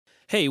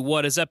Hey,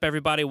 what is up,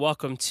 everybody?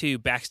 Welcome to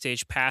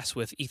Backstage Pass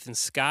with Ethan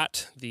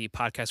Scott, the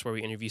podcast where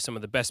we interview some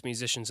of the best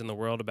musicians in the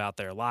world about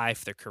their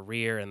life, their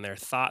career, and their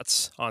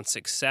thoughts on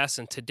success.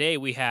 And today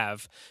we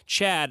have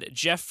Chad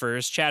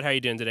Jeffers. Chad, how are you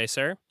doing today,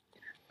 sir?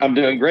 I'm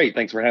doing great.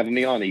 Thanks for having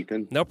me on,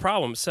 Ethan. No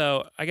problem.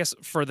 So I guess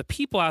for the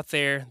people out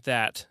there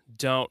that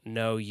don't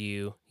know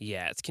you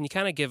yet, can you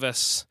kind of give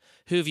us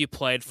who have you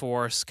played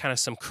for, kind of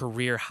some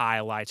career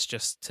highlights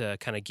just to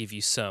kind of give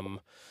you some,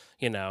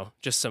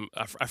 just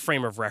a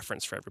frame of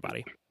reference for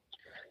everybody?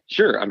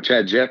 Sure. I'm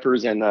Chad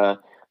Jeffers and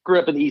grew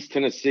up in East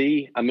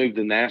Tennessee. I moved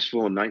to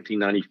Nashville in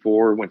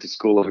 1994, went to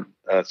school at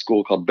a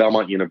school called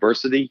Belmont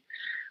University,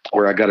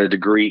 where I got a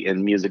degree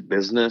in music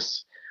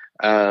business.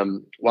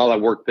 While I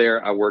worked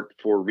there, I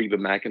worked for Reba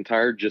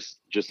McEntire just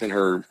in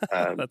her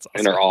That's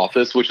in awesome. her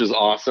office, which was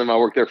awesome. I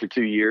worked there for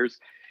 2 years.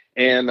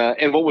 And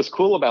what was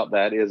cool about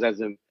that is, as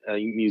a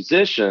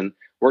musician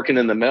working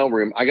in the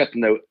mailroom, I got to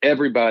know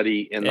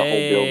everybody in the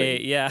whole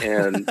building, Yeah.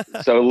 and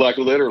so like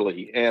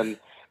literally, and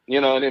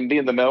and then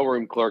being the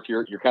mailroom clerk,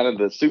 you're kind of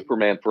the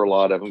Superman for a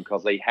lot of them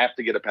because they have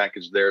to get a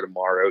package there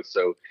tomorrow,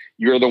 so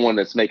you're the one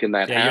that's making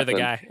that Yeah, you're the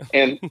happen. guy.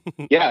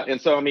 And yeah, and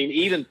so I mean,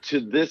 even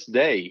to this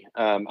day,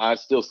 I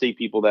still see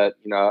people that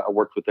I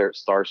worked with there at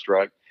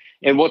Starstruck.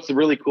 And what's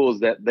really cool is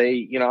that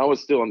I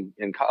was still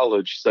in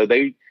college, so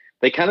they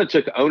kind of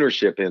took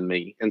ownership in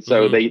me, and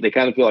so Mhm. they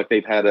kind of feel like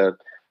they've had a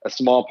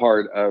small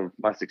part of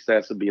my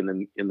success of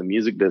being in the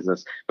music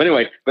business. But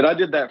anyway, I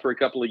did that for a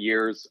couple of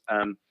years.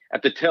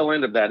 At the tail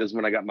end of that is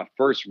when I got my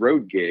first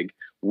road gig,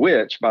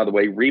 which, by the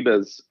way,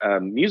 Reba's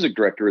music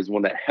director is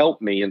one that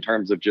helped me in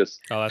terms of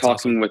just Oh, that's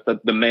awesome. talking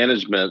with the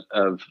management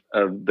of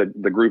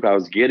the group I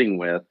was getting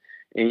with,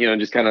 and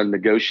just kind of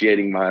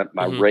negotiating my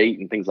Mhm. rate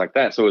and things like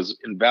that. So it was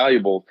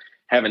invaluable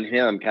having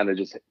him kind of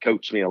just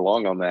coach me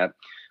along on that.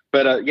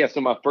 But yeah, so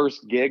my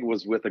first gig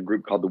was with a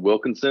group called the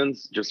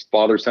Wilkinsons, just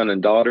father, son,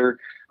 and daughter.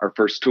 Our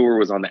first tour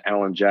was on the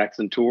Alan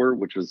Jackson tour,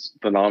 which was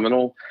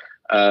phenomenal.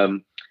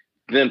 Um,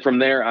 then from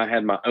there, I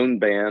had my own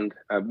band.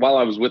 While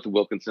I was with the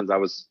Wilkinsons, I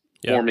was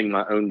Yep. forming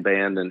my own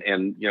band,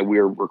 and we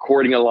were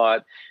recording a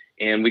lot,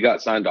 and we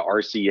got signed to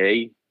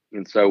RCA,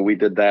 and so we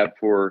did that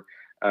for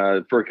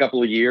a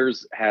couple of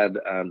years. Had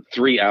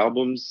 3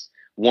 albums,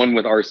 one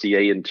with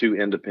RCA and 2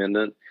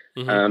 independent.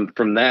 Mhm.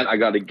 From that, I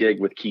got a gig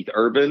with Keith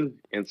Urban,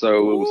 and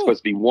so it was Ooh. supposed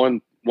to be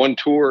one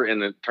tour,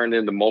 and it turned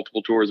into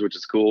multiple tours, which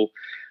is cool.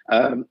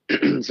 Um,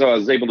 so I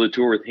was able to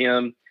tour with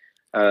him.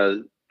 Uh,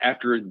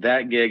 After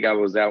that gig, I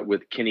was out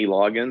with Kenny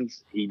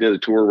Loggins. He did a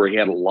tour where he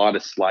had a lot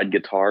of slide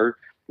guitar,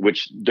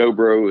 which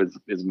dobro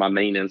is my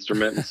main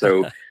instrument, and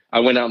so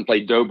I went out and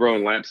played dobro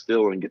and lap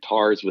steel and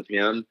guitars with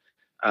him.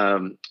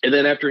 And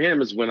then after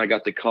him is when I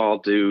got the call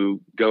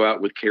to go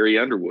out with Carrie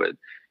Underwood,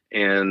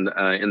 and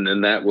then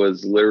that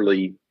was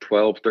literally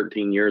 12,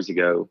 13 years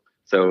ago.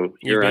 So You've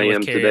here I been with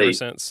am Carrie ever today.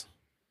 since.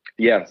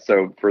 Yeah,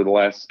 so for the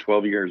last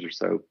 12 years or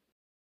so.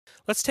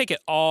 Let's take it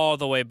all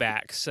the way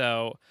back.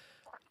 So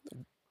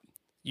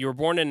you were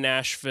born in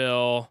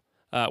Nashville.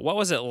 What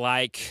was it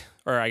like?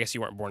 Or I guess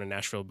you weren't born in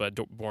Nashville, but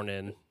born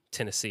in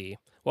Tennessee.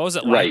 What was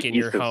it like Right, in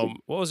your East Tennessee. home?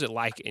 What was it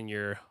like in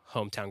your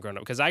hometown growing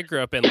up? Because I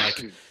grew up in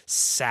like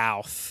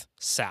South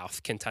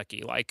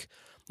Kentucky. Like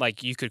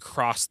you could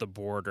cross the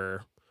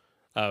border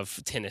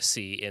of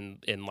Tennessee in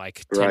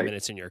like 10 Right.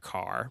 minutes in your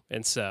car.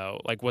 And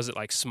so like was it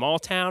like small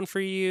town for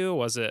you?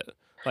 Was it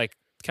like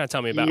kind of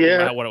tell me about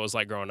Yeah, what it was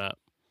like growing up?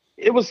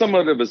 it was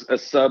somewhat of a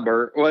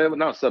suburb. Well,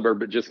 not suburb,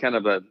 but just kind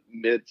of a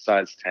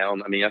mid-sized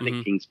town. I mean, I think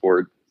Mhm.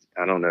 Kingsport,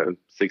 I don't know,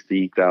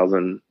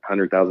 60,000,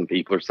 100,000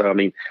 people or so. I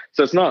mean,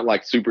 so it's not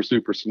like super,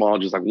 super small,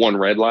 just like one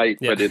red light,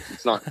 Yeah. but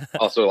it's not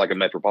also like a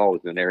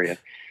metropolitan area.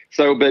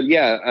 So, but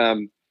yeah,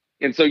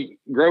 and so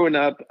growing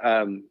up,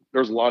 there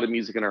was a lot of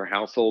music in our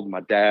household.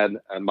 My dad,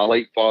 my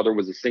late father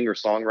was a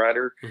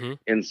singer-songwriter. Mhm.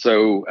 And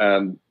so,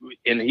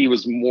 and he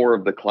was more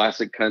of the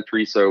classic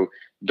country. So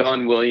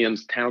Don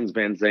Williams, Townes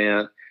Van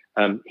Zandt.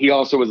 He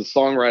also was a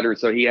songwriter,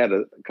 so he had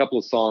a couple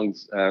of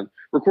songs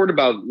recorded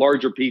by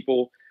larger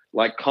people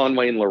like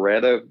Conway and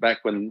Loretta back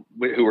when,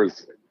 who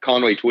was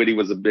Conway Twitty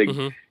was a big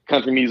Mhm.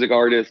 country music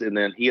artist, and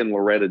then he and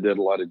Loretta did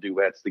a lot of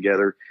duets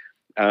together.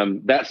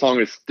 That song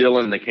is still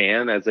in the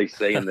can, as they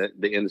say in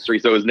the industry,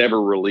 so it was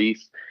never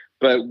released.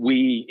 But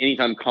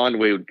anytime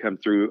Conway would come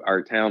through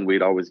our town,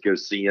 we'd always go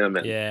see him,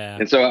 and Yeah.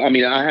 and so I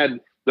mean, I had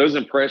those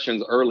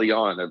impressions early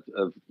on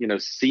of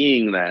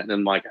seeing that, and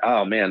I'm like,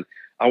 oh man,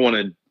 I want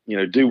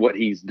to do what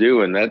he's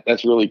doing.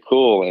 That's really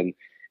cool.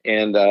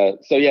 And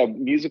so yeah,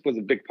 music was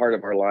a big part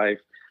of our life.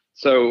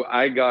 So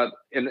I got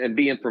and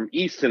being from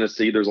East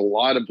Tennessee, there's a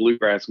lot of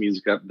bluegrass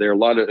music up there, a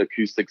lot of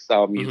acoustic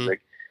style Mhm.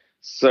 music.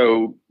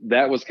 So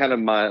that was kind of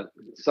my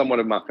somewhat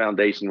of my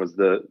foundation was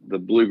the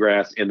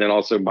bluegrass, and then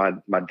also my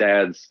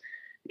dad's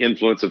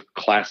influence of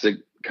classic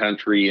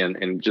country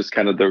and just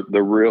kind of the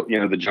real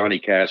the Johnny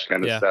Cash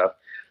kind of Yeah. stuff.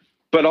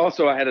 But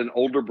also, I had an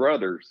older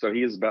brother, so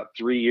he is about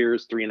 3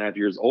 years, 3.5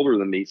 years older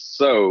than me.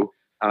 So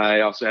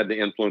I also had the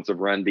influence of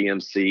Run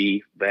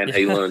DMC, Van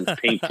Halen,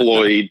 Pink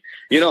Floyd,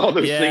 all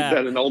those things Yeah.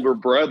 that an older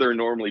brother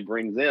normally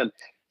brings in.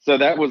 So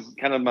that was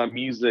kind of my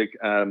music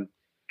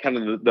kind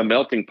of the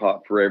melting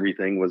pot for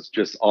everything was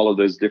just all of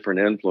those different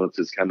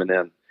influences coming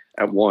in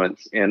at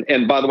once.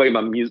 And by the way,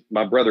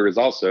 my brother is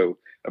also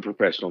a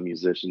professional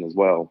musician as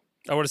well.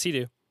 Oh, what does he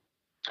do?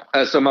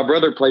 So my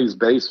brother plays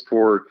bass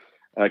for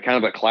kind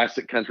of a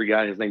classic country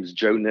guy. His name's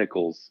Joe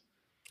Nichols.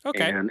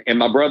 Okay. And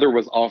my brother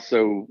was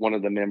also one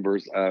of the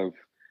members of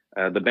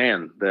the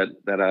band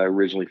that I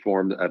originally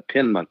formed,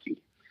 Pin Monkey.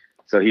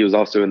 So he was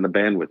also in the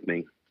band with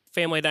me.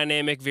 Family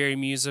dynamic, very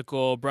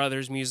musical,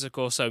 brothers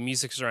musical, so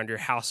music's around your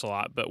house a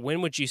lot. But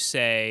when would you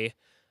say,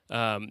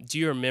 do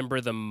you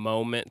remember the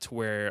moment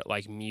where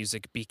like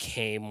music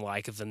became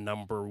like the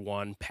number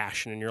one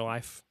passion in your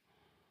life?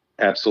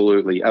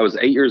 Absolutely. I was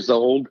 8 years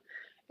old,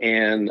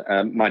 and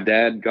my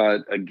dad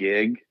got a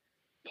gig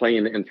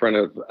playing in front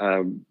of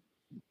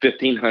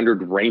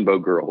 1,500 Rainbow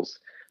Girls.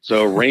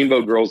 So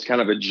Rainbow Girls,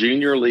 kind of a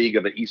junior league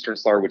of the Eastern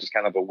Star, which is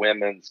kind of a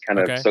women's kind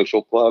of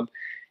social club.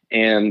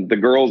 And the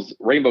girls,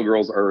 Rainbow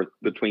Girls, are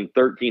between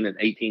 13 and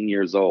 18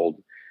 years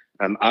old.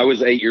 I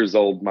was 8 years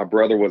old. My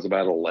brother was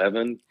about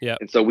 11. Yep.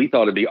 And so we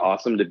thought it'd be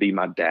awesome to be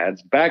my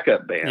dad's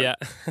backup band. Yeah.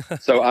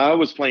 So I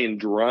was playing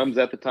drums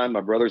at the time.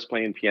 My brother's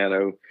playing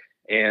piano.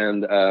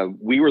 And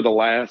we were the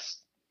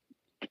last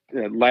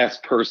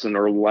person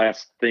or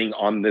last thing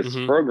on this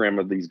program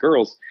of these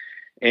girls.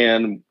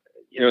 And,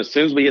 as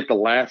soon as we hit the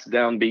last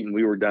downbeat and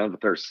we were done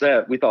with our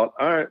set, we thought,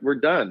 all right, we're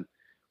done.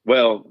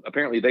 Well,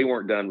 apparently they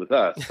weren't done with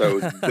us. So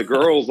the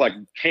girls like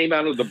came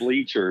out of the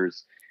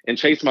bleachers and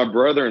chased my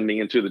brother and me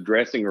into the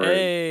dressing room.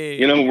 Hey,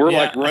 we're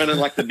like running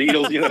like the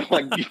Beatles,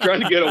 like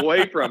trying to get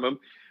away from them.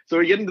 So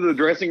we get into the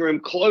dressing room,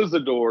 close the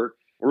door.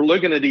 We're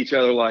looking at each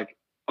other like,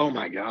 oh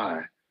my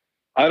God,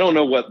 I don't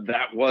know what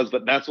that was,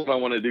 but that's what I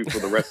want to do for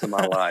the rest of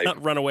my life.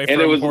 Run away from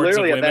And it was hordes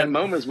literally of at that women.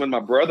 moment when my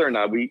brother and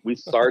I, we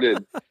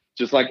started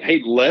just like,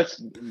 hey,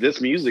 let's this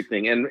music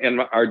thing.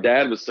 And our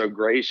dad was so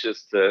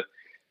gracious to,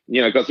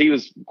 because he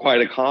was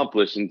quite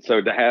accomplished. And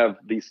so to have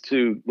these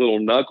two little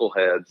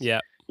knuckleheads,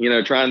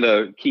 trying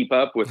to keep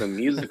up with him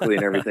musically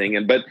and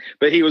everything.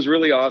 But he was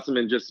really awesome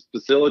in just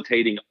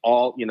facilitating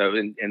all,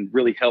 and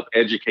really help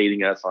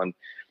educating us on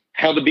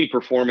how to be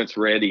performance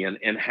ready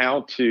and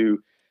how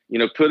to,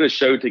 put a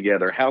show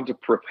together, how to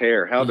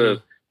prepare, how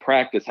to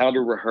practice, how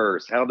to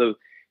rehearse, how to,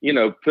 he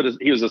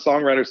was a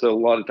songwriter. So a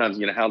lot of times,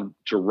 how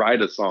to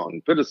write a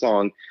song, put a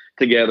song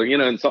together,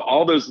 and so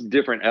all those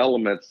different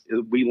elements,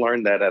 we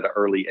learned that at an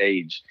early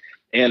age.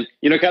 And,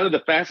 kind of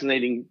the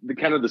fascinating, the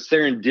kind of the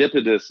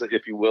serendipitous,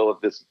 if you will, of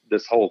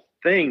this whole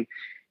thing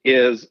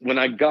is when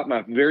I got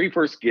my very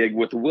first gig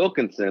with the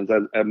Wilkinsons,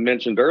 as I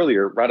mentioned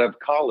earlier, right out of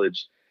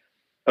college,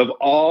 of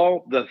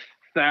all the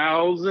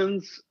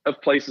thousands of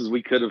places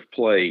we could have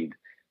played,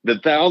 the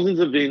thousands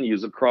of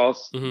venues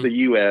across the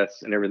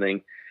U.S. and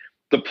everything,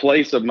 the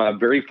place of my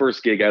very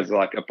first gig as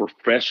like a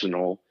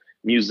professional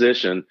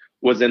musician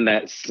was in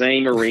that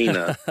same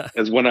arena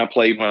as when I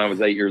played when I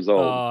was 8 years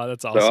old. Oh,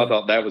 that's awesome. So I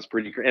thought that was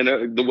pretty cool.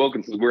 And the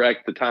Wilkinsons were at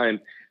the time,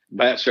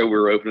 that show we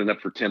were opening up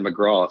for Tim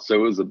McGraw. So it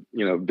was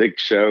a big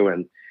show.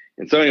 And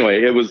so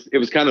anyway, it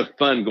was kind of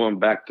fun going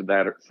back to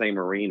that same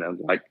arena.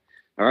 Like,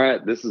 all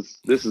right, this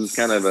is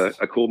kind of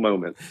a cool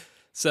moment.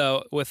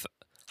 So with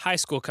high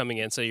school coming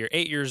in, so you're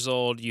 8 years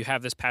old, you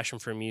have this passion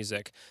for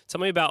music.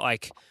 Tell me about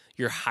like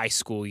your high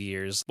school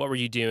years. What were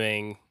you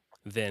doing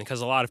then? Because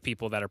a lot of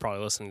people that are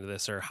probably listening to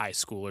this are high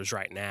schoolers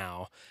right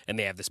now, and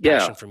they have this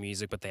passion for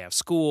music, but they have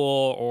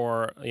school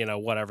or,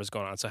 whatever's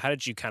going on. So how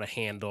did you kind of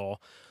handle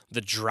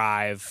the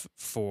drive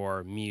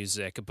for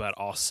music, but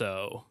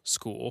also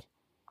school?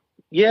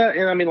 Yeah.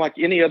 And I mean, like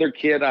any other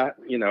kid, I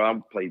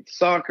played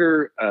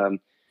soccer, and,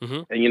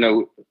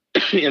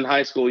 in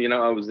high school,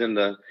 I was in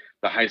the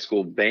high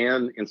school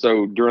band. And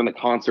so during the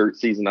concert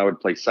season, I would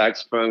play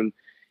saxophone.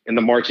 In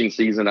the marching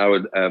season, I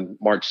would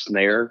march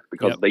snare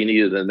because they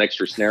needed an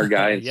extra snare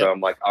guy. And so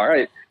I'm like, all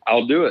right,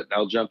 I'll do it.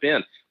 I'll jump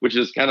in, which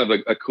is kind of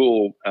a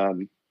cool,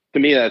 to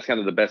me, that's kind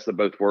of the best of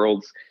both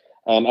worlds.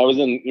 I was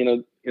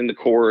in the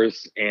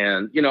chorus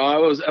and, I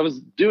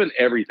was doing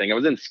everything. I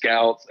was in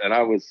scouts and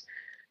I was,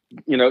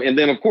 and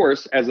then of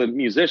course, as a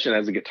musician,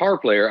 as a guitar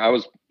player, I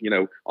was,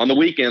 on the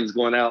weekends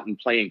going out and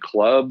playing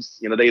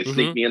clubs, they'd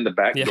sneak me in the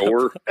back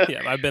door,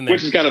 I've been there.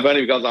 Which is kind of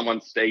funny because I'm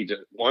on stage at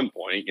one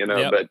point,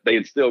 but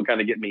they'd still kind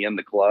of get me in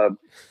the club.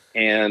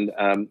 And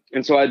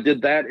so I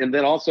did that. And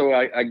then also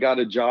I got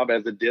a job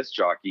as a disc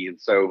jockey. And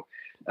so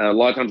a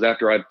lot of times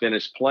after I'd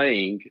finished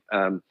playing,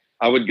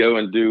 I would go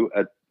and do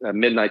a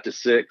midnight to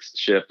 6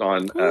 shift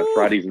on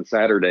Fridays and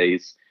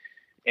Saturdays.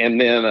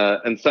 And then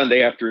on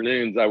Sunday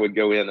afternoons, I would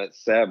go in at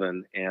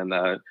 7,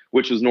 and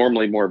which was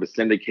normally more of a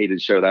syndicated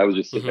show that I would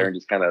just sit there and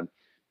just kind of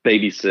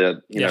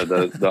babysit,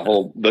 the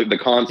whole the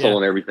console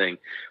and everything.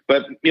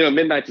 But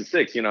midnight to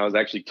 6, I was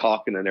actually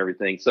talking and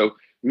everything. So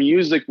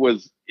music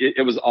was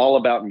it was all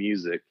about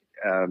music.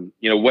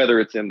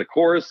 Whether it's in the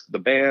chorus, the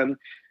band,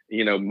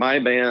 my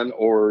band,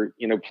 or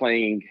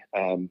playing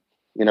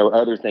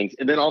other things.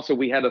 And then also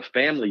we had a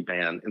family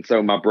band, and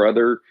so my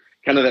brother,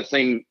 kind of that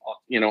same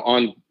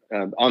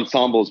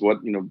ensemble is what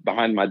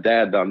behind my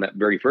dad on that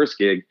very first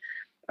gig.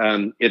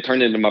 it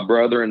turned into my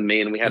brother and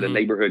me, and we had a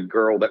neighborhood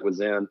girl that was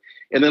in,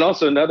 and then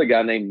also another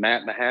guy named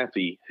Matt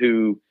Mahaffey,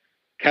 who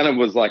kind of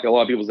was like a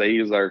lot of people say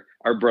he was our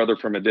brother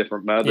from a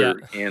different mother.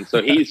 Yeah. And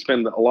so he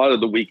spent a lot of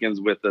the weekends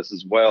with us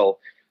as well.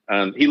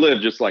 He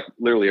lived just like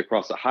literally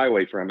across the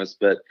highway from us,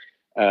 but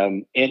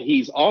and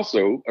he's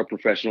also a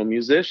professional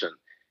musician,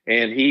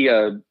 and he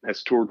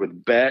has toured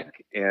with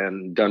Beck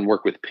and done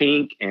work with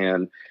Pink,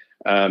 and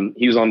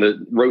he was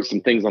wrote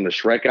some things on the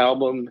Shrek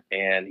album,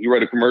 and he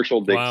wrote a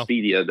commercial to Wow.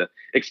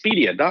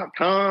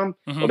 Expedia.com.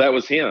 Well, that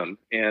was him.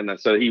 And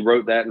so he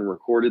wrote that and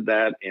recorded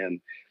that.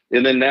 And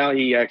then now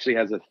he actually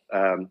has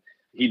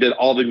he did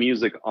all the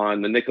music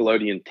on the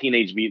Nickelodeon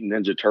Teenage Mutant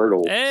Ninja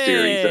Turtle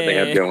series that they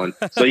have going.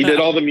 So he did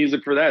all the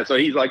music for that. So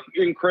he's like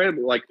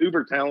incredible, like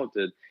uber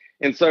talented.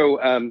 And so,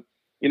 and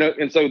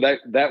so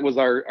that was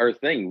our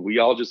thing. We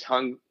all just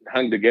hung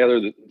together,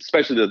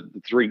 especially the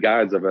three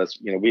guys of us.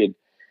 We had,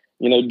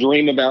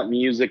 dream about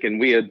music, and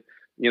we had,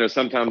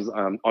 sometimes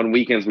on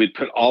weekends we'd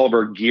put all of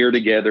our gear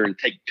together and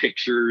take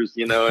pictures,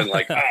 and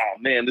like, oh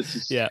man, this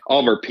is all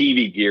of our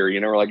PV gear.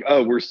 We're like,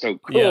 oh, we're so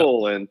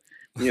cool, and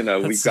we've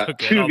got so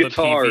two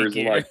guitars,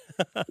 and like,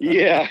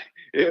 yeah.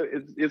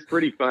 It's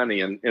pretty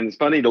funny, and it's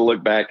funny to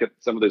look back at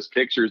some of those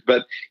pictures.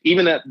 But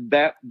even at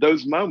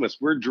those moments,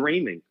 we're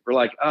dreaming. We're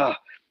like, and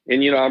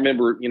I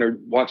remember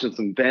watching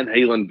some Van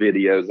Halen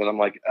videos, and I'm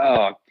like,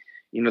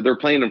 they're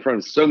playing in front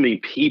of so many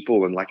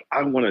people, and like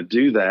I want to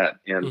do that,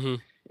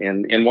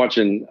 and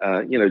watching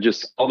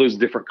just all those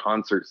different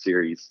concert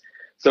series.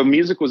 So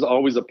music was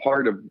always a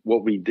part of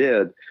what we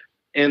did,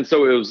 and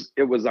so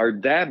it was our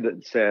dad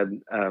that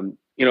said,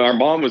 our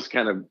mom was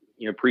kind of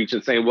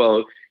preaching, saying,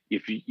 well,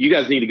 if you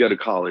guys need to go to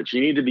college,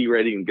 you need to be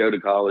ready and go to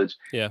college.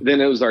 Yeah.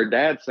 Then it was our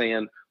dad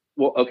saying,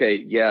 well,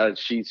 okay, yeah,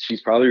 she's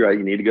probably right.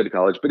 You need to go to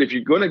college. But if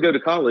you're going to go to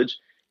college,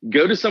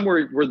 go to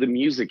somewhere where the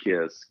music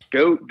is.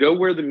 Go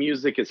where the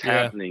music is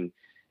happening.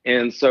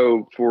 And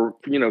so for,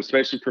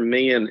 especially for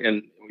me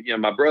and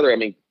my brother, I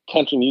mean,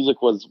 country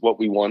music was what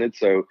we wanted.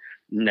 So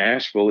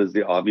Nashville is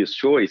the obvious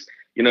choice.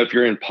 If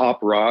you're in pop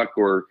rock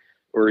or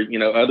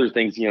other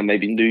things,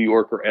 maybe New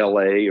York or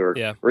LA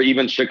or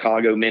even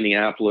Chicago,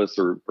 Minneapolis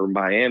or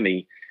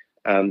Miami.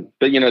 But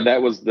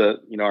that was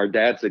our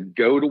dad said,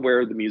 go to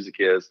where the music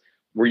is,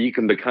 where you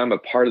can become a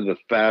part of the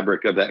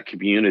fabric of that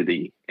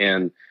community.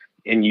 And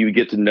you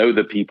get to know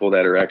the people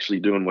that are actually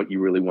doing what you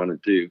really want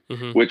to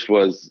do, which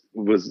was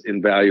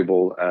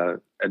invaluable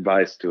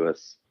advice to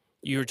us.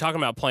 You were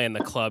talking about playing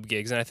the club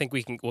gigs, and I think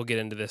we'll get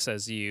into this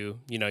as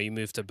you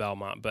moved to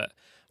Belmont, but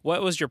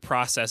what was your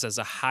process as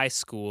a high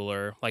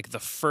schooler, like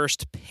the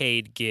first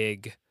paid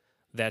gig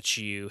that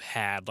you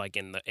had, like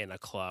in a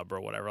club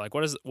or whatever? Like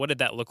what did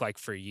that look like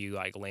for you,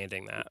 like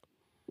landing that?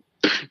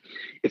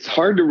 It's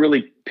hard to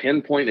really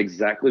pinpoint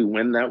exactly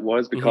when that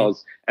was,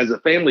 because as a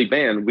family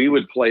band, we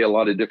would play a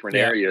lot of different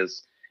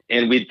areas,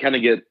 and we'd kind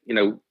of get,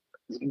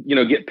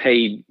 get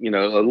paid, a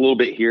little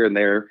bit here and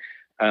there.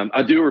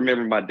 I do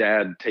remember my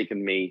dad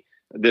taking me,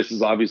 this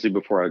is obviously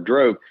before I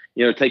drove,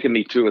 taking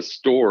me to a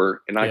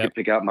store, and I could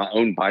pick out my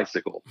own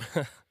bicycle.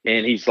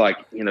 And he's like,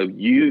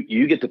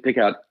 you get to pick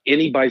out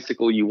any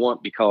bicycle you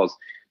want, because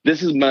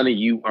this is money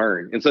you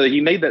earn. And so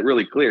he made that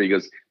really clear. He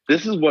goes,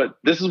 this is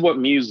what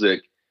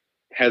music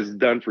has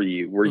done for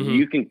you, where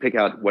you can pick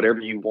out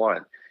whatever you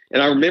want.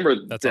 And I remember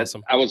that's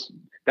awesome. I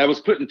was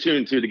putting two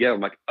and two together.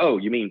 I'm like, oh,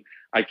 you mean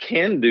I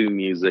can do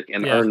music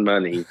and earn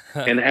money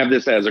and have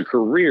this as a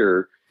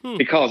career,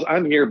 because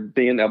I'm here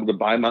being able to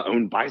buy my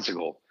own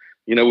bicycle,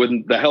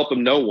 with the help of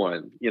no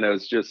one.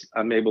 It's just,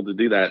 I'm able to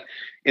do that.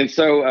 And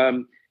so,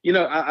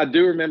 I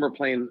do remember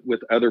playing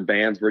with other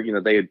bands where,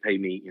 they would pay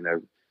me,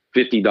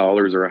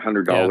 $50 or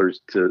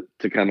 $100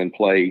 to come and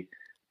play.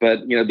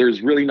 But,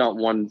 there's really not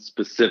one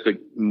specific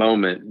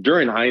moment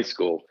during high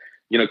school.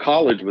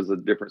 College was a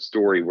different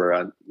story, where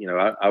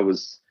I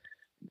was,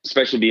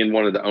 especially being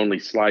one of the only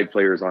slide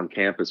players on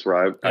campus,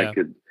 where I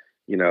could,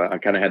 I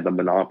kind of had the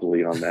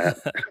monopoly on that.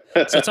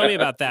 So tell me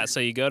about that. So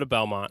you go to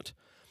Belmont,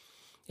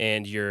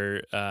 and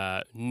you're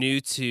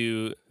new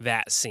to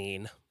that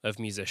scene of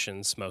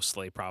musicians,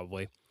 mostly,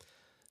 probably.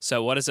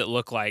 So what does it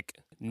look like?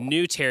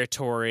 New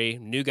territory,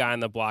 new guy on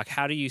the block.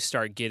 How do you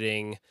start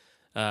getting,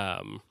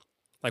 what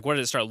did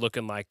it start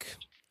looking like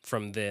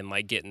from then,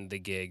 like getting the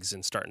gigs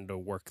and starting to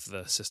work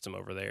the system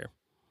over there?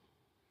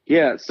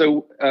 Yeah.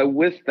 So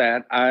with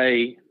that,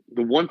 the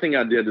one thing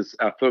I did is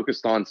I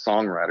focused on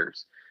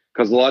songwriters,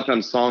 because a lot of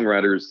times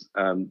songwriters,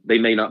 they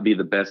may not be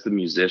the best of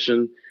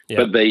musician,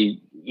 but they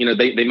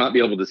might be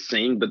able to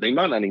sing, but they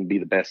might not even be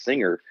the best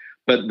singer,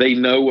 but they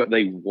know what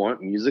they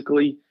want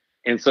musically.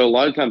 And so a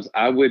lot of times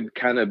I would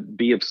kind of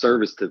be of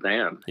service to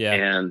them.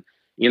 And,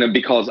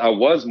 because I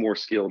was more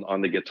skilled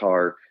on the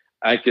guitar,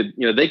 I could,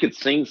 they could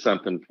sing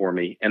something for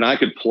me and I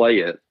could play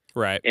it.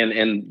 Right.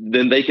 And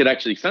then they could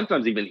actually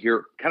sometimes even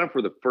hear kind of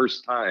for the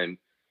first time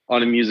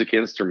on a music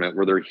instrument,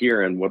 where they're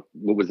hearing what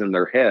was in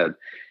their head.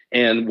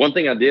 And one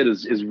thing I did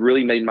is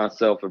really made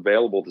myself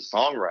available to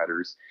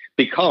songwriters,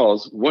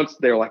 because once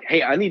they're like,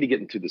 hey, I need to get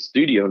into the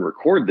studio and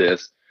record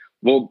this.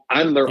 Well,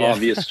 I'm their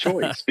obvious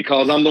choice,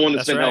 because I'm the one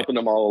that's been helping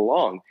them all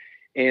along.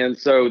 And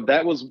so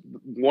that was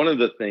one of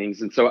the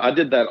things. And so I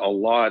did that a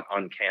lot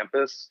on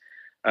campus.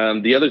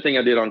 The other thing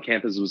I did on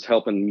campus was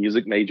helping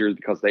music majors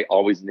because they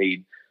always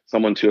need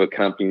someone to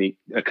accompany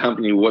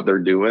what they're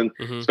doing,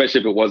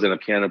 especially if it wasn't a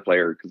piano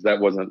player, because that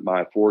wasn't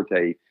my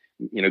forte.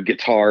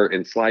 Guitar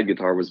and slide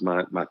guitar was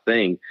my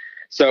thing.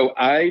 So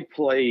I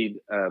played.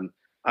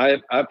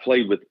 I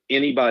played with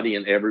anybody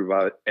and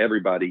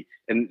everybody,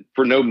 and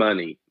for no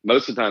money.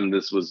 Most of the time,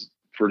 this was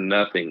for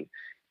nothing,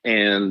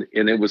 and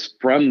it was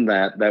from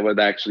that would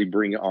actually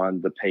bring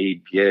on the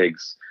paid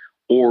gigs.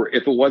 Or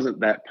if it wasn't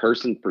that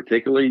person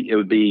particularly, it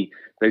would be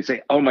they'd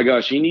say, "Oh my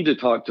gosh, you need to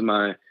talk to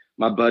my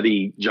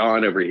buddy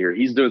John over here.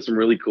 He's doing some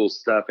really cool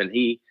stuff, and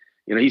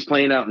he's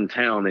playing out in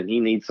town, and he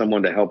needs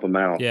someone to help him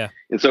out." Yeah.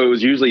 And so it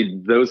was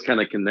usually those kind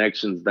of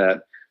connections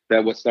that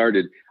what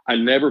started. I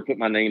never put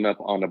my name up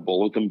on a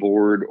bulletin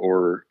board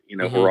or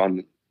or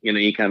on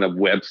any kind of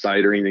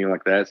website or anything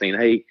like that saying,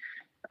 "Hey,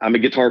 I'm a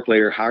guitar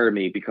player, hire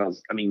me,"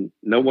 because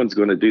no one's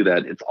going to do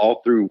that. It's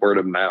all through word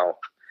of mouth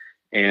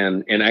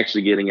and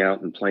actually getting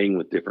out and playing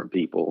with different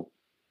people,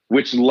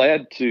 which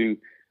led to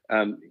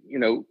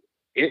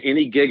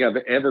any gig I've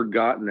ever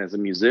gotten as a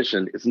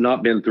musician, it's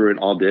not been through an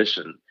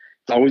audition.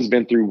 It's always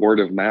been through word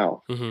of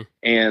mouth.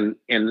 And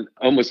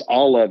almost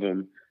all of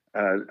them,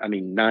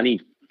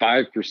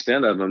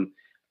 95% of them,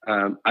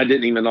 I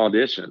didn't even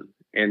audition.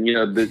 And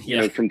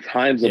from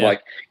times of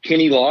like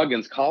Kenny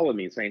Loggins calling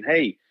me and saying,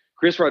 "Hey,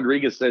 Chris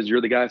Rodriguez says you're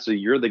the guy, so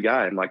you're the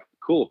guy." I'm like,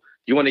 "Cool. Do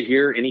you want to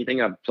hear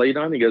anything I've played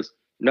on?" He goes,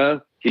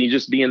 "No. Can you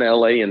just be in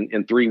LA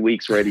in 3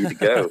 weeks ready to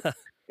go?"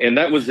 And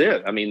that was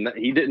it.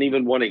 He didn't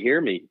even want to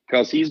hear me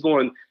because he's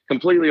going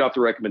completely off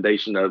the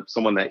recommendation of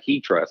someone that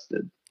he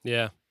trusted.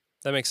 Yeah,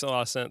 that makes a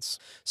lot of sense.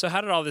 So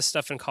how did all this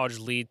stuff in college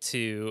lead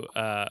to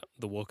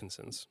the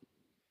Wilkinsons?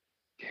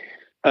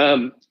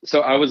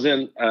 So I was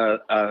in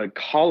a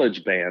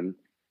college band,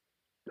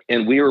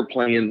 and we were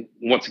playing,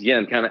 once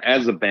again, kind of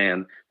as a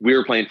band, we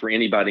were playing for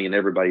anybody and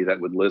everybody that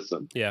would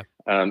listen. Yeah.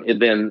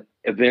 And then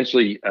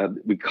eventually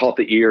we caught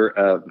the ear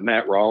of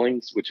Matt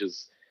Rawlings, which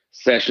is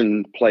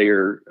session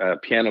player,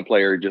 piano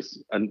player,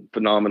 just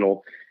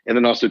phenomenal. And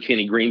then also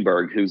Kenny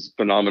Greenberg, who's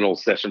phenomenal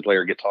session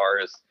player,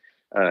 guitarist.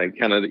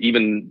 Kind of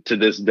even to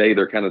this day,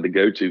 they're kind of the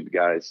go-to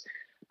guys.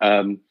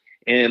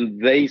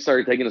 And they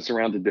started taking us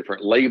around to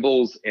different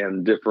labels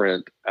and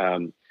different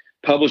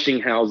publishing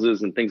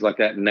houses and things like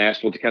that in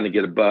Nashville to kind of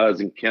get a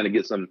buzz and kind of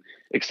get some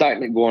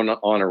excitement going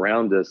on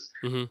around us.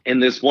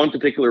 And this one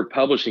particular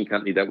publishing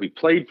company that we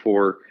played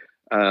for,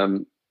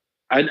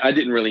 I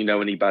didn't really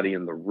know anybody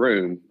in the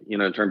room,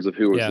 in terms of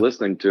who was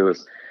listening to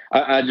us.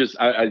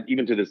 I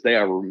even to this day,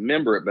 I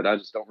remember it, but I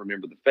just don't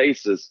remember the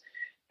faces.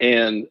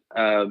 And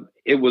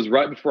it was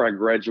right before I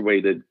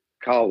graduated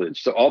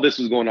college. So all this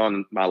was going on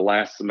in my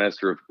last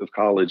semester of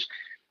college.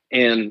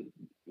 And,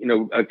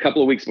 a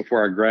couple of weeks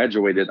before I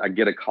graduated, I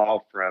get a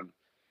call from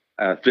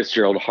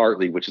Fitzgerald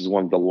Hartley, which is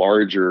one of the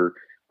larger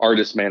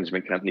artist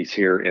management companies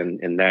here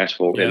in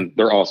Nashville. Yeah. And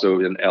they're also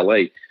in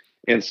LA.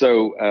 And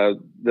so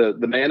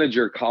the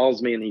manager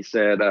calls me and he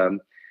said,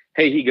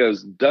 "Hey," he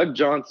goes, "Doug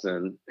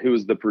Johnson, who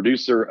is the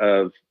producer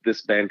of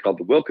this band called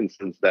the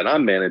Wilkinsons that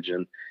I'm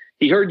managing,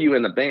 he heard you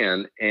in the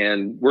band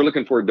and we're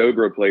looking for a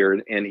dobro player.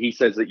 And he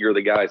says that you're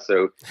the guy.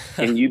 So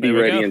can you be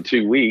ready in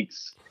 2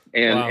 weeks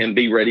and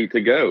be ready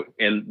to go?"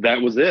 And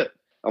that was it.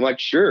 I'm like,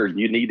 "Sure.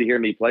 You need to hear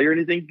me play or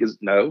anything?" Because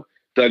no,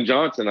 Doug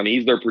Johnson,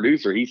 he's their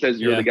producer. He says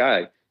you're the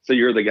guy. So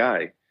you're the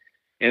guy.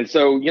 And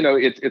so,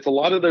 it's a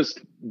lot of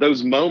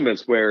those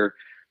moments where,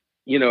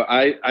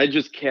 I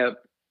just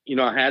kept,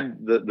 I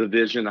had the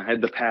vision, I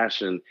had the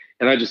passion,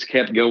 and I just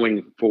kept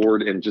going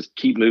forward and just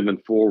keep moving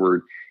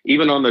forward,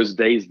 even on those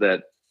days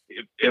that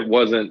it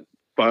wasn't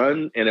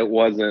fun. And it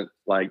wasn't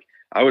like,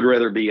 I would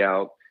rather be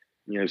out,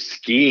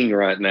 skiing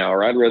right now,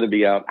 or I'd rather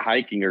be out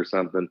hiking or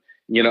something.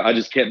 I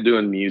just kept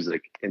doing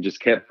music and just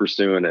kept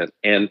pursuing it.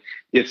 And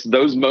it's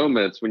those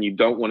moments when you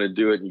don't want to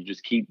do it and you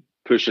just keep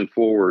pushing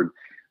forward,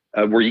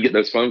 where you get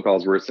those phone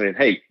calls where it's saying,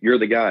 "Hey, you're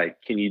the guy.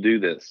 Can you do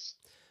this?"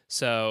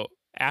 So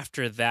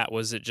after that,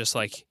 was it just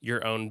like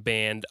your own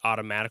band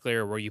automatically,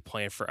 or were you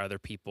playing for other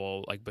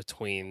people, like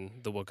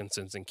between the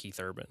Wilkinsons and Keith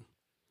Urban?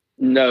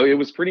 No, it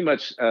was pretty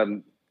much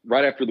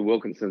right after the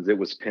Wilkinsons, it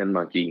was Pen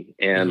Monkey.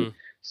 And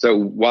so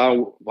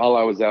while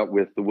I was out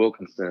with the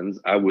Wilkinsons,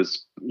 I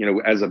was,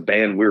 as a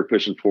band, we were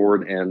pushing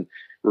forward and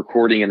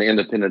recording an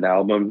independent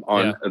album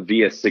on a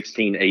VS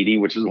 1680,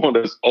 which is one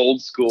of those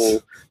old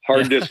school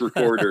hard disk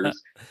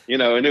recorders,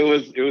 and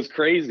it was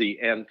crazy.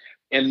 And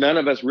none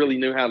of us really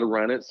knew how to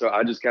run it. So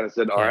I just kind of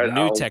said, all right,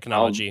 new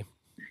technology.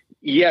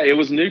 It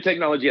was new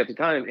technology at the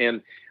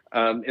time.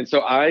 And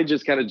so I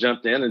just kind of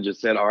jumped in and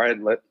just said, all right,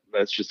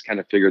 let's just kind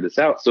of figure this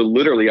out. So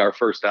literally our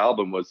first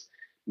album was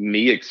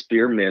me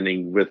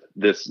experimenting with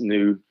this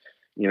new,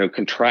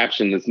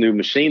 contraption, this new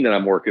machine that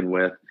I'm working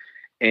with.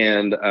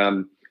 And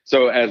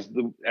so as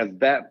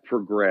that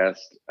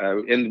progressed,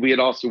 and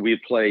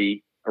we'd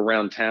play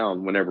around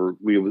town whenever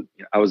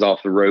I was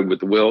off the road with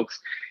the Wilks,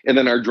 and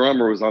then our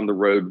drummer was on the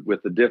road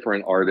with a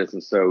different artist.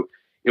 And so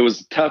it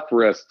was tough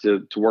for us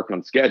to work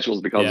on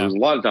schedules because there was a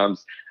lot of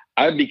times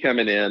I'd be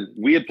coming in,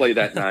 we'd play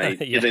that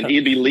night, Yeah. and then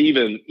he'd be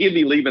leaving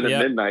at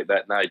Yep. midnight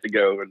that night to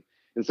go.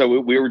 And so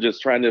we were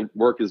just trying to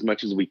work as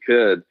much as we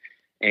could.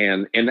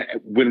 And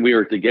when we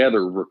were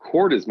together,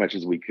 record as much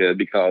as we could,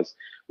 because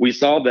we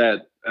saw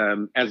that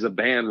as a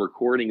band,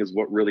 recording is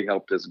what really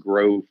helped us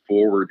grow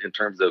forward in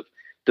terms of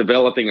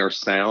developing our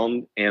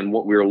sound and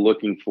what we were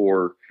looking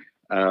for,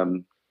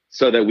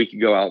 so that we could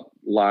go out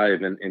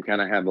live and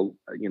kind of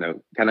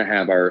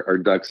have our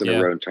ducks in a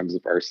Yeah. row in terms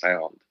of our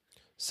sound.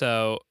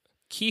 So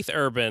Keith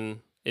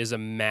Urban is a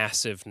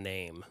massive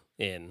name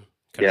in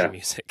country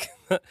music.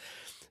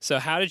 So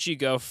how did you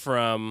go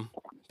from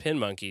Pin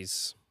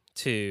Monkeys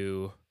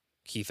to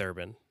Keith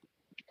Urban?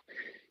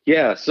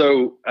 Yeah.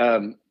 So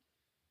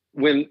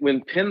when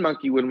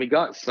when we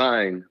got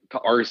signed to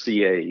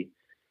RCA,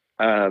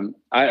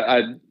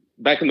 I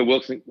back in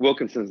the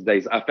Wilkinson's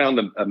days, I found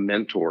a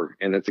mentor,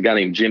 and it's a guy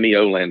named Jimmy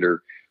Olander,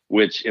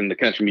 which in the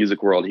country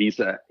music world, he's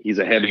a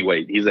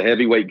heavyweight. He's a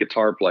heavyweight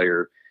guitar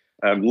player,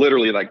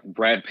 literally like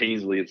Brad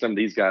Paisley and some of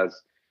these guys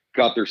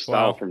got their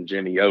style from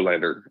Jimmy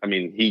Olander. I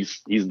mean,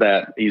 he's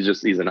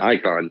an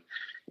icon.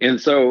 And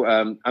so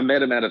I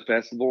met him at a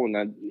festival,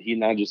 and he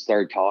and I just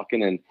started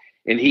talking,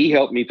 and he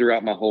helped me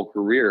throughout my whole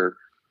career.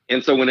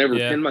 And so whenever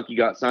Pin Monkey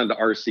got signed to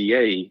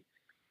RCA,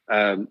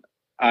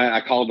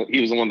 I called.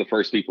 He was one of the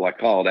first people I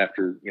called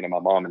after my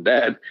mom and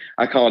dad.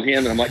 I called him,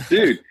 and I'm like,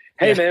 dude,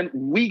 hey man,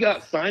 we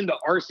got signed to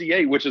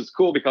RCA, which is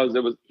cool because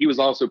he was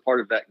also part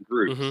of that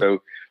group. Mm-hmm.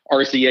 So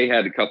RCA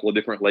had a couple of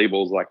different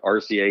labels like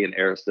RCA and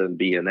Arista and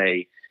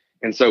B&A.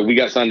 And so we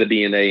got signed to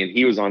B&A, and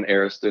he was on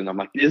Arista, and I'm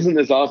like, isn't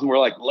this awesome? We're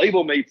like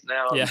label mates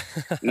now. Yeah.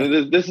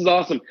 This is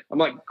awesome. I'm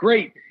like,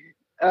 great.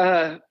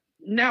 Now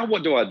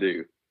what do I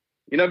do?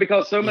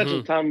 Because so much of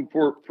the time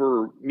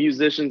for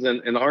musicians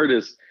and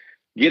artists,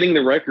 getting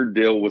the record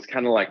deal was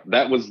kind of like,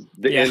 that was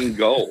the end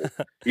goal,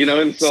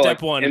 and so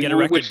step one, get a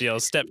record deal.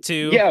 Step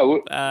two,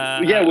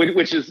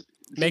 which is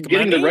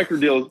getting the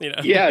record deal.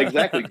 Yeah,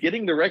 exactly.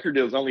 Getting the record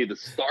deal is only the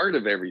start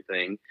of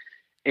everything.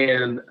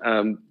 And,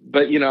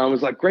 but I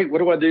was like, great, what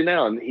do I do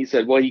now? And he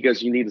said, well, you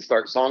need to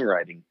start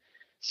songwriting.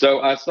 So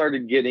I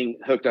started getting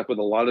hooked up with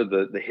a lot of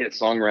the hit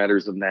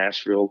songwriters of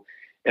Nashville.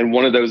 And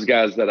one of those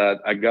guys that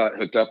I got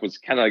hooked up was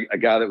kind of a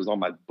guy that was on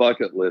my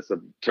bucket list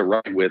to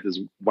write with, is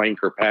Wayne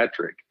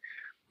Kirkpatrick.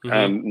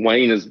 Mm-hmm.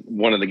 Wayne is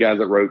one of the guys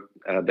that wrote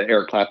the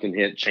Eric Clapton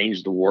hit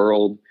 "Change the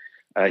World."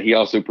 He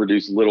also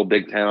produced Little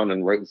Big Town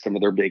and wrote some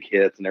of their big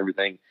hits and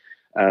everything.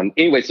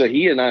 Anyway, so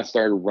he and I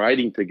started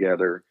writing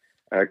together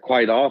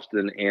quite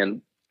often.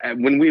 And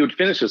when we would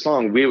finish a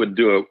song, we would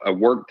do a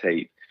work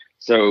tape.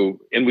 So,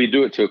 and we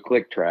do it to a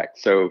click track.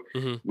 So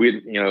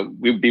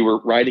we'd be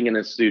writing in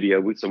a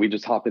studio. So we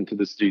just hop into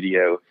the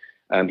studio.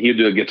 He would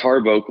do a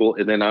guitar vocal,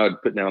 and then I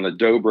would put down a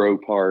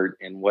dobro part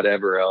and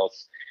whatever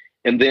else.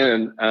 And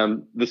then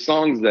the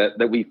songs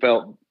that we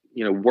felt,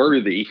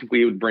 worthy,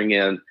 we would bring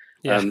in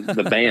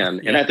the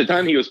band. And at the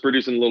time he was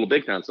producing Little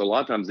Big Town. So a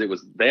lot of times it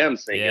was them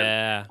singing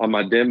on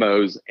my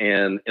demos,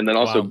 and then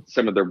also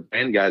some of their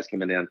band guys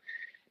coming in.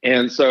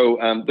 And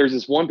so there's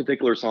this one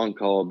particular song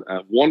called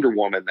Wonder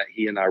Woman that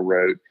he and I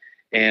wrote.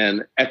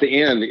 And at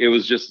the end, it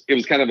was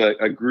kind of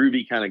a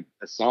groovy kind of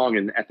a song.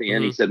 And at the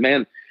end, he said,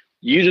 man,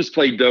 you just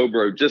play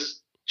dobro,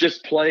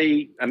 just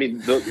play. I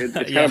mean, it's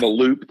kind of a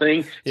loop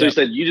thing. So he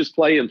said, you just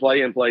play and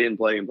play and play and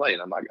play and play.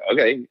 And I'm like,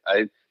 okay,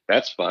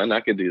 that's fun. I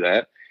could do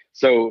that.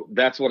 So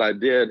that's what I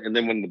did. And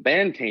then when the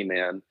band came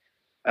in,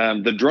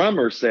 the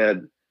drummer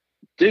said,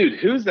 dude,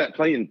 who's that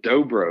playing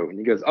dobro? And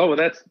he goes, oh, well,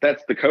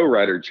 that's the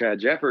co-writer, Chad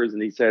Jeffers.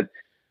 And he said,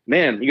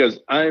 man, he goes,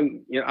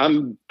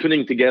 I'm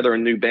putting together a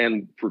new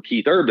band for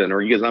Keith Urban, or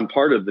he goes, I'm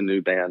part of the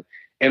new band,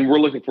 and we're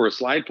looking for a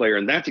slide player.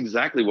 And that's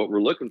exactly what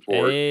we're looking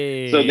for.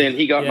 Hey, so then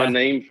he got my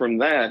name from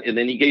that. And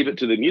then he gave it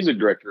to the music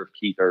director of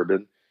Keith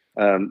Urban,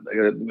 a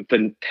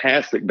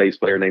fantastic bass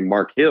player named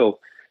Mark Hill.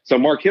 So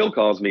Mark Hill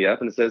calls me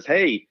up and says,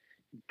 hey,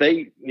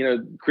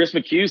 Chris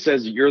McHugh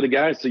says you're the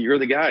guy. So you're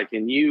the guy.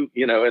 Can you,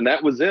 and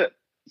that was it.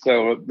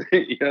 So,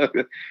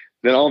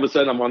 then all of a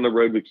sudden I'm on the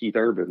road with Keith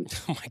Urban.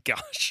 Oh my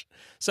gosh.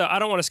 So I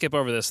don't want to skip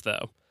over this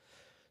though.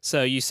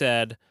 So you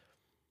said,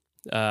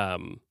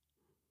 well,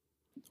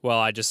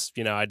 I just,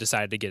 I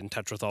decided to get in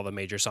touch with all the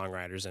major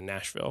songwriters in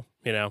Nashville,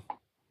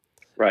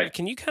 Right.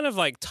 Can you kind of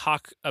like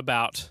talk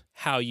about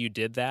how you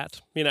did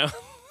that,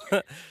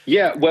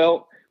 Yeah,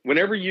 well,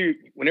 whenever you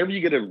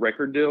get a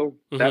record deal,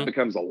 that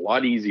becomes a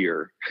lot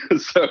easier.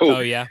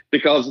 So,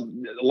 because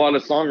a lot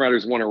of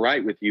songwriters want to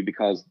write with you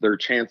because their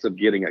chance of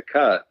getting a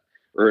cut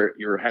or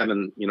you're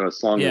having, a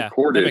song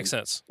recorded that makes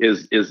sense.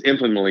 is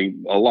infinitely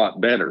a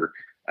lot better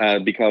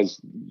because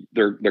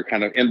they're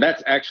kind of, and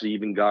that's actually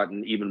even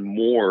gotten even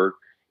more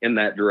in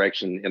that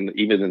direction,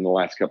 even in the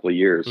last couple of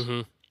years.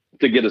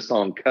 To get a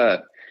song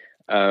cut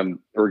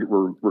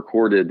or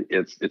recorded,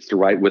 it's to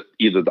write with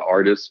either the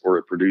artist or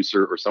a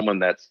producer or someone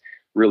that's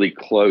really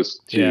close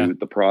to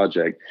the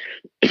project.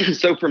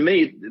 So for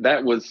me,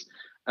 that was,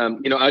 I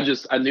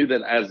knew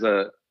that as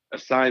a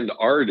signed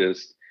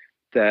artist,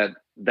 that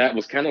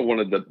was kind of one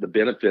of the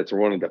benefits or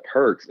one of the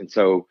perks. And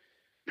so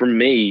for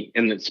me,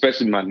 and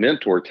especially my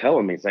mentor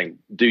telling me, saying,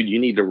 dude, you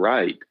need to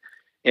write.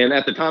 And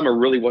at the time, I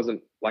really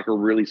wasn't like a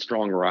really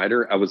strong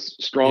writer. I was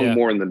strong Yeah.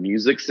 more in the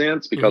music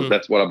sense because Mm-hmm.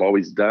 that's what I've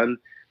always done.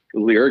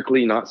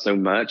 Lyrically, not so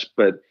much,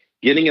 but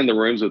getting in the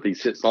rooms with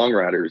these hit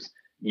songwriters,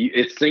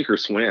 it's sink or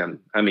swim.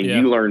 I mean, Yeah.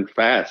 you learn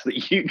fast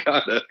that you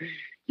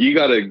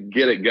gotta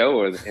get it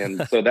going.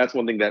 And so that's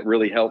one thing that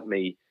really helped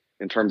me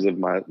in terms of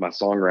my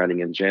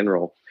songwriting in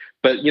general.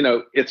 But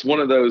it's one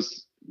of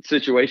those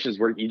situations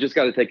where you just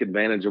got to take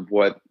advantage of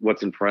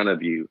what's in front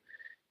of you.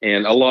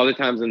 And a lot of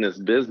times in this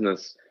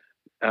business,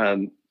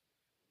 um,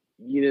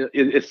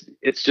 it's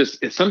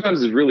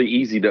sometimes it's really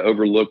easy to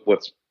overlook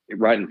what's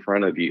right in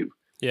front of you.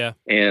 Yeah.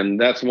 And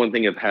that's one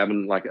thing of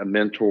having like a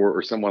mentor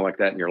or someone like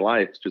that in your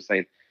life, just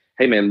saying,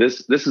 hey man,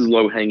 this is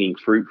low hanging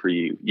fruit for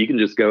you. You can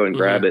just go and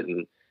grab it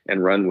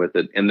and run with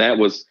it. And that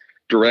was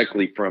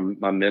directly from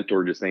my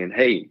mentor, just saying,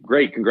 hey,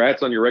 great,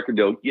 congrats on your record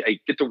deal.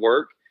 Hey, get to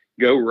work,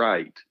 go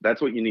write.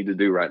 That's what you need to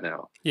do right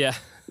now. Yeah.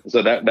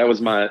 So that was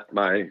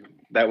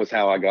that was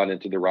how I got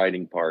into the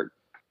writing part.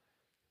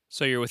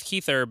 So you're with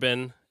Keith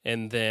Urban,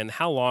 and then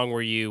how long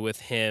were you with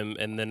him?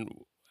 And then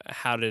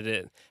how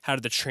did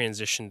the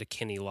transition to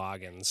Kenny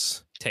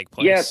Loggins take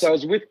place? Yeah, so I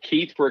was with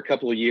Keith for a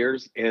couple of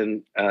years,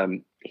 and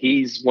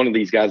he's one of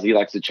these guys. He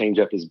likes to change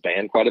up his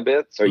band quite a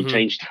bit, so he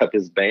changed up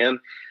his band.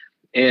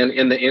 And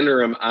in the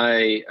interim,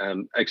 I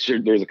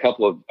actually there's a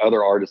couple of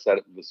other artists that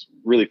it was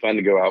really fun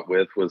to go out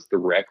with. Was the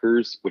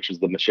Wreckers, which is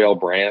the Michelle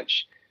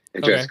Branch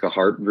and Jessica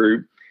Hart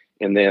group,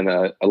 and then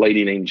a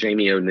lady named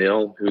Jamie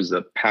O'Neill, who's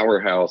a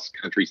powerhouse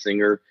country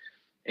singer.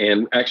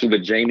 And actually,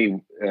 with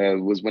Jamie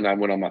was when I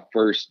went on my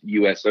first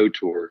USO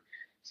tour.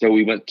 So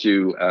we went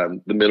to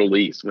the Middle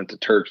East, went to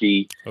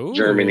Turkey,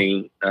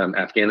 Germany,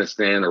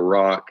 Afghanistan,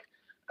 Iraq.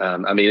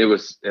 I mean, it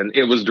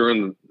was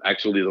during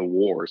actually the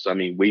war. So I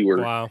mean, we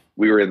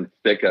were in the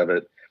thick of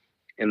it.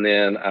 And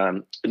then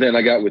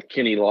I got with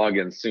Kenny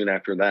Loggins soon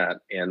after that,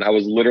 and I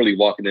was literally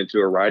walking into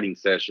a writing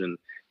session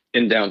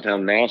in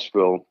downtown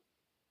Nashville,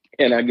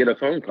 and I get a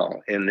phone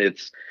call, and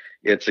it's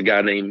a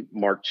guy named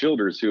Mark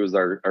Childers, who is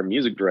our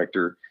music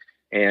director.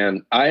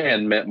 And I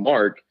had met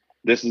Mark.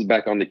 This is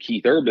back on the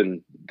Keith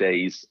Urban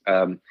days.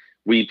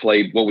 We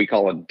played what we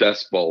call a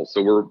dust bowl.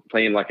 So we're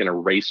playing like in a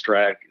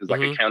racetrack. It's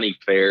like a county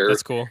fair.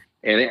 That's cool.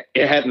 And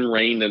it hadn't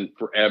rained in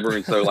forever.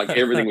 And so like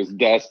everything was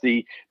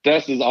dusty.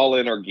 Dust is all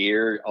in our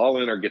gear,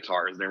 all in our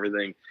guitars and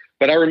everything.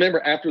 But I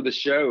remember after the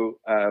show,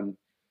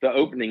 the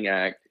opening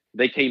act,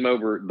 they came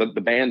over,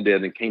 the band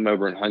did, and came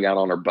over and hung out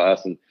on our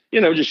bus and,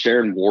 just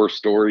sharing war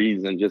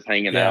stories and just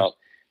hanging out.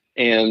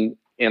 And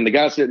the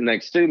guy sitting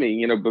next to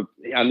me, but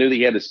I knew that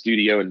he had a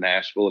studio in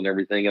Nashville and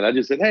everything. And I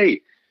just said,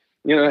 hey,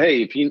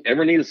 if you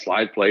ever need a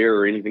slide player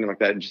or anything like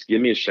that, just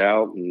give me a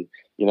shout. And,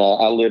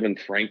 I live in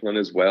Franklin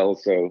as well.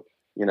 So,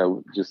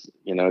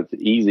 it's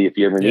easy if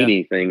you ever need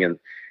anything. And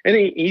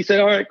he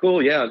said, all right,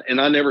 cool. Yeah. And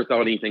I never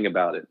thought anything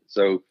about it.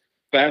 So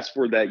fast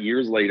forward that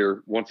years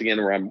later, once again,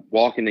 where I'm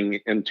walking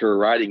into a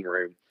writing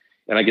room,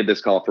 and I get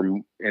this call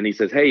and he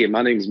says, hey,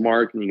 my name's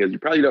Mark. And he goes, you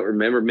probably don't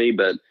remember me,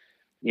 but,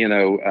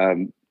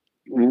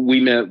 we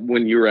met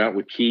when you were out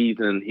with Keith,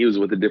 and he was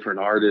with a different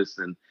artist.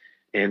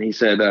 And he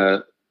said,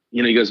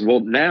 he goes, well,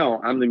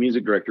 now I'm the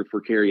music director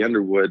for Carrie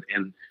Underwood,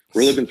 and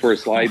we're looking for a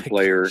slide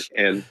player,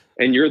 and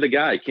you're the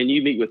guy. Can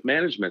you meet with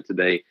management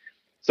today?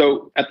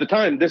 So at the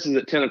time, this is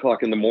at 10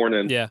 o'clock in the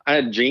morning. Yeah. I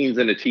had jeans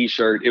and a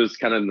t-shirt. It was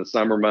kind of in the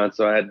summer months.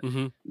 So I had,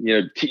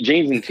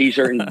 jeans and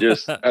t-shirt and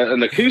just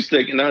an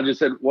acoustic. And I just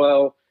said,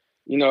 well,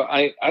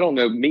 I don't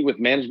know, meet with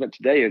management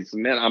today. It's,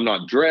 man, I'm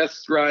not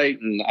dressed right.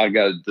 And I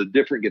got the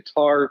different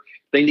guitar.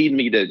 They need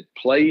me to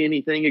play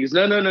anything. He goes,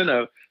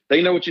 no.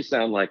 They know what you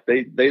sound like.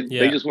 They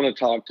just want to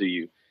talk to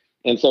you.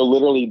 And so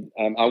literally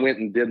I went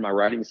and did my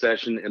writing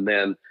session and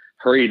then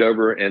hurried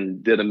over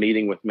and did a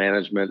meeting with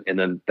management. And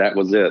then that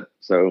was it.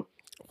 So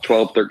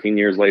 12, 13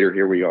 years later,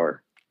 here we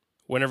are.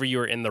 Whenever you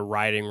were in the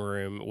writing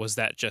room, was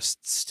that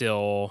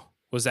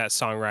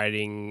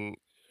songwriting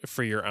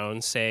for your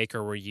own sake,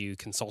 or were you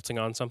consulting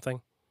on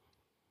something?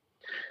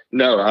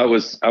 No, I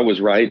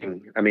was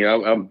writing. I mean,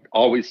 I'm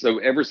always, so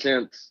ever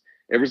since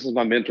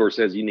my mentor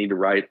says you need to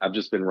write, I've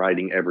just been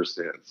writing ever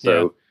since.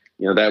 So,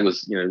 that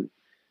was,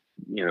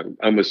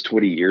 almost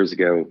 20 years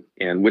ago,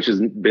 and which has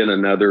been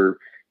another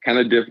kind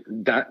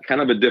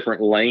of a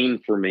different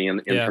lane for me in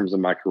terms of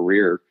my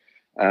career.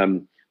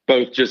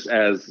 Both just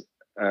as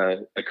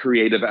a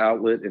creative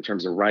outlet in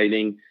terms of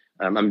writing.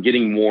 I'm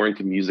getting more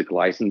into music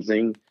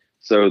licensing.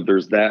 So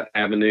there's that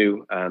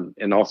avenue,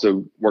 and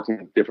also working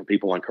with different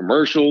people on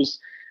commercials.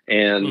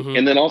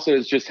 And then also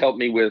it's just helped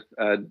me with,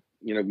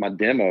 my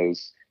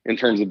demos in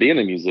terms of being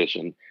a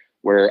musician,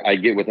 where I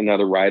get with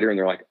another writer and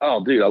they're like,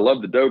 oh, dude, I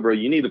love the dobro.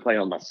 You need to play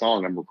on my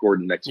song I'm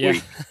recording next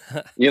week.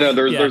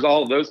 There's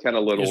all those kind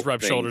of little just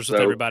rub things. Shoulders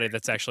with everybody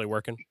that's actually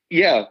working.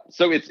 Yeah.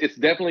 So it's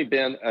definitely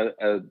been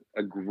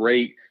a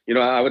great,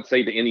 I would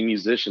say to any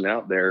musician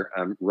out there,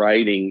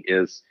 writing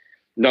is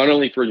not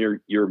only for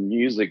your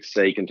music's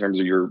sake in terms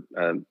of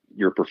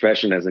your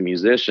profession as a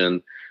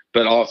musician,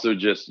 but also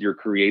just your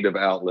creative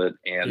outlet.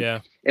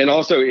 And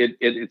also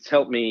it's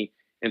helped me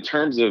in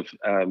terms of,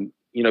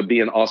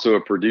 being also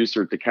a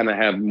producer, to kind of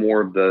have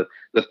more of the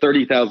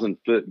 30,000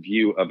 foot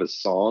view of a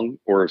song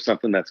or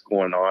something that's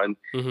going on,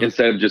 Mm-hmm.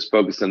 instead of just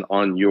focusing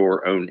on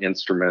your own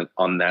instrument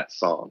on that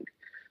song.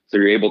 So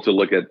you're able to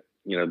look at,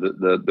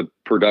 the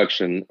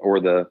production or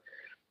the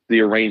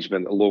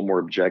arrangement a little more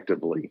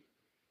objectively.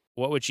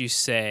 What would you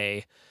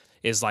say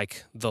is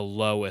like the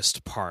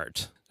lowest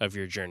part of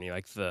your journey,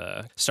 like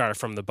the started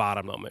from the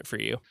bottom moment for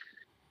you?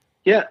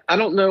 Yeah, I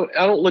don't know.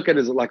 I don't look at it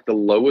as like the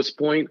lowest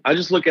point. I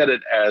just look at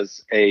it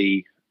as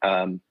a,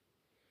 one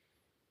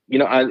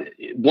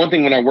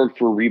thing when I worked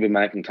for Reba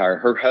McEntire,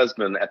 her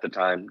husband at the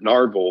time,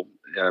 Narvel,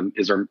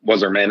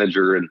 was our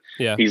manager, and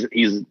Yeah.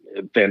 he's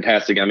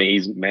fantastic. I mean,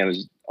 he's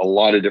managed a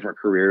lot of different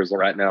careers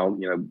right now.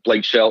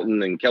 Blake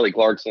Shelton and Kelly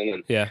Clarkson,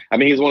 and Yeah. I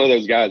mean, he's one of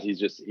those guys.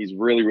 He's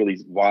really, really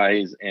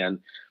wise, and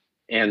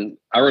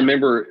I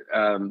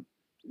remember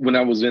when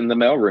I was in the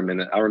mailroom,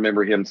 and I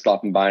remember him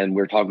stopping by, and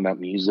we were talking about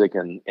music,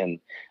 and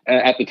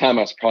at the time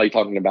I was probably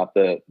talking about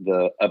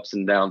the ups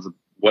and downs of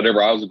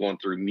whatever I was going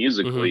through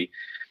musically.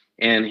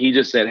 Mm-hmm. And he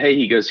just said, hey,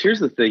 he goes,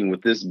 here's the thing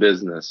with this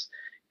business.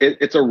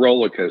 It's a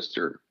roller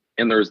coaster,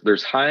 and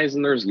there's highs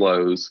and there's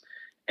lows.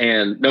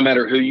 And no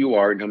matter who you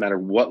are, no matter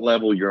what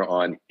level you're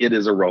on, it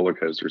is a roller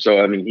coaster.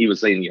 So, I mean, he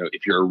was saying,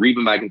 if you're a Reba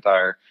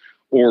McEntire,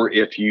 or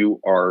if you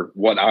are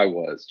what I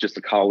was, just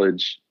a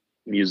college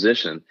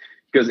musician,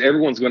 because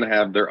everyone's going to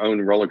have their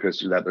own roller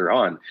coaster that they're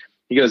on.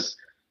 He goes,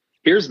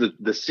 here's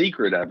the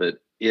secret of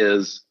it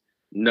is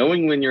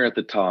knowing when you're at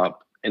the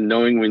top and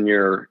knowing when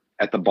you're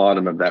at the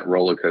bottom of that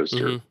roller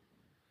coaster. Mm-hmm.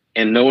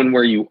 And knowing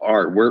where you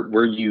are,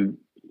 where you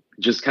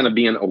just kind of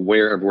being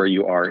aware of where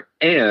you are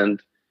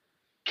and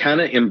kind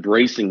of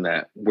embracing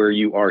that where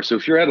you are. So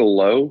if you're at a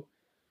low,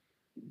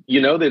 you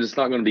know that it's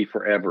not going to be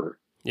forever.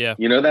 Yeah.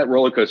 That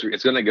roller coaster,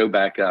 it's going to go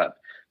back up.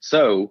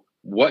 So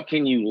what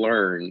can you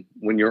learn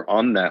when you're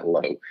on that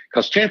low?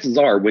 Because chances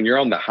are when you're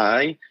on the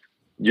high,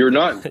 you're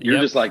Yep.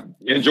 just like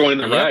enjoying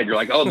the Yep. ride. You're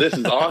like, oh, this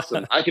is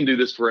awesome. I can do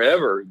this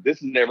forever. This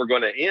is never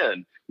going to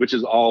end, which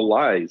is all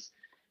lies.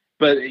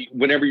 But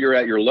whenever you're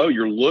at your low,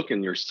 you're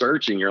looking, you're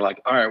searching, you're like,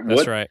 all right,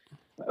 That's right.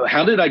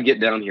 How did I get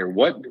down here?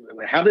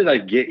 How did I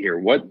get here?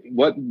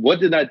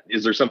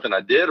 Is there something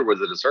I did, or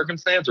was it a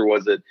circumstance, or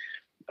was it,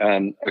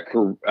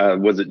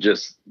 was it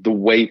just the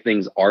way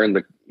things are in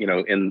the,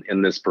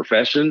 in this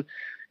profession?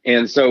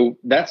 And so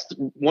that's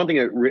one thing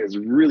that has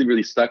really,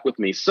 really stuck with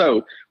me.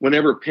 So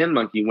whenever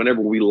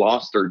we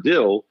lost our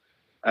deal,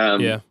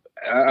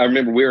 I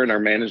remember we were in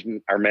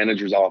our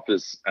manager's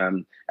office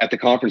at the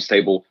conference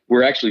table.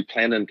 We're actually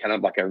planning kind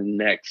of like our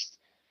next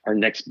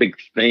big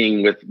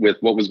thing with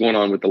what was going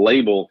on with the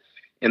label.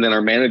 And then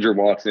our manager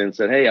walks in and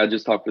said, hey, I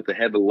just talked with the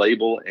head of the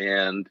label,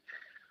 and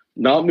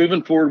not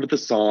moving forward with the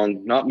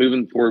song, not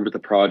moving forward with the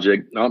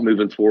project, not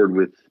moving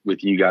forward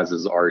with you guys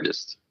as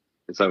artists.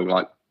 And so I'm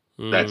like,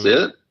 that's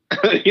it.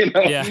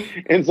 Yeah.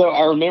 And so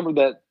I remember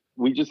that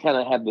we just kind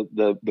of had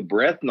the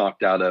breath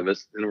knocked out of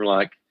us, and we're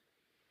like,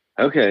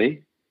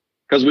 okay.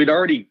 Because we'd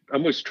already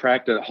almost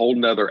tracked a whole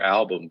nother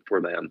album for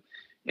them.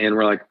 And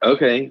we're like,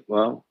 okay,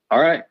 well, all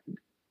right,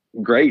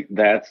 great.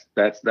 That's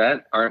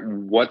that. All right,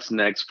 what's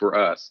next for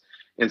us?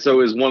 And so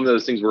it was one of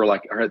those things where we're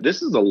like, all right,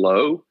 this is a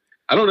low.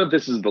 I don't know if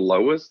this is the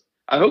lowest.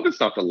 I hope it's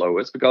not the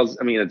lowest, because,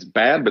 I mean, it's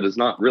bad, but it's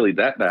not really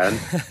that bad.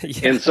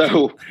 Yeah. And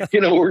so,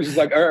 we're just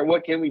like, all right,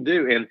 what can we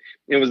do? And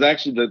it was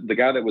actually the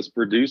guy that was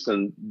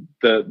producing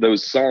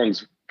those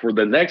songs for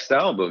the next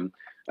album,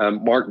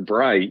 Mark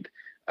Bright.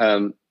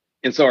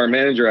 And so our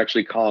manager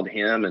actually called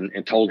him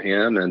and told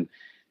him,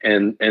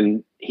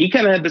 and he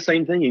kind of had the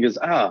same thing. He goes,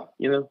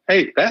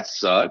 hey, that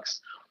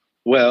sucks.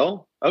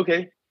 Well,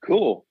 okay,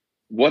 cool.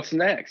 What's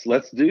next?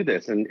 Let's do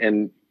this.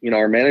 And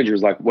our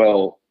manager's like,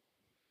 well,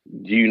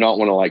 do you not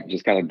want to like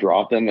just kind of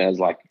drop them as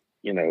like,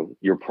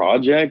 your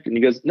project? And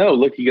he goes, no,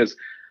 look,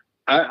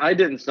 I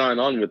didn't sign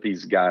on with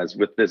these guys,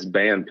 with this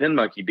band Pin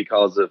Monkey,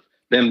 because of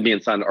them being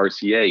signed to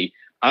RCA.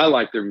 I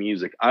like their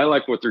music. I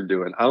like what they're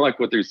doing. I like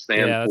what they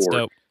stand for.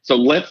 Dope. So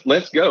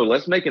let's go.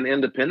 Let's make an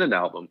independent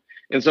album.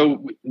 And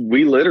so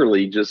we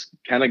literally just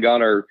kind of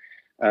got our,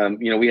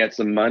 we had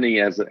some money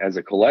as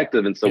a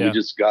collective, and so we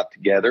just got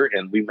together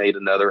and we made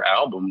another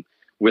album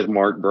with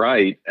Mark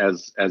Bright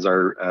as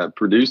our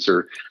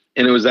producer.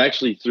 And it was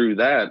actually through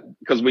that,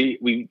 because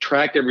we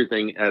tracked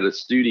everything at a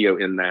studio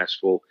in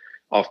Nashville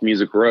off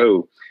Music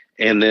Row.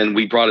 And then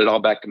we brought it all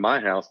back to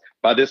my house.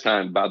 By this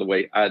time, by the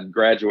way, I had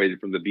graduated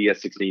from the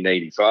VS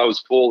 1680. So I was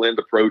full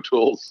into Pro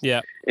Tools.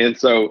 Yeah. And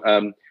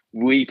so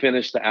we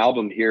finished the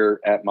album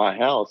here at my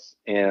house,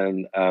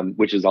 and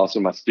which is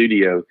also my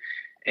studio.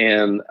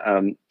 And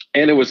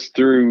it was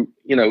through,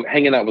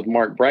 hanging out with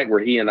Mark Bright, where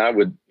he and I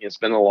would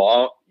spend a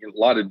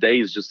lot of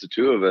days, just the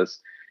two of us,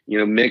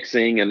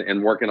 mixing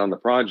and working on the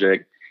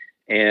project.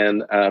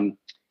 And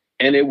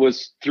it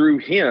was through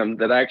him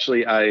that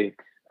actually I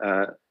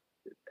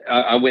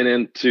went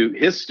into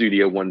his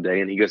studio one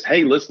day, and he goes,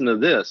 hey, listen to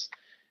this.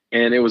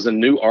 And it was a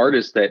new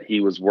artist that he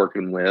was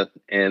working with,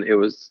 and it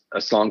was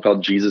a song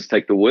called Jesus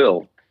Take the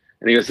Wheel.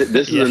 And he goes,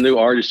 this is a new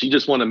artist. She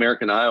just won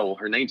American Idol.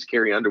 Her name's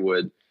Carrie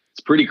Underwood.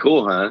 It's pretty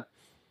cool, huh?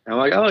 I'm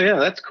like, oh yeah,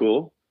 that's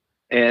cool.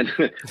 And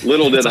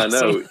little That's did I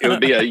awesome. know, it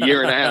would be a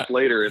year and a half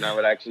later and I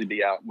would actually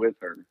be out with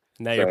her.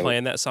 Now you're So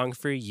playing that song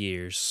for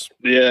years.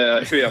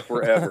 yeah,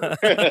 forever.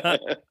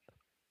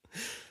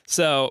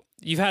 So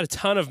you've had a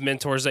ton of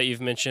mentors that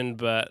you've mentioned,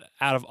 but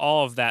out of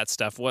all of that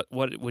stuff, what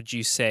would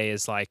you say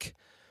is like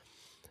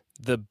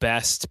the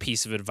best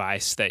piece of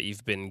advice that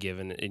you've been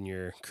given in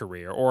your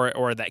career,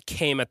 or that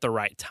came at the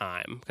right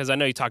time? Because I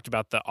know you talked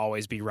about the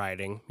always be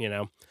writing,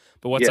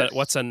 but Yes.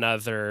 what's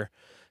another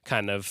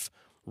kind of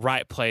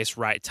right place,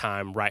 right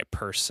time, right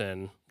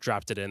person,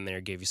 dropped it in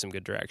there, gave you some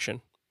good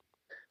direction?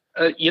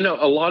 A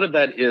lot of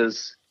that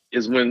is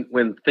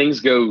when things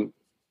go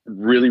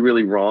really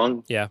really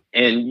wrong, Yeah.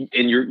 and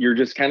you're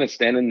just kind of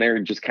standing there,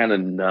 just kind of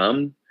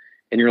numb,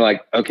 and you're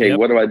like, okay, Yep.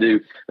 what do I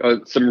do?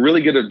 Some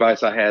really good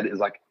advice I had is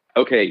like,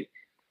 okay,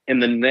 in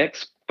the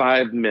next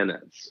 5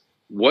 minutes,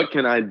 what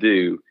can I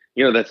do?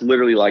 That's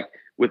literally like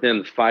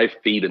within 5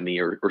 feet of me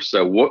or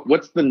so.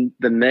 What's the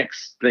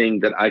next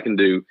thing that I can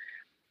do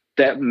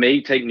that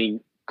may take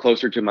me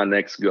closer to my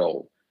next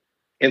goal?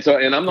 And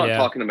I'm not Yeah.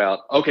 talking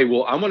about, okay,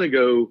 well, I'm going to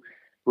go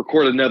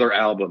record another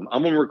album.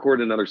 I'm going to record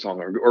another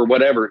song or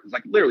whatever. It's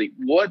like literally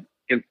what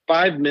in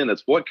 5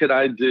 minutes, what could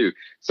I do?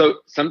 So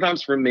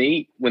sometimes for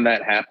me, when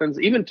that happens,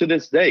 even to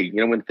this day,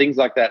 when things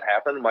like that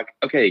happen, I'm like,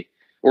 okay,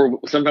 or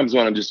sometimes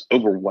when I'm just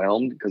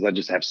overwhelmed because I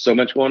just have so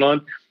much going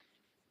on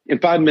in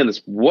 5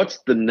 minutes, what's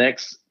the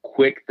next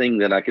quick thing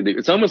that I can do?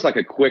 It's almost like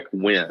a quick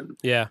win.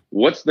 Yeah.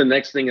 What's the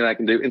next thing that I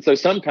can do? And so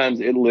sometimes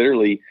it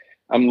literally,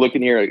 I'm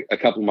looking here at a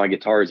couple of my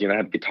guitars. I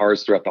have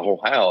guitars throughout the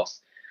whole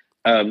house.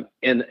 And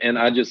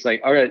I just say,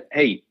 all right,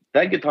 hey,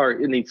 that guitar,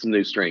 it needs some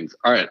new strings.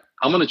 All right,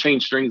 I'm going to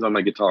change strings on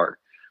my guitar.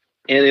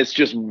 And it's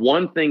just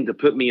one thing to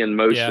put me in Yeah.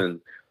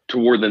 motion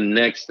toward the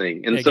next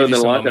thing. And Yeah, so give you then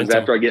a some lot of times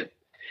momentum.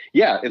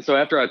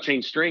 after I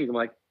change strings, I'm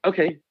like,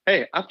 okay,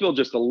 hey, I feel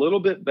just a little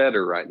bit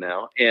better right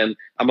now. And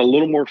I'm a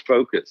little more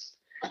focused.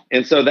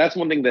 And so that's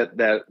one thing that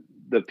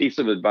the piece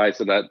of advice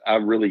that I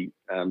really,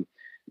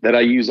 that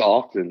I use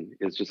often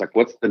is just like,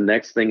 what's the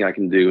next thing I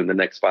can do in the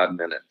next 5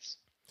 minutes?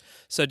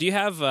 So do you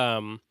have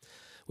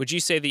would you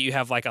say that you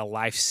have like a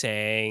life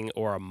saying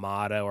or a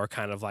motto or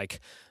kind of like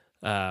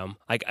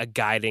a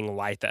guiding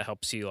light that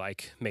helps you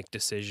like make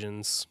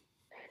decisions?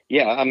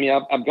 Yeah, I mean,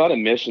 I've got a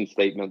mission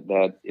statement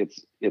that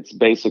it's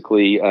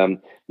basically,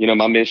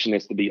 my mission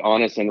is to be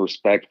honest and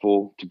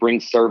respectful, to bring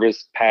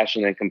service,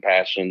 passion, and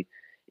compassion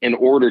in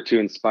order to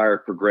inspire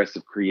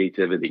progressive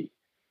creativity.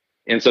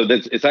 And so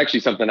it's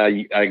actually something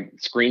I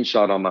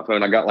screenshot on my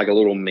phone. I got like a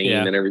little meme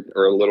Yeah. and everything,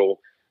 or a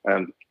little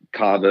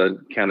kava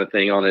kind of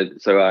thing on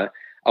it. So I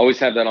always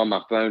have that on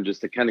my phone just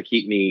to kind of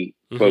keep me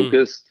Mm-hmm.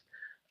 focused.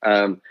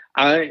 Um,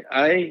 I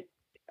I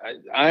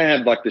I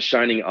had like the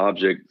shining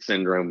object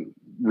syndrome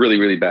really,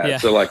 really bad. Yeah.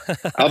 So like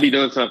I'll be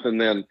doing something,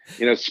 then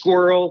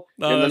squirrel,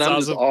 Oh, and then that's I'm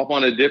just awesome. off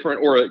on a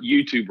different or a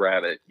YouTube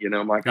rabbit.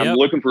 I'm like I'm Yep.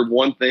 looking for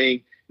one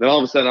thing, then all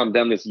of a sudden I'm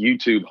down this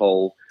YouTube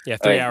hole. Yeah,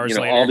 3 hours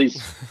All later.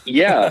 these,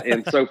 yeah.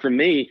 And so for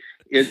me,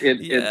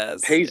 it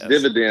Yes, pays yes.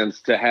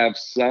 dividends to have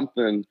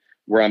something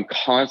where I'm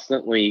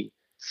constantly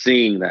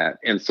seeing that.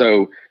 And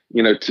so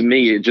to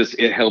me,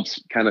 it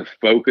helps kind of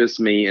focus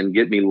me and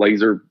get me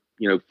laser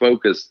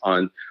focused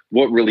on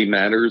what really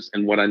matters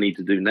and what I need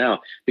to do now.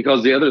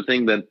 Because the other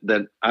thing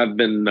that I've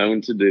been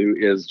known to do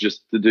is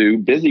just to do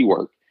busy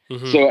work.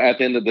 Mm-hmm. So at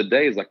the end of the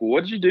day, it's like, well,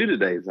 what did you do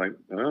today? It's like,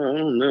 oh, I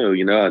don't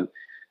know.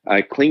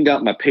 I cleaned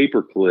out my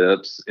paper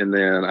clips, and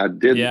then I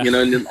did, Yeah. and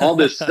then all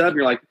this stuff.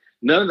 You're like,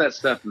 none of that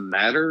stuff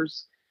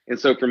matters. And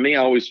so for me, I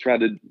always try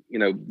to,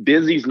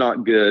 busy's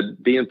not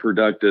good. Being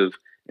productive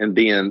and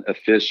being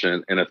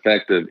efficient and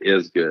effective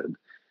is good.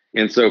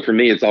 And so for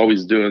me, it's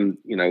always doing,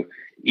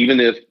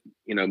 even if,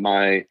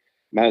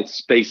 my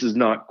space is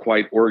not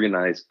quite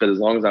organized, but as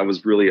long as I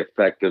was really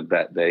effective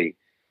that day,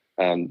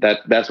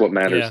 that's what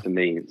matters Yeah. to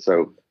me.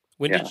 So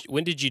yeah.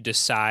 When did you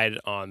decide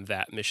on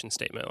that mission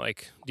statement?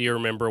 Like, do you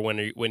remember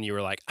when you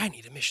were like, I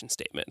need a mission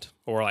statement,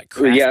 or like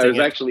Well, yeah, it crafting was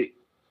it? actually,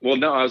 well,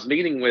 no, I was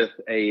meeting with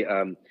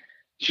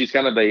she's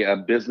kind of a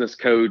business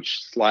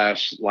coach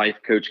slash life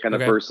coach kind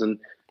of Okay. person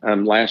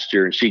last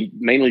year. And she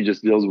mainly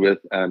just deals with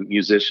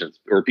musicians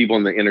or people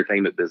in the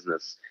entertainment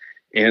business.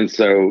 And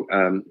so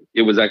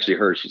it was actually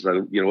her. She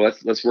said,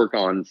 let's work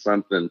on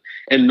something,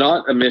 and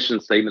not a mission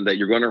statement that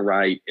you're going to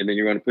write and then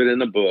you're going to put it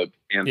in a book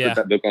and put Yeah.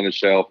 that book on the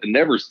shelf and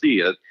never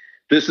see it.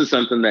 This is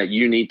something that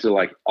you need to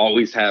like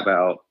always have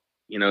out,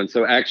 and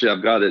so actually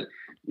I've got it,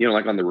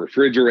 like on the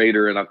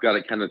refrigerator, and I've got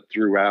it kind of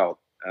throughout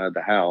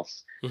the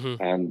house,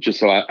 Mm-hmm. just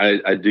so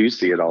I do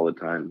see it all the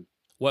time.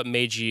 What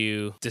made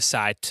you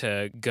decide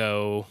to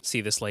go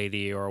see this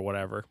lady or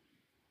whatever?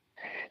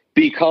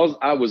 Because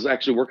I was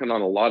actually working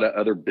on a lot of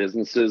other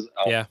businesses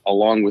Yeah.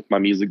 along with my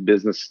music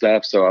business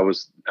stuff. So I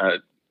was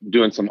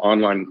doing some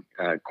online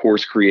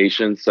course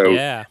creation. So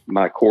Yeah.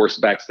 my course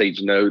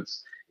Backstage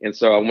Notes. And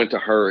so I went to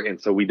her. And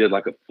so we did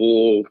like a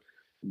full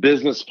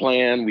business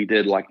plan. We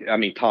did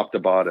top to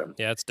bottom.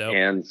 Yeah, that's dope.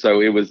 And so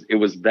it was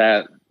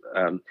that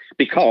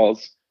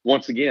because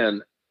once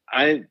again,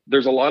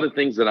 there's a lot of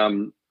things that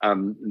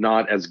I'm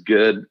not as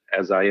good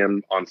as I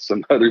am on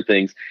some other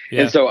things.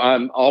 Yeah. And so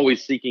I'm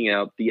always seeking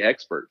out the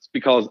experts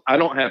because I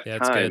don't have Yeah,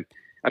 that's time. good.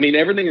 I mean,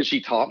 everything that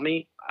she taught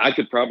me, I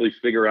could probably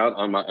figure out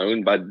on my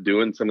own by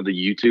doing some of the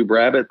YouTube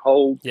rabbit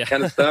hole Yeah.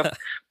 kind of stuff.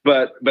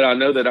 But I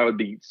know that I would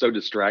be so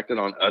distracted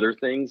on other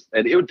things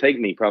and it would take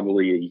me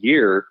probably a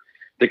year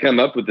to come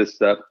up with this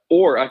stuff.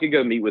 Or I could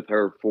go meet with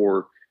her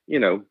for,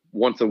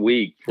 once a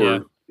week Yeah.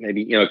 for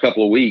maybe, a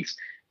couple of weeks,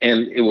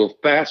 and it will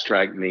fast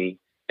track me,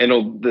 and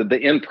the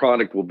end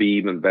product will be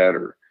even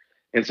better.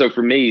 And so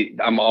for me,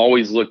 I'm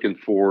always looking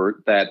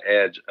for that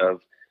edge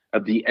of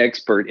the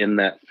expert in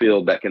that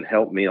field that can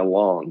help me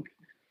along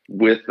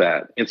with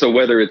that. And so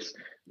whether it's,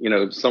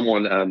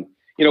 someone,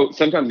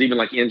 sometimes even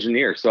like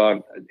engineer.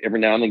 So every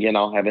now and again,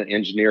 I'll have an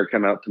engineer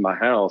come out to my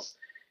house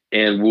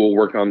and we'll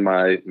work on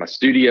my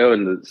studio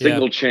and the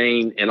signal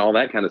chain and all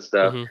that kind of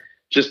stuff,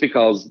 just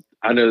because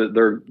I know that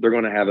they're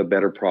going to have a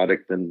better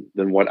product than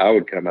what I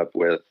would come up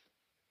with.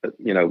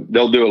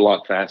 They'll do it a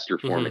lot faster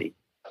for me.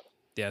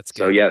 Yeah, it's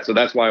good. So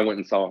that's why I went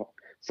and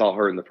saw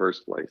her in the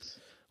first place.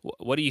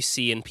 What do you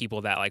see in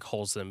people that like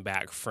holds them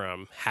back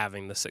from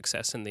having the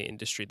success in the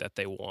industry that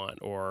they want,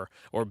 or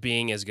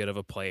being as good of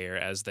a player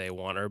as they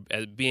want, or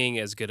being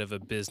as good of a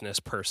business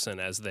person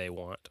as they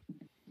want?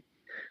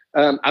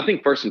 I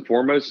think first and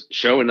foremost,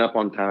 showing up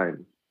on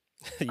time.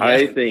 Yeah.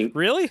 I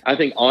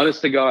think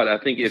honest to God, I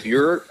think if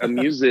you're a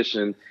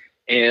musician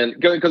and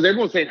because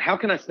everyone's saying, how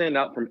can I stand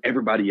out from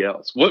everybody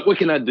else? What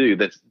can I do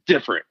that's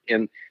different?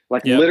 And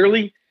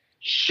literally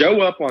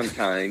show up on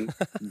time,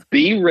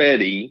 be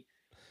ready,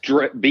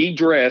 be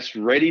dressed,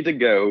 ready to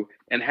go,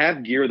 and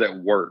have gear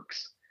that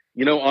works.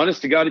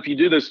 Honest to God, if you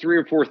do those 3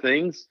 or 4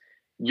 things,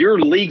 you're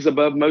leagues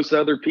above most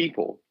other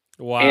people.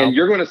 Wow. And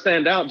you're going to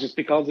stand out just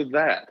because of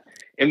that.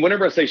 And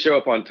whenever I say show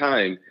up on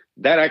time,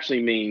 that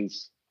actually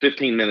means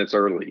 15 minutes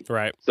early.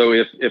 Right. So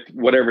if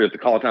the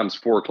call time is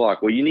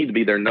 4:00, well, you need to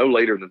be there no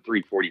later than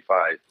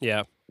 3:45.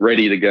 Yeah.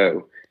 Ready to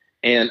go.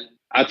 And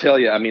I tell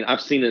you, I mean,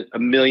 I've seen it a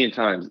million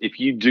times. If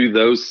you do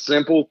those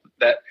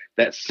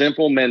that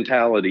simple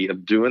mentality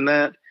of doing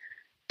that,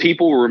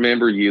 people will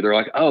remember you. They're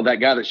like, oh, that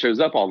guy that shows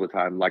up all the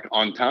time, like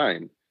on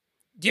time.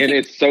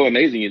 It's so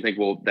amazing. You think,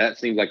 well, that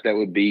seems like that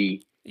would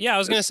be. Yeah, I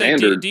was going to say,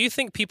 do you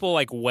think people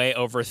like way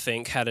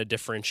overthink how to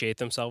differentiate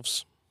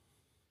themselves?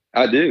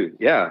 I do.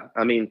 Yeah.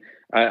 I mean,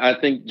 I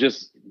think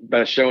just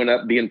by showing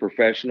up, being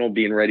professional,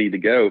 being ready to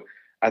go,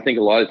 I think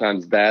a lot of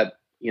times that,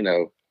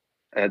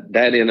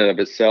 that in and of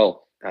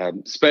itself,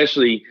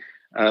 especially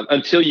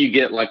until you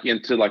get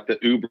into the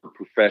uber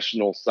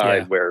professional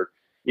side where,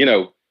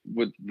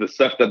 with the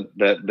stuff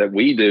that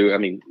we do, I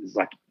mean, it's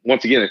like,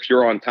 once again, if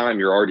you're on time,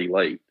 you're already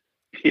late.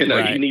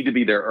 Right. You need to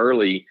be there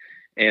early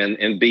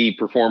and be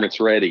performance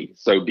ready.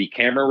 So be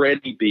camera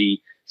ready,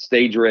 be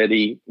stage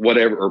ready,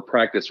 whatever, or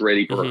practice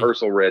ready,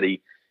 rehearsal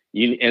ready,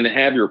 and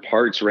have your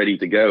parts ready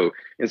to go.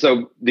 And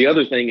so the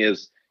other thing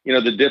is,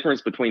 the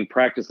difference between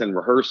practice and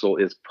rehearsal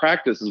is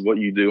practice is what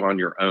you do on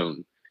your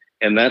own.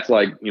 And that's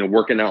like,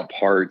 working out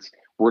parts,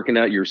 working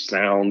out your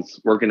sounds,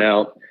 working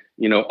out,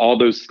 all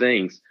those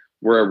things,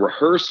 where a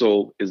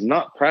rehearsal is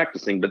not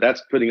practicing, but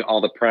that's putting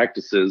all the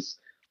practices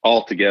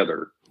all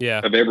together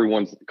of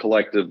everyone's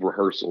collective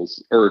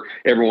rehearsals or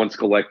everyone's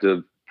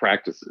collective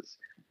practices,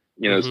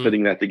 it's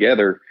putting that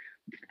together.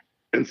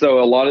 And so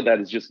a lot of that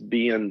is just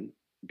being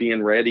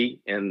ready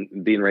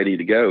and being ready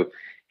to go.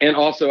 And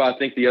also I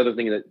think the other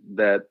thing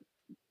that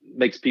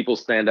makes people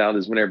stand out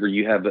is whenever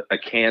you have a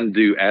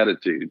can-do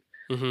attitude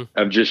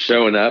of just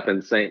showing up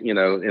and saying,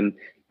 and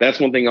that's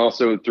one thing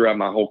also throughout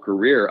my whole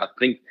career. I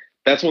think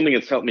that's one thing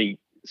that's helped me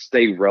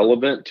stay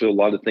relevant to a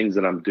lot of things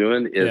that I'm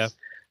doing is,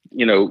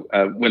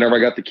 whenever I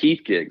got the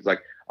Keith gigs, like,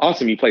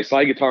 awesome, you play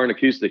slide guitar and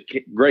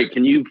acoustic. Great.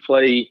 Can you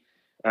play,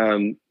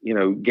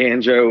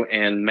 banjo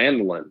and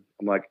mandolin?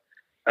 I'm like,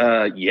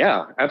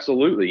 yeah,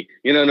 absolutely.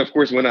 And of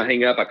course, when I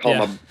hang up, I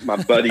call my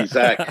buddy,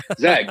 Zach,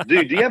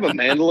 dude, do you have a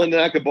mandolin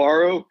that I could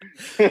borrow?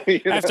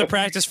 I have to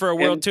practice for a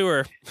world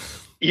tour.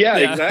 Yeah,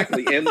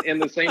 exactly.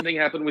 And the same thing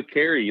happened with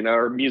Carrie.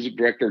 Our music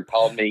director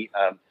called me,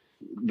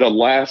 the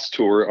last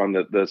tour on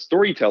the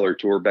Storyteller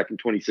tour back in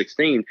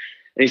 2016. And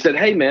he said,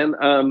 hey man,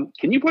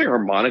 can you play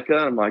harmonica?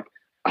 I'm like,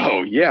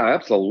 oh yeah,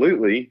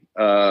 absolutely.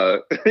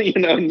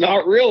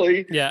 Not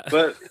really,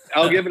 but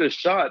I'll give it a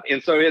shot.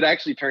 And so it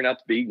actually turned out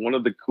to be one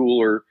of the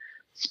cooler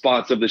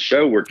spots of the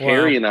show where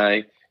Carrie and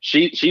I,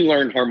 she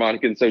learned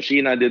harmonica. And so she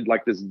and I did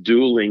like this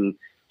dueling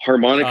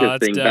harmonica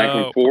thing back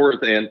and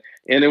forth. And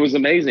it was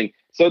amazing.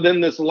 So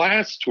then this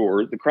last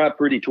tour, the Cry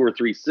Pretty Tour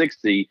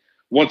 360,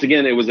 once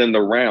again, it was in the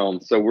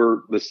round.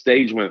 So the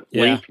stage went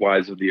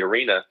lengthwise of the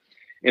arena.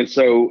 And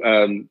so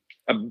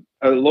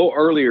a little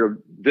earlier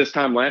this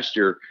time last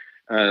year,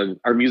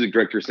 our music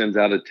director sends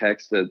out a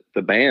text to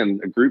the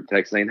band, a group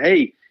text saying,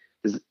 hey,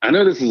 I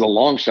know this is a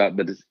long shot,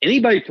 but does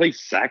anybody play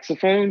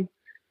saxophone?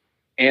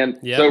 And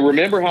so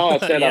remember how I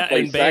said I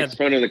played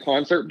saxophone in the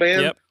concert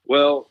band? Yep.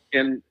 Well,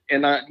 and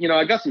I,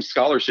 I got some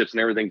scholarships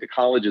and everything to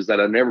colleges that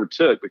I never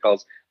took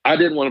because I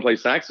didn't want to play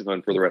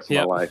saxophone for the rest of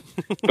my life.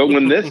 But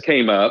when this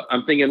came up,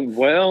 I'm thinking,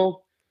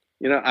 well,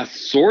 I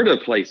sort of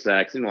play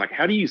sax. And like,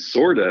 how do you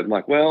sort of? I'm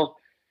like, well,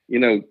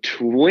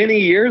 20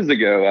 years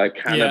ago, I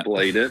kind of Yeah.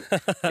 played it.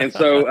 And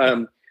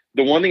so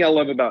the one thing I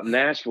love about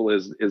Nashville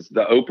is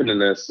the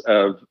openness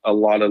of a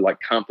lot of like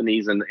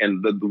companies and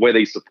the way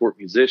they support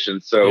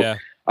musicians. So Yeah.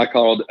 I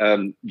called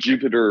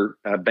Jupiter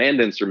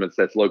Band Instruments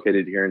that's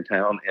located here in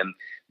town, and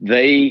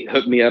they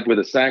hooked me up with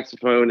a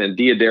saxophone, and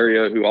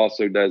Diodario, who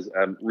also does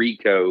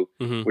Rico,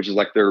 Hmm. which is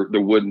like the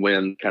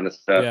woodwind kind of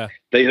stuff. Yeah.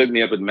 They hooked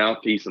me up with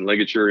mouthpiece and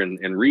ligature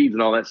and reeds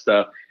and all that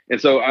stuff. And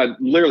so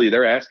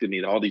they're asking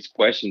me all these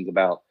questions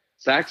about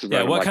saxophone.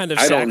 Yeah. I'm What like, kind of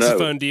I don't know.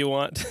 saxophone do you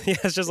want? Yeah.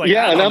 It's just like,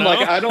 Yeah, I and don't I'm know.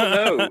 like, I don't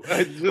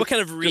know. What kind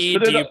of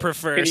reed do you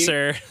prefer,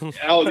 sir?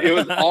 Oh, it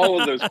was all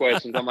of those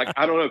questions. I'm like,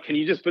 I don't know. Can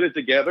you just put it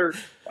together?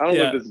 I don't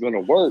know if Yeah. this is going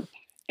to work.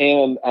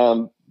 And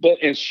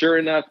and sure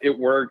enough, it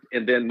worked.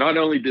 And then not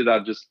only did I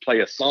just play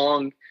a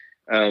song,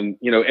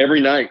 every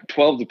night,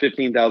 12 to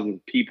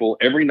 15,000 people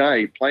every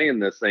night playing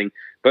this thing.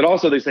 But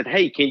also they said,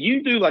 hey, can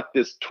you do like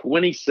this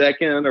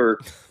 20-second or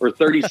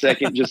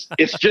 30-second?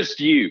 It's just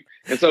you.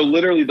 And so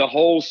literally the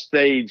whole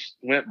stage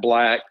went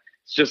black.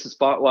 It's just a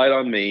spotlight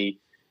on me.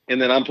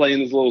 And then I'm playing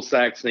this little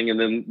sax thing. And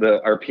then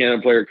our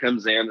piano player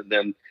comes in, and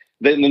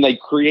then they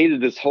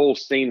created this whole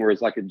scene where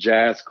it's like a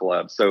jazz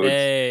club. So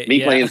it's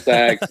me playing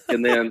sax,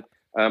 and then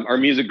our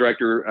music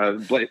director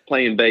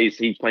playing bass.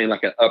 He's playing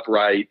like an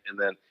upright, and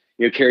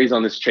then Carrie's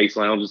on this chase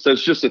lounge. So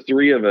it's just the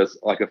three of us,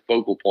 like a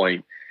focal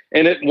point.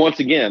 And it, once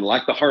again,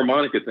 like the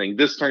harmonica thing,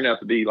 this turned out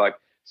to be like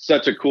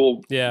such a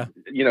cool, Yeah.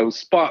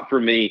 spot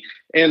for me.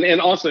 And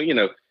also,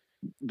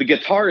 the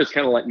guitar is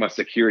kind of like my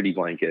security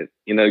blanket.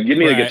 Give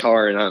me a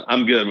guitar and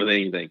I'm good with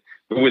anything.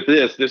 But with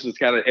this is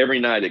kind of every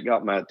night it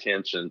got my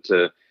attention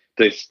to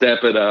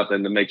step it up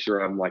and to make sure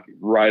I'm like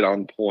right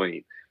on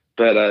point.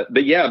 But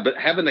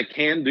having a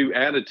can-do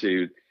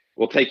attitude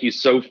will take you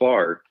so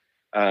far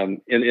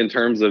in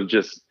terms of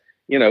just,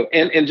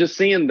 and just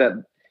seeing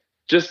that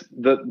just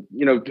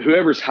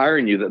whoever's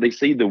hiring you, that they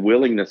see the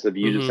willingness of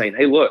you just saying,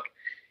 hey, look,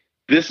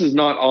 this is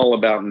not all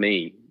about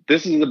me.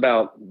 This is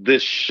about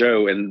this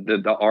show and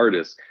the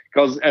artist.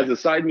 Because as a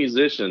side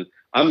musician,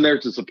 I'm there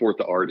to support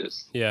the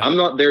artist. Yeah. I'm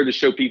not there to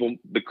show people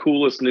the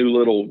coolest new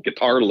little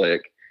guitar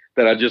lick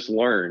that I just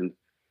learned.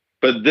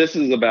 But this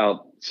is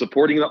about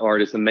supporting the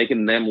artist and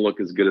making them look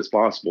as good as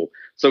possible.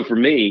 So for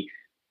me,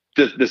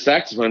 the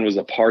saxophone was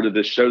a part of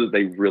this show that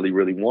they really,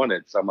 really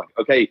wanted. So I'm like,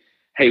 okay,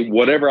 hey,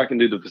 whatever I can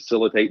do to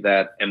facilitate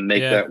that and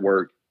make that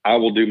work, I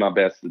will do my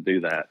best to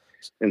do that.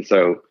 And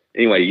so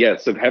anyway,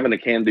 so having a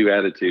can-do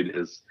attitude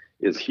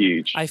is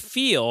huge. I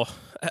feel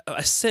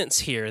a sense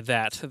here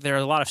that there are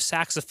a lot of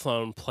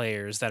saxophone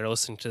players that are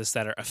listening to this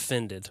that are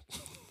offended.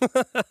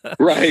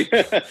 Right.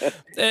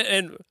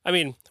 and I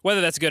mean, whether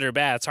that's good or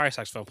bad, sorry,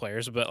 saxophone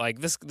players, but like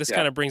this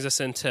kind of brings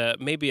us into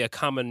maybe a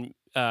common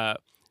a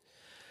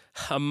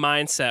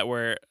mindset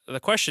where the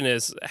question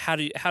is, how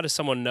does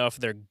someone know if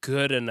they're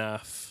good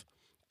enough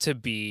to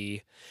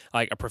be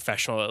like a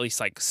professional, at least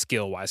like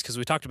skill wise? Because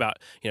we talked about,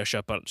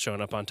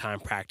 showing up on time,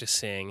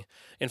 practicing.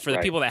 And for the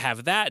people that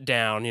have that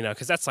down,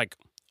 because that's like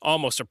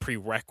almost a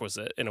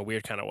prerequisite in a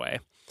weird kind of way.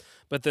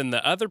 But then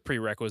the other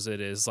prerequisite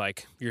is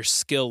like your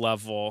skill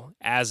level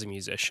as a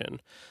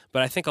musician.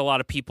 But I think a lot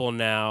of people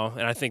now,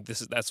 and I think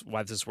that's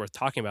why this is worth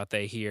talking about,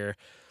 they hear,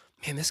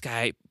 man, this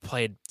guy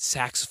played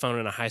saxophone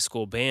in a high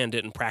school band,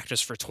 didn't practice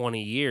for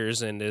 20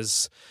 years, and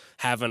is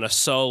having a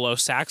solo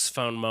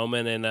saxophone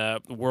moment in a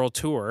world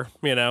tour,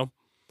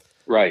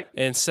 Right.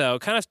 And so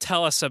kind of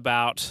tell us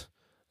about,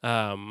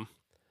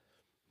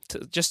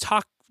 just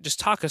talk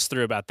us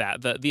through about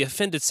that, the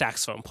offended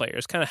saxophone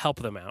players, kind of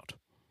help them out.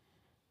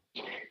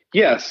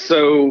 Yeah,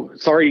 so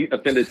sorry,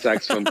 offended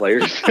saxophone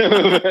players.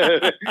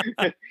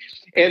 and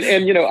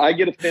I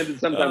get offended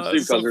sometimes too,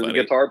 because there's a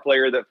guitar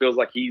player that feels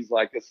like he's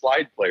like a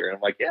slide player. And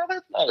I'm like, yeah,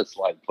 that's not a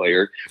slide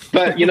player.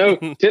 But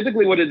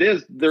typically what it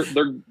is,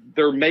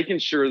 they're making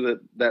sure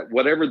that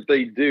whatever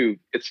they do,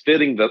 it's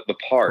fitting the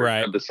part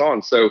of the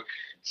song. So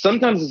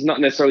sometimes it's not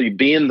necessarily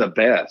being the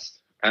best.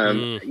 As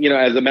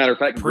a matter of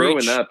fact,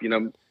 growing up,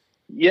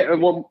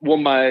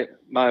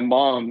 my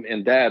mom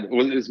and dad, it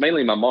was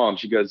mainly my mom.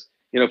 She goes,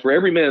 for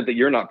every minute that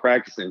you're not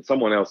practicing,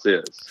 someone else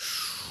is,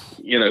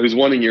 who's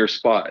wanting your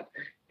spot.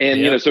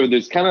 And, so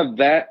there's kind of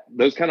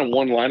those kind of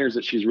one-liners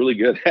that she's really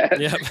good at.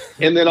 Yep.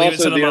 And then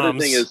also the other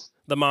thing is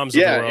the moms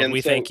of the world.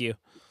 We thank you.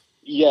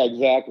 Yeah,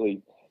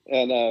 exactly.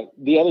 And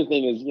the other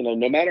thing is,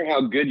 no matter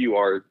how good you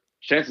are,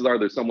 chances are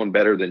there's someone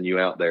better than you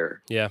out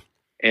there. Yeah.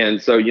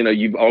 And so,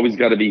 you've always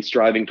got to be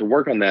striving to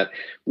work on that.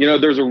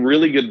 There's a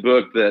really good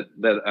book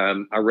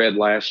that I read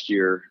last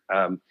year.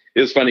 It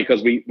was funny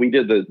because we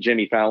did the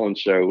Jimmy Fallon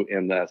show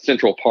in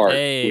Central Park,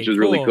 which is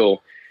really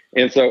cool.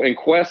 And so in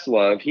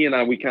Questlove, he and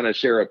I, we kind of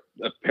share a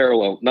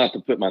parallel, not to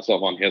put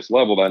myself on his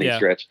level by any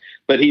stretch,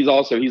 but he's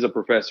a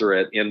professor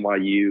at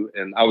NYU,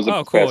 and I was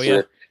a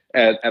professor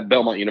at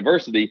Belmont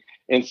University.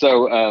 And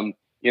so, I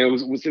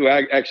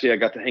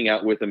got to hang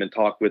out with him and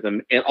talk with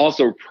him. And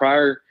also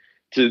prior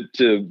to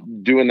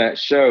doing that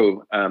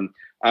show,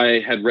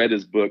 I had read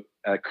his book,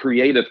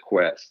 Creative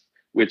Quest,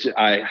 which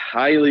I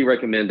highly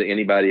recommend to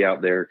anybody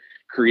out there.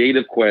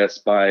 Creative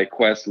Quest by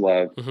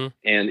Questlove, Mm-hmm.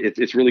 and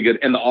it's really good.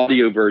 And the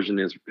audio version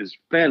is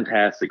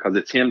fantastic because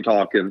it's him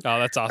talking. Oh,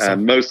 that's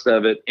awesome. Most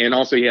of it, and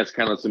also he has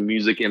kind of some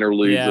music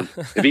interludes.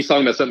 Yeah. If he's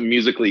talking about something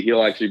musically,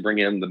 he'll actually bring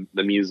in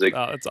the music.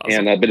 Oh, that's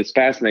awesome. And but it's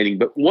fascinating.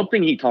 But one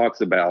thing he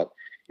talks about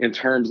in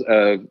terms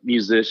of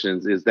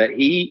musicians is that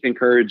he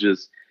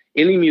encourages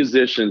any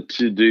musician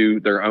to do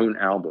their own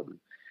album,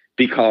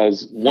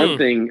 because one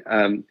thing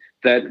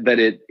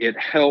that it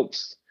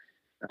helps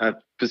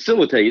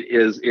facilitate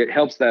is it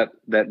helps that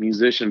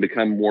musician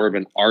become more of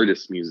an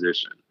artist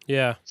musician.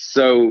 Yeah.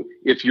 So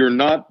if you're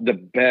not the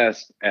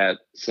best at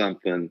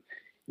something,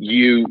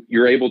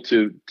 you're able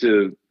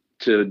to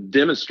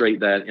demonstrate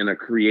that in a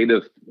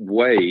creative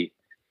way.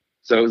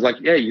 So it was like,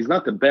 yeah, he's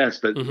not the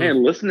best, but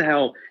man, listen to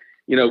how,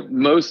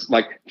 most,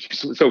 like,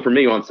 so for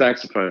me on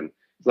saxophone,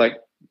 it's like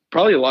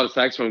probably a lot of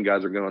saxophone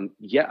guys are going,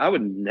 yeah, I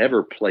would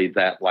never play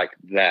that like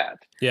that.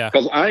 Yeah.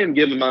 Because I am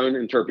giving my own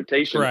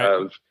interpretation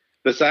of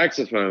the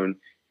saxophone,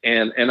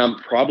 and I'm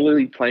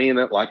probably playing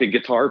it like a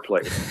guitar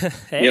player.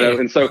 Hey,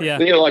 and so yeah.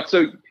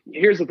 so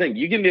here's the thing: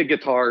 you give me a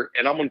guitar,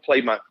 and I'm going to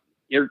play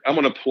I'm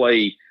going to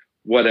play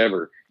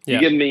whatever. You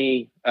give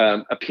me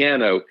a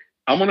piano,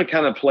 I'm going to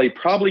kind of play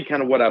probably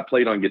kind of what I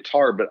played on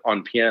guitar, but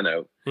on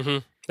piano. Mm-hmm.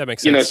 That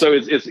makes sense. So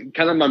it's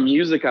kind of, my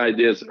music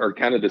ideas are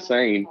kind of the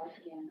same.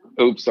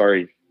 Oops,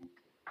 sorry,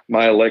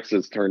 my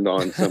Alexa's turned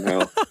on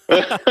somehow.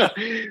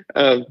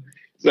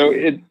 So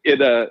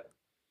it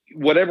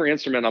whatever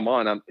instrument I'm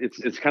on,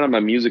 it's kind of, my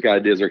music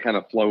ideas are kind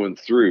of flowing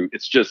through.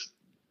 It's just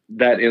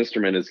that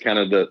instrument is kind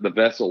of the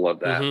vessel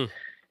of that. Mm-hmm.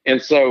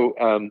 And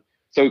so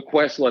so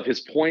Questlove, his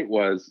point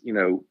was,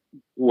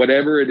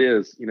 whatever it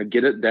is,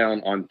 get it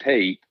down on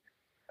tape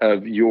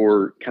of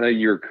your kind of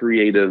your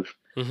creative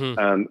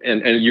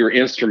and your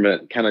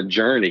instrument kind of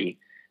journey.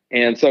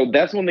 And so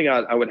that's one thing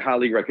I would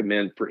highly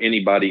recommend for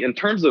anybody in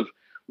terms of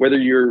whether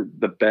you're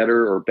the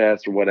better or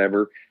best or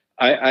whatever.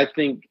 I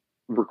think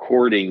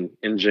recording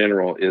in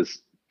general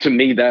is, to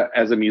me, that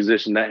as a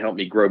musician, that helped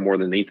me grow more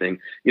than anything.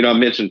 I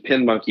mentioned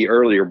Pin Monkey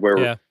earlier,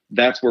 where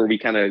that's where we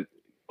kind of,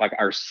 like,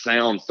 our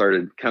sound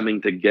started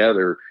coming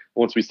together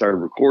once we started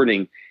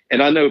recording.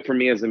 And I know for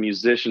me as a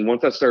musician,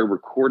 once I started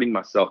recording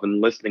myself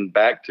and listening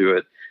back to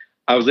it,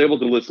 I was able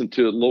to listen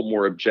to it a little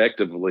more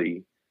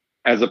objectively,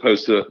 as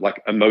opposed to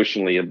like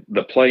emotionally,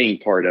 the playing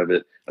part of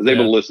it. I was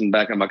able to listen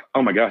back. I'm like,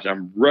 oh my gosh,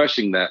 I'm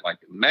rushing that like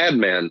a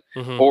madman,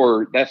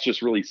 or that's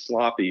just really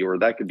sloppy, or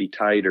that could be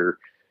tighter,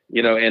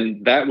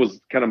 and that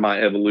was kind of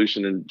my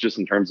evolution, and just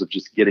in terms of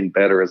just getting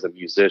better as a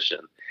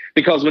musician.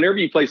 Because whenever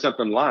you play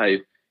something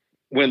live,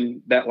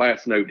 when that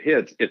last note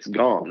hits, it's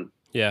gone.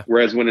 Yeah.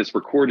 Whereas when it's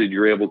recorded,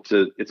 you're able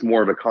to, it's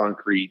more of a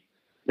concrete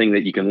thing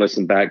that you can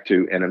listen back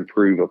to and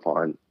improve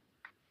upon.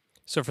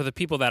 So for the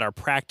people that are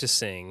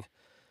practicing,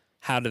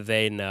 how do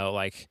they know,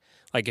 like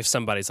if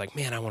somebody's like,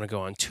 man, I want to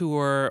go on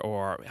tour,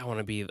 or I want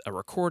to be a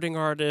recording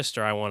artist,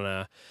 or I want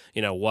to,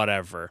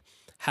 whatever,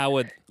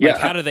 how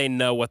do they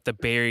know what the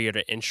barrier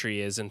to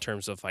entry is in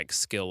terms of like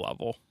skill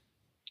level?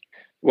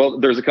 Well,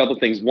 there's a couple of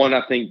things. One,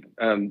 I think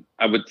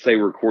I would say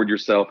record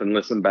yourself and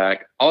listen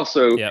back.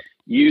 Also,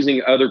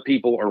 using other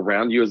people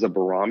around you as a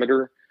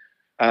barometer.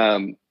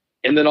 And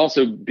then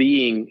also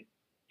being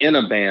in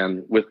a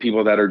band with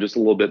people that are just a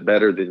little bit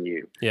better than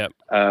you. Yep.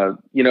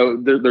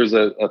 There's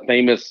a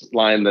famous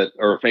line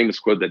or a famous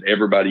quote that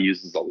everybody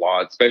uses a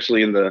lot,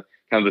 especially in the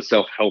kind of the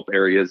self-help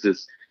areas,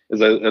 is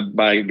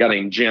by a guy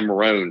named Jim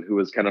Rohn, who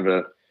was kind of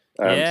a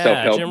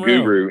self-help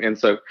guru. And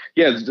so,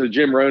 so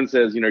Jim Rohn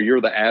says,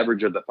 you're the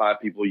average of the 5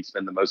 people you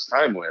spend the most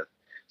time with.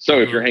 So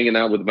if you're hanging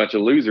out with a bunch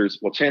of losers,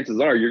 well, chances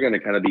are you're going to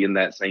kind of be in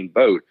that same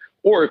boat.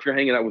 Or if you're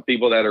hanging out with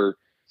people that are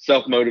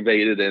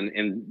self-motivated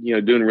and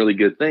doing really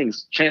good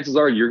things, chances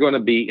are you're going to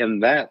be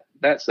in that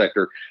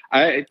sector.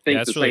 I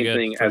think the same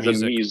thing as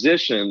a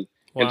musician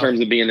in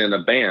terms of being in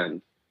a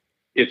band.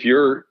 If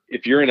you're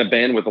in a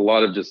band with a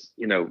lot of just,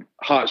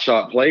 hot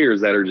shot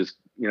players that are just,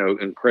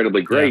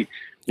 incredibly great,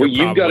 well,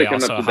 you've got to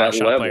come up to that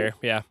level. Player.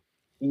 Yeah.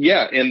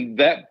 Yeah. And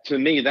that, to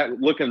me, that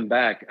looking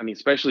back, I mean,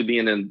 especially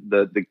being in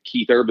the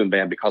Keith Urban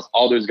band, because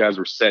all those guys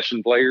were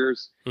session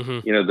players,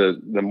 the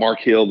Mark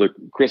Hill, the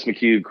Chris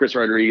McHugh, Chris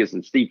Rodriguez,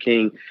 and Steve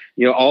King,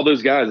 all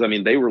those guys, I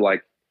mean, they were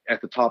like at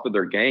the top of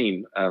their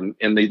game,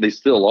 and they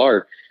still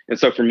are. And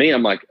so for me,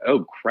 I'm like,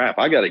 oh crap,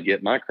 I got to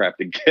get my crap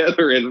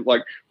together and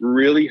like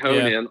really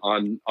hone in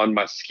on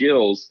my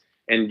skills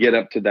and get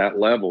up to that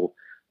level.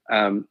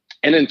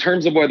 And in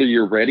terms of whether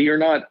you're ready or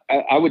not,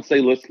 I would say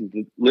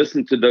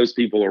listen to those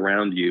people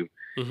around you,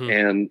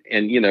 and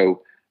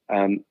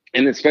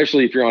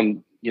especially if you're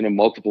on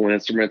multiple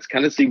instruments,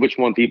 kind of see which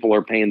one people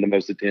are paying the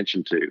most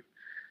attention to.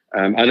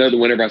 I know that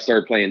whenever I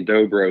started playing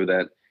dobro,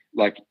 that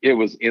like it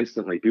was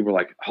instantly people were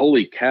like,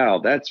 "Holy cow,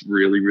 that's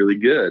really really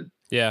good."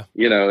 Yeah,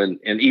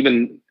 and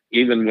even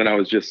when I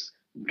was just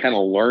kind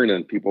of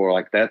learning, people were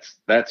like,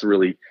 "That's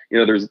really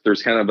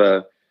there's kind of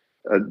a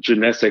je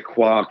ne sais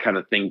quoi kind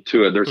of thing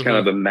to it. There's kind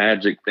of a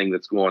magic thing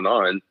that's going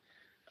on."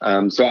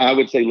 So I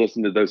would say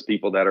listen to those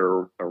people that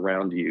are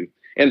around you,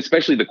 and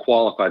especially the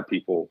qualified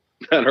people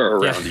that are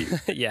around you.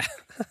 Yeah.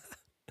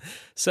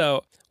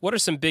 So What are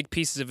some big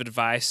pieces of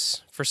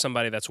advice for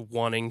somebody that's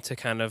wanting to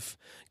kind of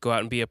go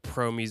out and be a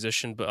pro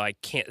musician, but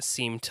like can't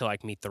seem to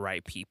like meet the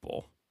right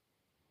people?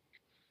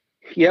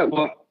 Yeah,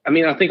 well, I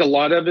mean, I think a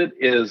lot of it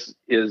is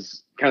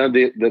kind of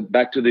the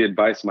back to the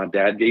advice my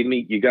dad gave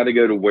me. You got to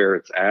go to where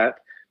it's at.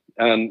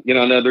 I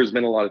know there's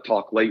been a lot of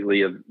talk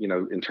lately of,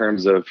 in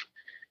terms of,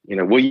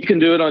 well, you can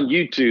do it on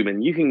YouTube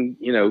and you can,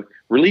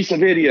 release a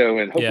video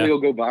and hopefully it'll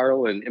go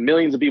viral and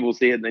millions of people will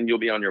see it and then you'll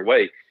be on your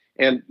way.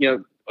 And,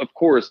 of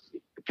course,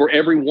 for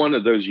every one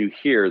of those you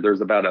hear,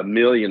 there's about a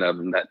million of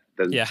them that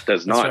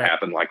does not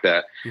happen like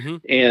that. Mm-hmm.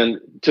 And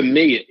to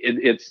me,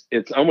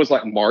 it's almost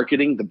like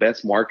marketing. The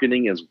best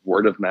marketing is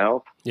word of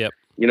mouth. Yep.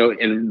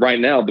 And right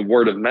now the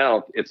word of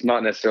mouth, it's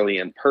not necessarily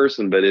in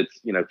person, but it's,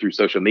 through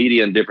social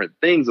media and different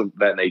things of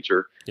that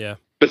nature. Yeah.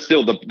 But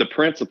still the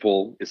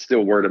principle is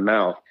still word of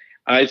mouth.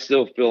 I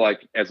still feel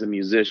like as a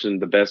musician,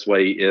 the best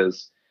way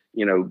is,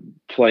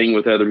 playing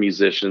with other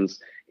musicians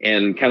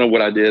and kind of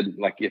what I did,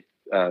 like if,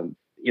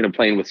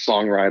 playing with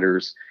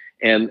songwriters.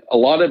 And a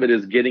lot of it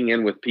is getting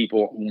in with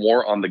people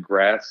more on the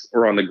grass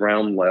or on the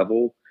ground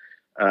level.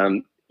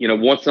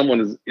 Once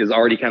someone is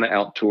already kind of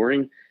out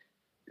touring,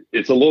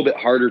 it's a little bit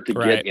harder to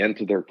get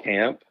into their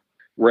camp.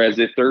 Whereas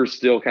if they're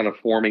still kind of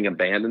forming a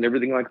band and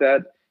everything like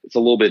that, it's a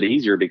little bit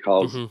easier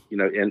because,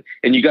 and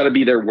you got to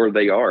be there where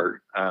they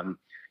are.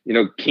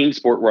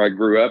 Kingsport, where I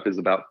grew up, is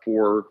about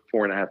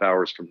 4.5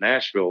 hours from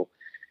Nashville.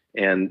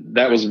 And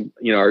that was,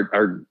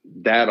 our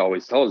dad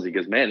always tells us, he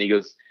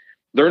goes,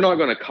 they're not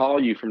going to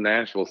call you from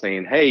Nashville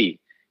saying, hey,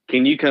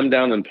 can you come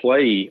down and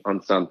play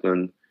on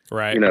something?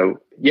 Right.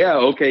 Yeah,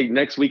 okay,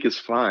 next week is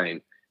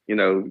fine.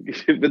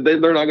 But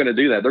they're not going to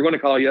do that. They're going to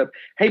call you up.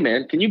 Hey,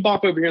 man, can you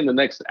bop over here in the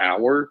next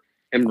hour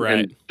and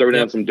throw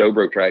down some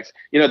dobro tracks?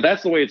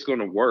 That's the way it's going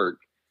to work.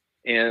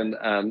 And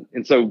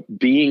so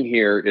being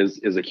here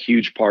is a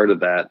huge part of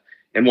that.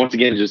 And once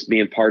again, just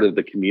being part of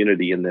the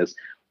community in this,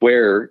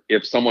 where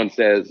if someone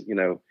says,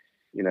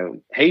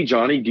 hey,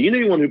 Johnny, do you know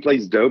anyone who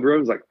plays dobro?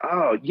 It's like,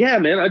 oh, yeah,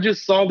 man, I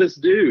just saw this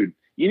dude.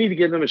 You need to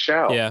give him a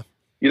shout. Yeah.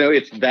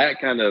 It's that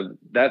kind of,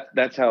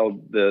 that's how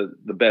the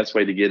best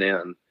way to get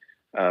in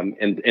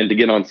and to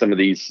get on some of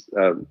these,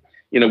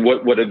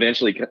 what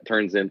eventually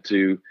turns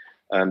into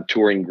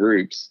touring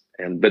groups.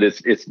 But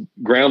it's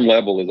ground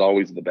level is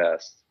always the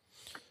best.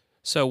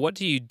 So what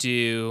do you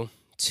do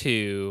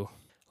to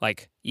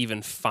like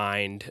even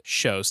find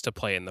shows to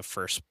play in the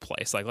first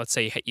place? Like, let's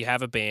say you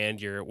have a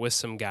band, you're with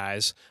some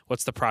guys.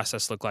 What's the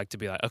process look like to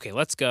be like, okay,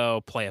 let's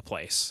go play a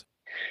place?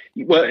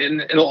 Well,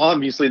 and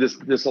obviously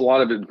this a lot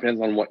of it depends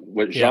on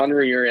what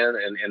genre you're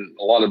in and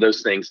a lot of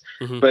those things.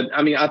 Mm-hmm. But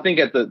I mean, I think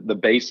at the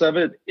base of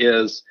it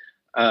is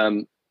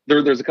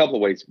there's a couple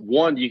of ways.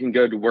 One, you can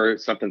go to where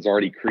something's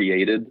already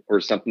created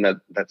or something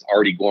that's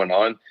already going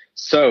on.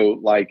 So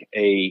like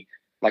a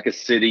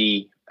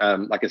city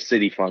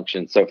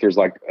function. So if there's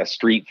like a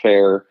street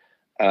fair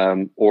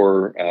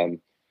or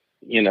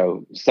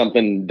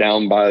something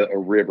down by a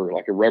river,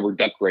 like a rubber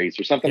duck race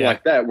or something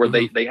like that, where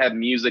they have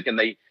music and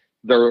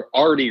there are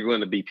already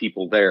going to be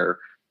people there.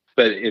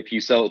 But if you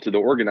sell it to the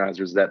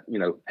organizers that,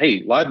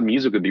 hey, live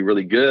music would be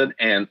really good.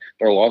 And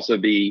there'll also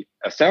be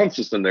a sound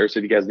system there. So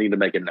if you guys need to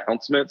make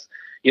announcements,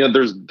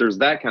 there's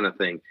that kind of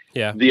thing.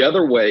 Yeah. The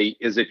other way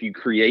is if you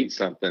create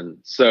something.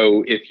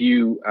 So if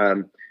you,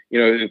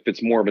 if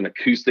it's more of an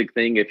acoustic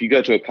thing, if you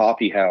go to a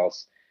coffee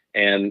house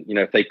and,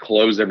 if they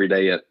close every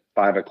day at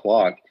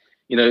 5:00,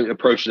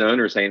 approach the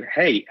owner saying,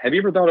 hey, have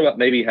you ever thought about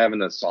maybe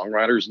having a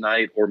songwriter's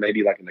night or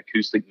maybe like an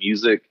acoustic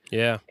music?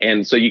 Yeah.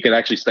 And so you can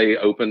actually stay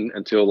open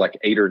until like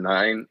 8 or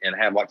 9 and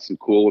have like some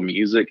cool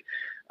music.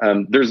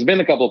 There's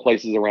been a couple of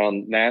places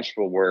around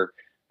Nashville where,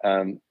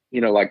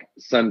 like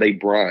Sunday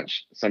brunch,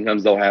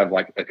 sometimes they'll have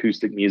like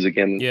acoustic music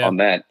on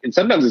that. And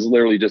sometimes it's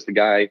literally just a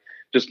guy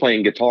just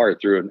playing guitar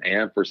through an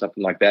amp or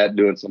something like that,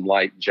 doing some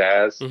light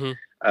jazz.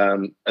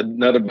 Mm-hmm.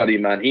 Another buddy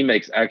of mine, he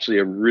makes actually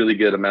a really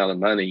good amount of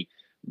money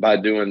by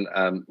doing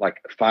like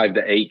 5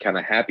 to 8 kind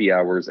of happy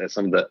hours at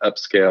some of the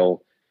upscale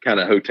kind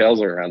of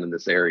hotels around in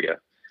this area.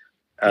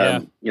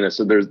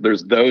 So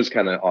there's those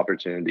kind of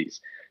opportunities.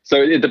 So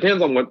it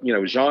depends on what,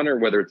 genre,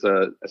 whether it's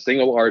a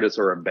single artist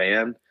or a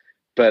band.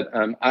 But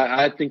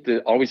I think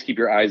to always keep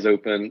your eyes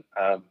open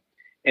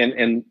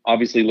and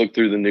obviously look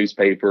through the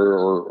newspaper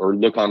or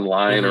look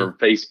online or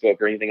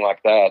Facebook or anything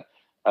like that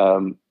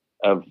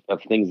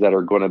of things that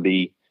are going to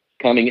be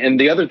coming. And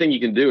the other thing you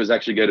can do is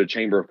actually go to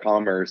Chamber of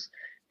Commerce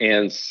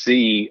and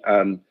see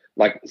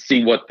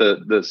what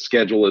the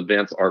schedule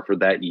events are for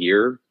that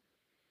year.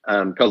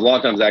 Because a lot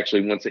of times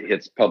actually once it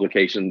hits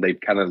publication, they've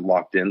kind of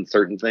locked in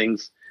certain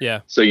things.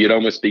 Yeah. So you'd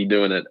almost be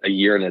doing it a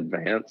year in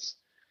advance.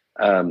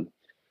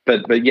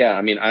 But yeah,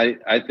 I mean,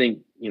 I think,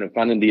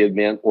 finding the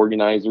event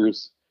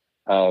organizers,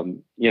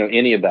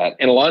 any of that.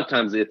 And a lot of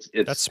times it's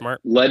that's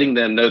smart. Letting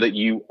them know that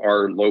you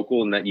are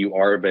local and that you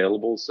are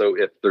available. So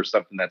if there's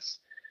something that's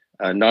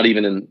not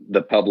even in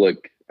the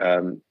public,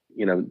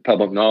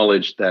 public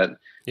knowledge that,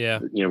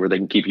 where they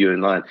can keep you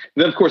in line.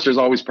 And then of course there's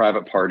always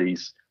private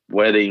parties,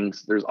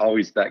 weddings. There's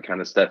always that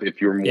kind of stuff. If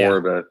you're more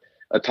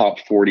of a top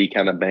 40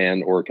 kind of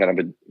band or kind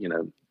of a,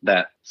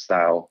 that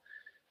style.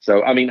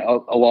 So, I mean,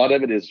 a lot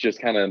of it is just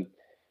kind of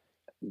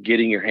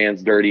getting your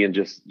hands dirty and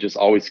just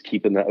always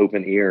keeping the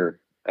open ear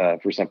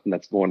for something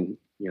that's going,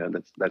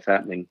 that's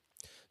happening.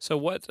 So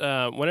what,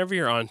 whenever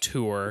you're on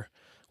tour,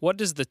 what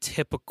does the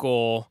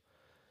typical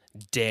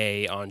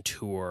day on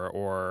tour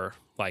or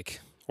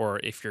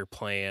if you're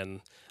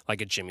playing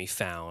like a Jimmy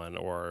Fallon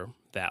or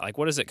that, like,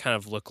 what does it kind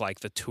of look like,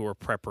 the tour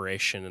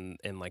preparation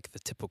and like the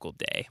typical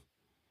day?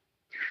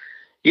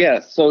 Yeah.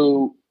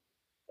 So,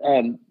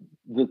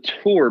 the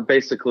tour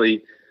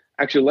basically,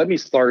 actually, let me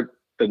start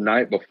the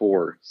night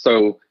before.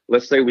 So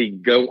let's say we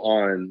go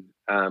on,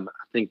 I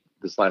think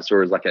this last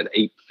tour is like at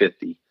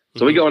 8:50.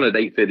 So we go on at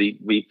 8:50,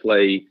 we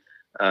play,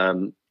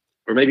 or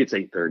maybe it's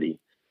 8:30.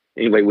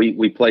 Anyway,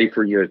 we play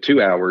for,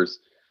 2 hours.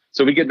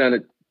 So we get done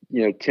at,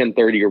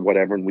 10:30 or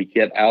whatever, and we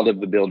get out of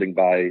the building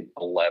by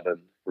 11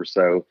 or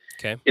so.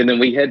 Okay. And then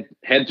we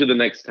head to the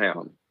next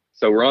town.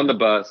 So we're on the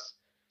bus,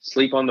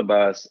 sleep on the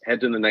bus, head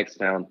to the next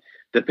town.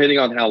 Depending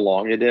on how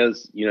long it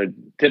is,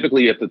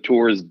 typically if the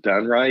tour is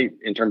done right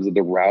in terms of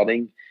the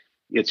routing,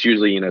 it's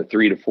usually,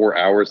 3 to 4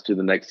 hours to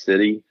the next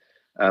city.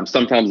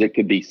 Sometimes it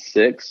could be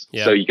 6,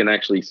 so you can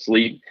actually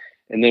sleep.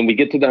 And then we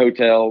get to the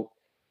hotel,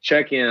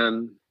 check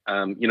in,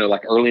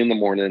 like early in the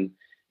morning.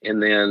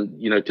 And then,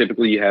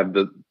 typically you have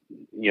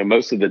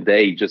most of the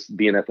day just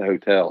being at the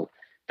hotel.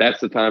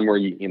 That's the time where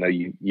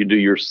you do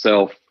your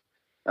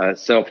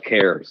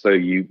self-care. So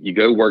you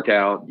go work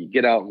out, you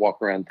get out and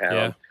walk around town.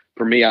 Yeah.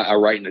 For me, I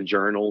write in a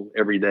journal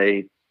every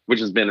day, which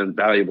has been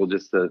invaluable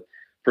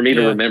for me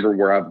to remember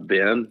where I've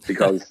been,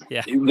 because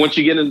once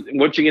you get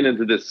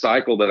into this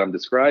cycle that I'm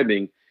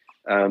describing,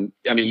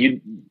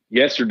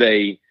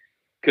 yesterday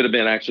could have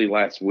been actually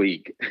last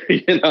week.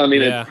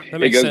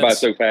 It goes by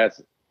so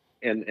fast,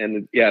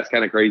 and it's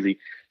kind of crazy.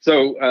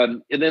 So,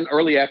 and then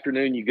early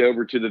afternoon, you go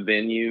over to the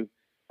venue.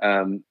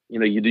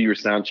 You do your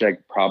sound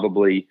check,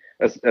 probably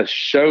a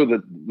show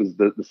that was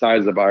the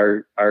size of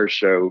our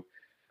show.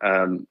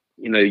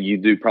 You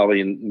do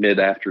probably in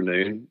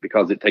mid-afternoon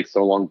because it takes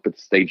so long to put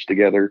the stage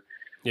together.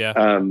 Yeah.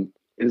 And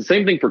the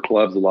same thing for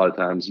clubs. A lot of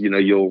times,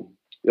 it'll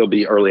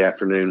be early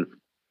afternoon.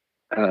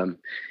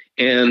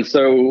 And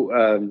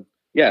so,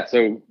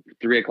 so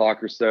 3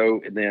 o'clock or so,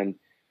 and then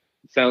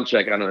sound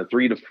check, I don't know,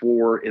 3 to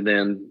 4. And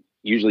then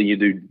usually you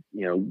do,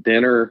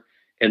 dinner,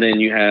 and then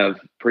you have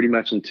pretty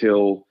much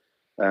until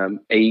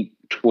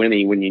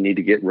 8:20 when you need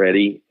to get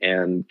ready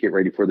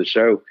for the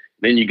show.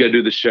 Then you go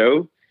do the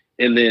show,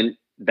 and then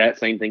that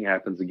same thing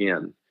happens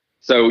again.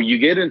 So you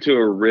get into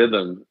a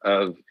rhythm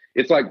of,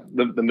 it's like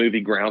the movie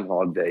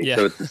Groundhog Day. Yeah.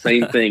 So it's the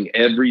same thing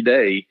every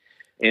day.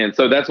 And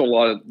so that's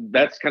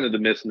kind of the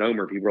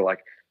misnomer. People are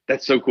like,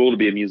 that's so cool to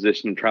be a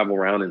musician and travel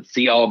around and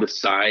see all the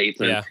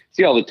sights and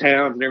see all the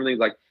towns and everything.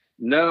 Like,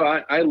 no,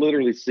 I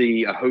literally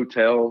see a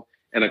hotel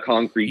and a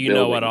concrete building. You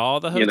know what all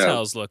the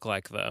hotels look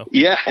like, though.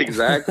 Yeah,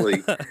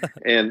 exactly.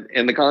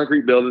 and the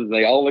concrete buildings,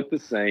 they all look the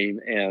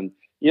same. And,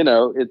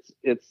 it's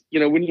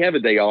when you have a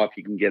day off,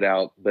 you can get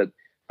out, but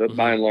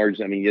by and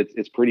large,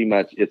 it's pretty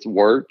much, it's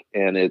work.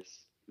 And it's,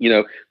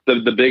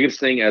 the biggest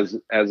thing as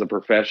a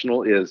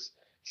professional is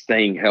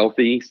staying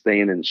healthy,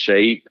 staying in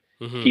shape,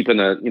 keeping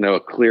a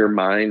clear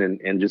mind,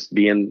 and just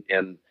being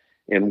in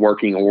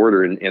working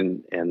order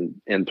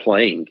and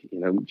playing,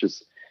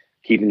 just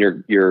keeping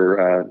your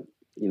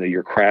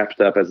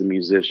craft up as a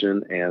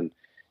musician, and,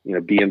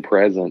 being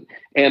present.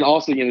 And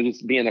also,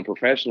 just being a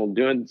professional,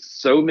 doing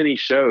so many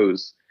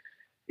shows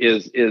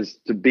is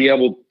to be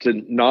able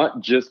to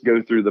not just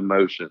go through the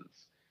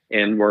motions.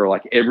 And where,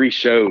 like, every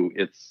show,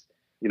 it's,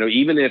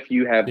 even if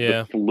you have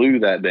the flu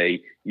that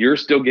day, you're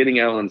still getting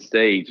out on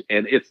stage,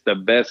 and it's the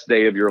best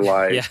day of your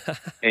life.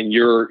 And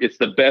it's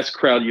the best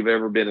crowd you've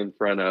ever been in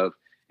front of.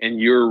 And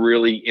you're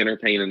really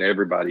entertaining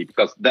everybody,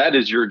 because that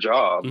is your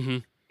job.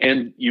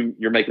 And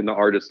you're making the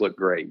artist look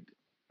great.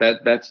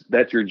 That's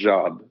your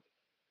job.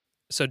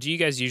 So do you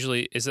guys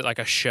usually, is it like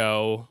a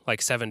show,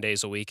 like 7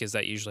 days a week? Is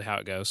that usually how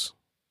it goes?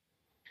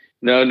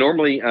 No,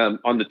 normally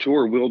on the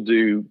tour, we'll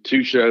do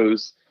 2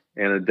 shows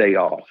and a day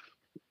off.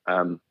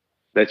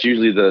 That's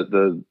usually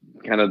the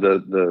kind of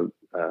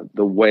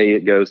the way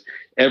it goes.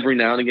 Every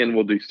now and again,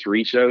 we'll do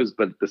 3 shows,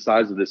 but the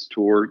size of this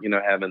tour,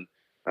 having,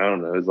 I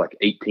don't know, it's like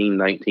 18,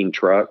 19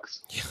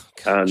 trucks.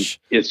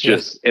 It's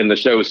just, and the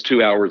show is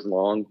 2 hours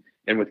long.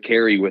 And with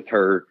Carrie, with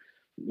her,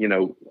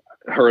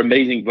 her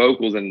amazing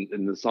vocals,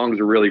 and the songs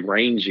are really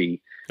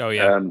rangy. Oh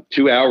yeah.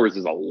 2 hours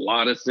is a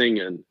lot of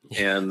singing,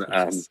 and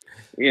yes.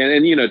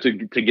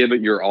 To give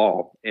it your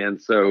all.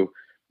 And so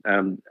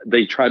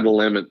they tried to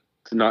limit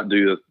to not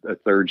do a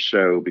third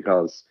show,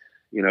 because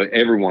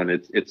everyone,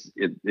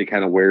 it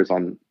kind of wears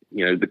on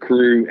the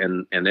crew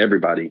and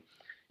everybody.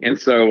 And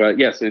so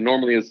so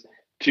normally it's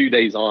 2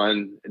 days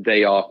on,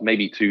 day off,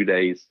 maybe 2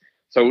 days.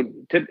 So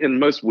in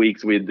most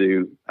weeks we'd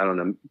do, I don't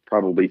know,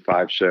 probably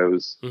 5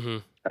 shows,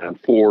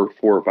 4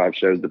 or 5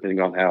 shows, depending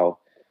on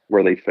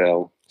where they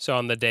fell. So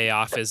on the day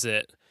off, is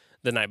it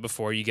the night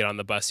before you get on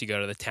the bus, you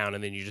go to the town,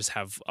 and then you just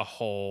have a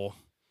whole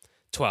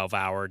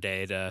 12-hour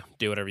day to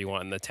do whatever you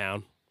want in the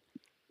town?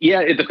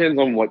 Yeah, it depends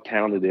on what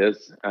town it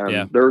is.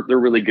 Yeah. They're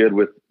really good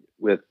with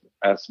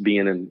us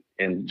being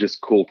in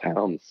just cool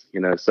towns,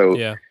 So,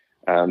 Yeah.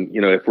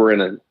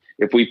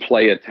 if we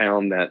play a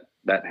town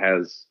that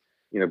has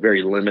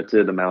very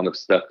limited amount of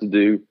stuff to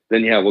do,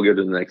 then yeah, we'll go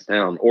to the next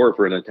town. Or if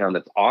we're in a town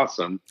that's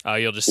awesome, Oh,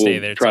 you'll just stay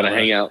we'll there try till to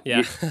hang out.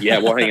 yeah. Yeah,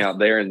 we'll hang out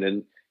there and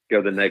then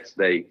go the next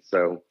day.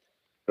 So,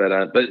 but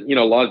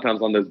a lot of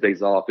times on those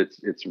days off,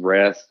 it's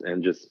rest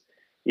and just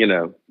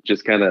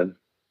kind of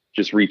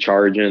just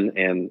recharging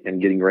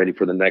and getting ready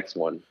for the next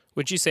one.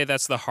 Would you say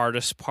that's the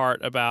hardest part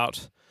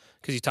about,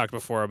 because you talked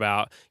before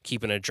about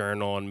keeping a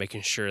journal and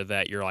making sure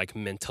that you're like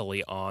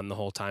mentally on the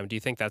whole time. Do you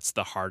think that's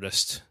the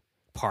hardest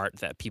part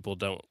that people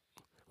don't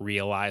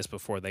realize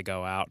before they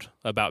go out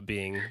about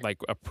being like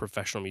a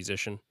professional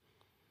musician?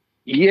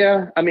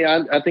 Yeah, I mean,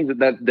 I think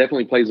that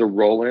definitely plays a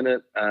role in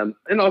it.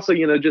 And also,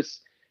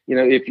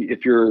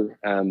 if you're,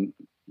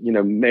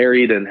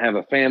 married and have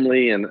a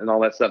family and all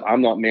that stuff.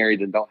 I'm not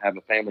married and don't have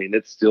a family, and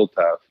it's still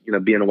tough,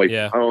 being away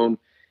Yeah. from home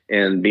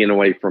and being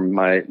away from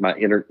my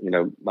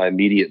my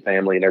immediate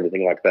family and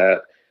everything like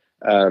that.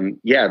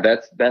 Yeah,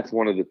 that's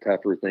one of the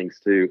tougher things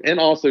too. And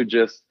also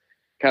just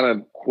kind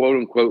of quote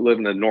unquote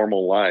living a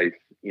normal life,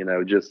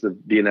 just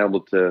being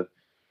able to,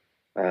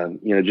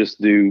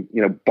 just do,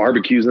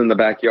 barbecues in the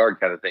backyard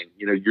kind of thing.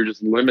 You're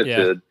just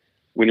limited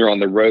when you're on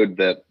the road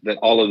that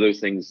all of those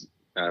things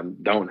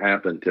don't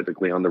happen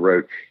typically on the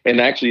road.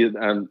 And actually,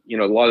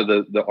 a lot of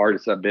the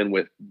artists I've been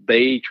with,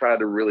 they try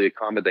to really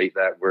accommodate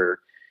that where,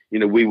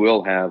 we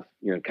will have,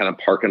 kind of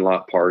parking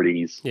lot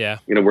parties,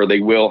 where they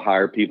will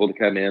hire people to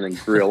come in and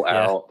grill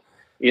out,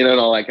 and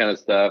all that kind of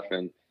stuff.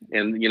 And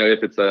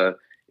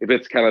if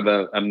it's kind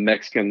of a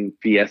Mexican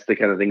fiesta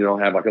kind of thing, they'll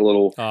have like a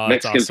little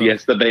Mexican awesome.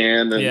 fiesta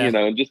band and,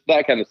 and just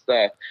that kind of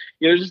stuff,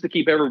 just to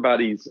keep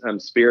everybody's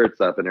spirits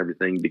up and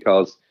everything,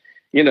 because,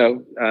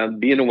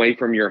 being away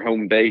from your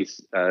home base,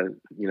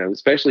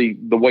 especially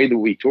the way that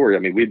we tour, I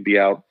mean, we'd be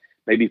out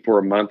maybe for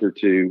a month or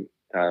two,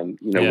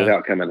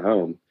 without coming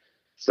home.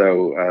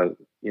 So,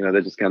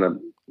 that just kind of,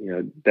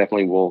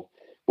 definitely will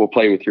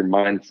play with your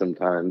mind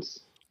sometimes.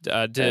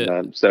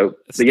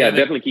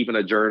 Definitely keeping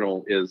a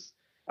journal is,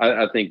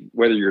 I think,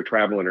 whether you're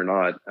traveling or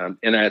not,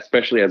 and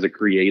especially as a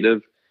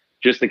creative,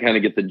 just to kind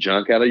of get the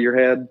junk out of your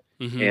head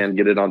and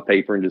get it on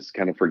paper and just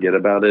kind of forget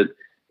about it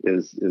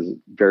is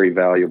very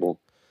valuable.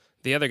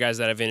 The other guys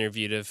that I've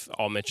interviewed have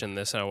all mentioned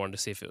this, and I wanted to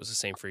see if it was the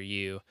same for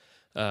you.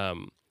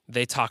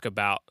 They talk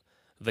about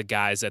the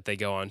guys that they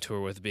go on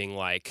tour with being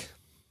like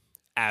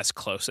as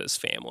close as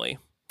family.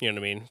 You know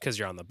what I mean? Because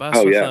you're on the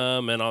bus with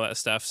them and all that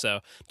stuff.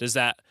 So does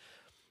that,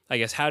 I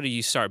guess, how do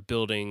you start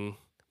building?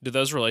 Do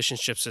those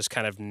relationships just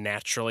kind of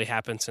naturally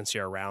happen since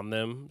you're around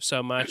them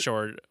so much,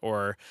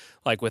 or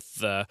like with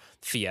the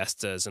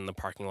fiestas and the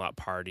parking lot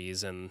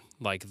parties and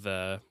like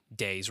the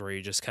days where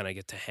you just kind of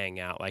get to hang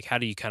out? Like, how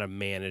do you kind of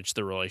manage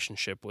the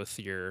relationship with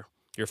your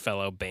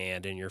fellow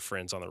band and your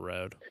friends on the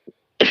road?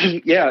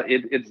 Yeah,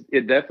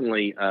 it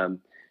definitely.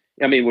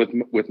 I mean,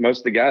 with most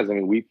of the guys, I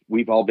mean,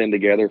 we've all been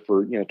together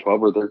for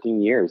 12 or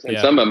 13 years, and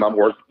some of them I've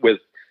worked with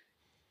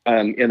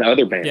in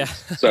other bands. Yeah.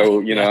 So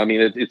I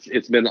mean,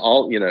 it's been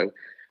all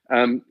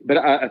but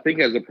I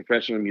think as a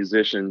professional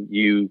musician,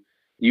 you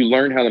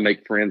learn how to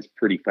make friends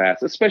pretty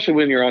fast, especially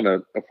when you're on a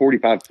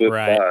 45-foot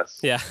bus.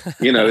 Yeah.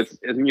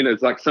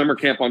 It's like summer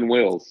camp on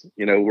wheels.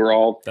 We're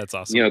all, that's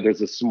awesome. There's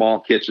a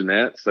small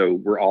kitchenette, so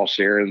we're all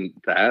sharing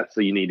that.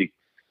 So you need to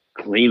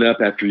clean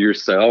up after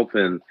yourself,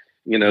 and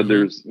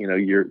there's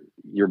your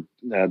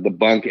the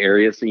bunk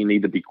area, so you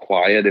need to be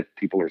quiet if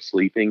people are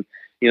sleeping.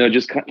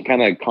 Just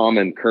kind of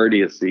common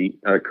courteous to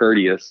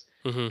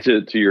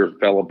your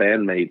fellow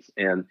bandmates.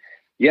 And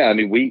yeah, I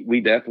mean, we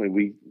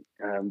definitely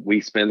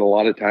we spend a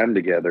lot of time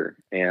together,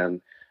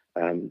 and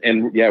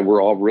yeah,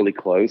 we're all really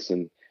close,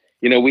 and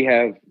we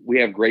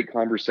have great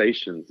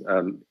conversations.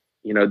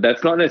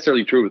 That's not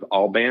necessarily true with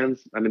all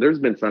bands. I mean, there's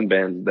been some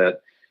bands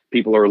that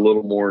people are a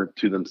little more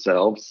to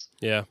themselves.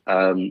 Yeah.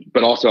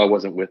 But also I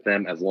wasn't with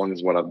them as long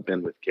as what I've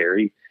been with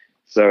Carrie.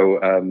 So,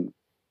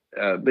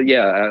 but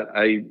yeah,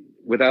 I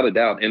without a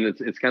doubt, and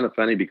it's kind of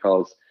funny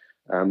because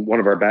one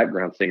of our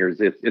background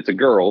singers, it's a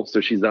girl, so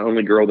she's the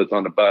only girl that's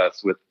on the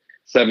bus with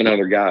 7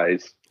 other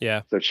guys.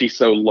 Yeah. So she's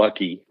so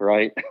lucky,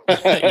 right?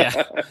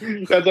 Yeah.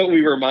 That's what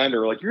we remind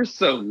her. Like, you're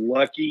so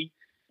lucky.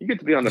 You get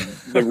to be on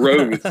the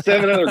road with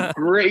 7 other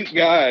great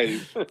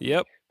guys.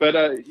 Yep. But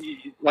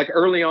like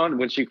early on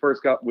when she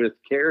first got with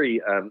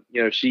Carrie,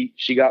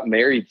 she got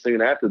married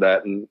soon after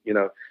that, and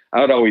I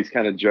would always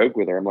kind of joke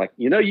with her. I'm like,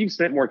 you've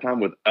spent more time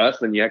with us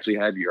than you actually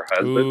have your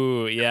husband.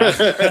 Ooh, yeah.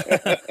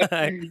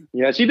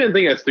 Yeah, she didn't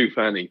think that's too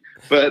funny,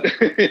 but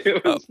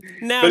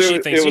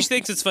she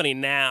thinks it's funny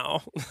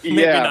now.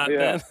 Maybe not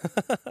then.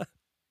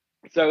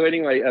 So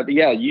anyway,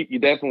 yeah, you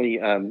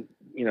definitely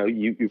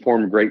you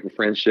form great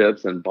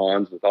friendships and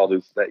bonds with all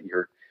those that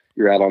you're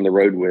out on the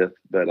road with.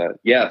 But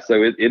yeah,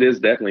 so it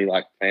is definitely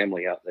like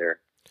family out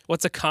there.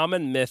 What's a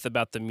common myth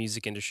about the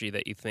music industry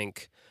that you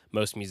think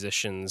most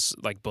musicians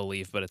like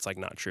believe, but it's like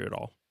not true at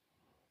all?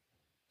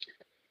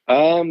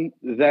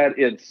 That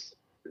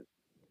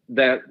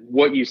that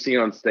what you see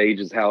on stage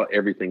is how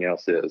everything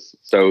else is.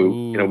 So,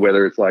 Ooh.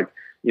 whether it's like,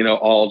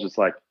 all just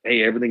like,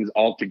 hey, everything's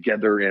all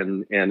together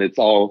and it's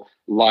all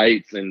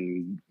lights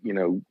and,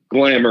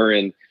 glamour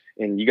and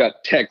you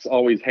got techs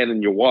always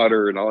handing you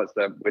water and all that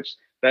stuff, which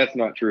that's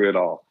not true at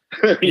all.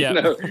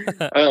 Yeah.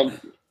 I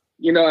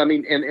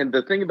mean, and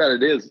the thing about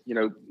it is,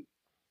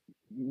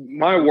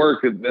 my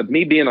work of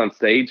me being on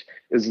stage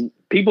is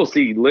people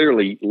see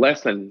literally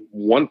less than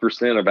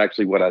 1% of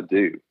actually what I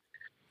do.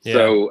 Yeah.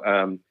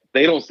 So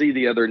they don't see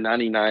the other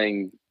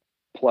 99+%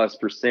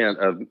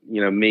 of,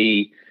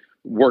 me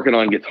working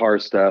on guitar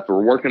stuff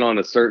or working on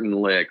a certain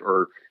lick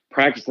or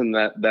practicing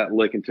that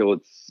lick until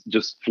it's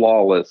just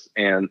flawless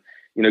and,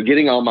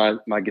 getting all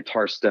my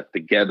guitar stuff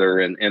together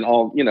and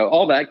all,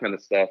 all that kind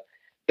of stuff.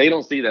 They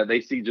don't see that.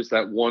 They see just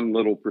that one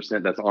little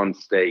percent that's on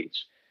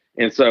stage.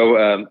 And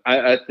so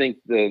I think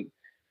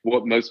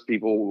what most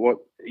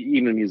people,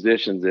 even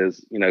musicians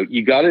is,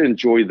 you got to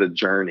enjoy the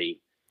journey.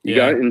 You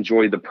got to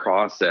enjoy the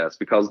process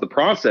because the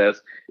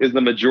process is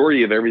the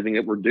majority of everything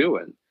that we're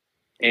doing.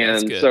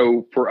 And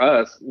so for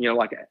us,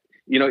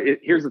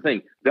 here's the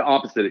thing, the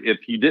opposite.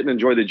 If you didn't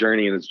enjoy the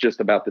journey and it's just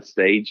about the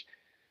stage,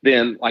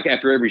 then like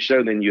after every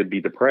show, then you'd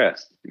be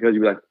depressed because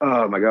you'd be like,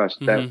 oh my gosh,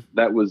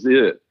 that was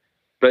it.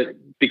 But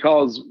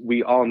because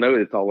we all know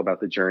it's all about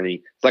the journey,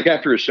 it's like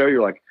after a show,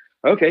 you're like,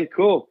 okay,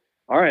 cool.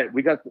 All right,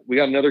 we got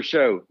another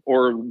show,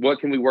 or what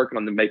can we work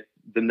on to make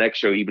the next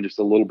show even just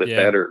a little bit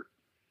better?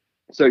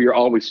 So you're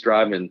always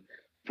striving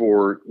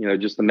for,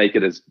 just to make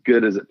it as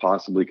good as it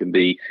possibly can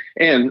be.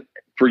 And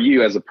for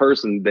you as a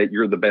person, that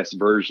you're the best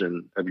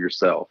version of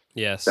yourself.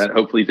 Yes. That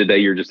hopefully today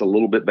you're just a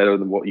little bit better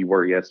than what you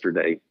were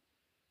yesterday.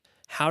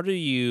 How do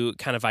you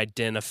kind of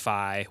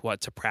identify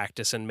what to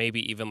practice and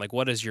maybe even like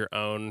what does your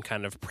own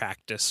kind of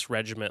practice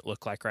regiment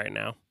look like right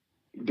now?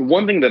 The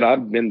one thing that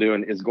I've been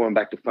doing is going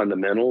back to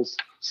fundamentals.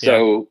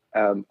 So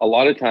a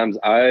lot of times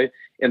I'm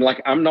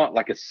not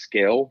like a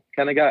scale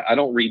kind of guy. I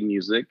don't read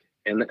music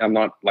and I'm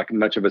not like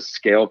much of a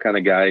scale kind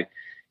of guy.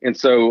 And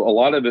so a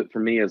lot of it for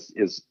me is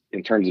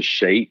in terms of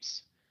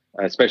shapes,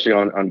 especially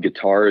on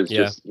guitar is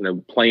just,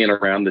 playing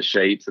around the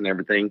shapes and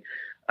everything.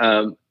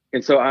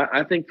 And so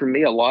I think for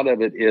me, a lot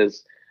of it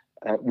is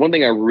one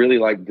thing I really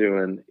like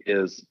doing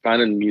is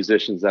finding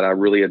musicians that I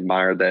really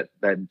admire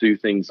that do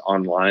things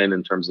online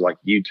in terms of like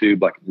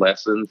YouTube, like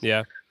lessons.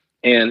 Yeah.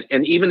 And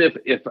even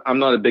if I'm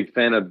not a big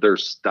fan of their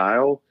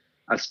style,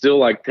 I still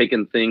like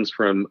taking things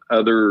from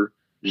other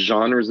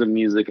genres of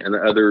music and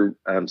other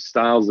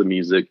styles of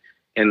music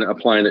and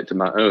applying it to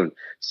my own.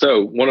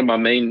 So one of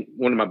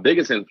my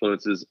biggest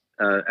influences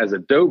as a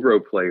dobro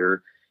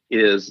player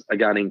is a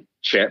guy named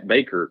Chet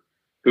Baker,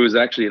 who is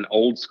actually an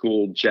old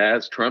school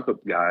jazz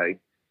trumpet guy.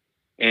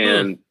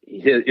 And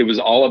it was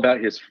all about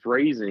his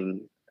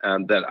phrasing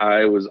that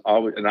I was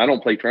always, and I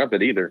don't play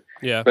trumpet either.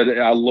 Yeah. But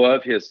I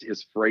love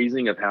his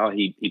phrasing of how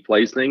he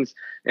plays things.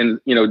 And,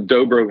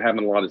 dobro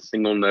having a lot of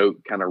single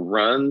note kind of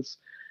runs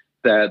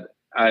that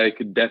I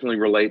could definitely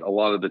relate a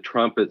lot of the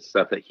trumpet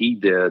stuff that he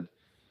did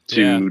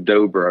to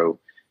dobro.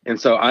 And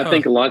so I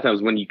think a lot of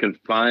times when you can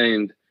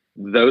find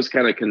those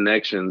kind of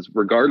connections,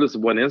 regardless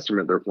of what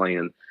instrument they're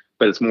playing,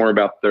 but it's more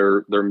about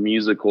their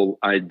musical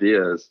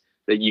ideas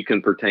that you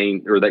can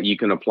pertain or that you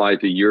can apply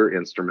to your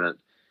instrument.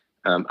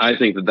 I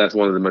think that's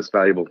one of the most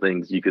valuable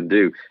things you can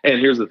do. And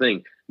here's the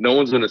thing. No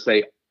one's going to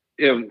say,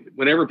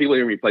 whenever people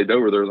hear me play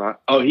dobro, they're like,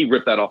 oh, he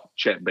ripped that off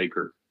Chet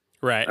Baker.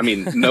 Right. I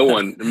mean,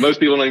 most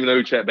people don't even know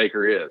who Chet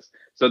Baker is.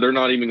 So that's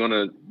not even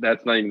going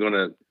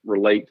to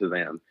relate to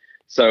them.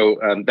 So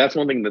that's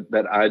one thing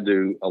that I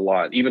do a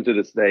lot, even to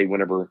this day,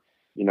 whenever,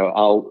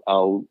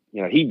 I'll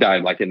he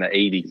died like in the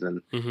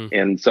 80s.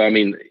 And so, I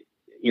mean,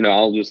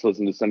 I'll just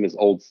listen to some of his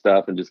old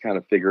stuff and just kind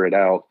of figure it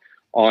out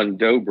on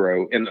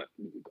dobro. And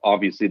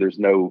obviously there's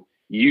no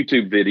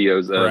YouTube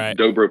videos of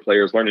dobro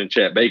players learning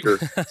Chet Baker.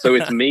 So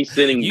it's me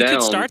sitting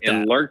down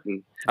and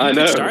learning. I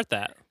know. Start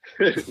that.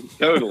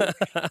 Totally.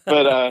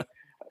 But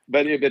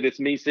it's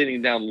me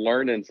sitting down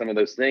learning some of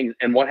those things.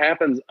 And what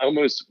happens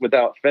almost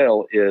without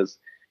fail is,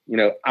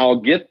 I'll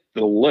get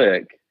the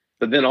lick,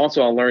 but then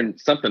also I'll learn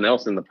something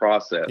else in the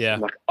process. Yeah. I'm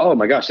like, oh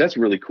my gosh, that's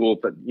really cool.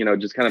 But,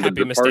 just kind of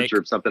happy a departure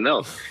of something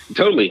else.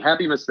 Totally.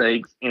 Happy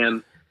mistakes.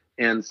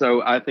 And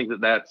so I think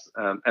that's,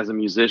 as a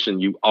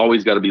musician, you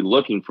always got to be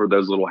looking for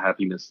those little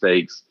happy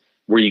mistakes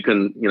where you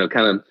can,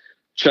 kind of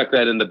check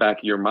that in the back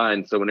of your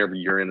mind. So whenever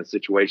you're in a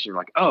situation, you're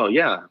like, oh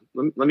yeah,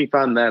 let me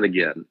find that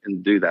again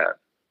and do that.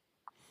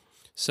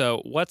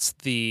 So what's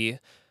the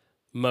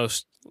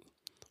most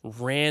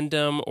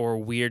random or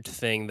weird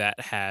thing that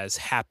has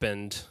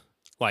happened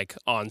like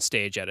on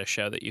stage at a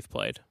show that you've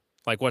played?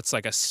 Like what's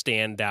like a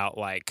standout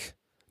like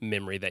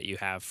memory that you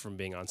have from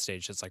being on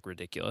stage that's like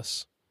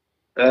ridiculous?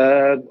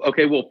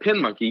 Okay, well, Pin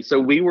Monkey. So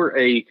we were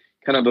a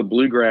kind of a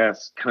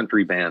bluegrass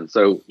country band.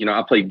 So,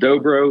 I played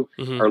dobro,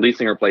 our lead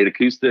singer played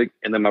acoustic,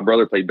 and then my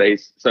brother played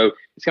bass. So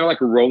it's kind of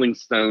like a Rolling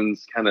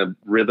Stones kind of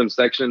rhythm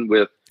section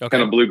with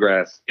kind of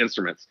bluegrass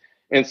instruments.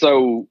 And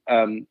so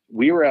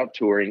we were out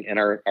touring, and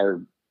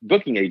our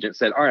booking agent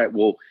said, all right,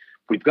 well,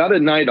 we've got a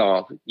night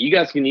off. You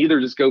guys can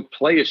either just go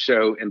play a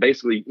show and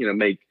basically,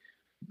 make,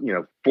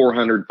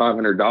 $400,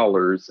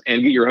 $500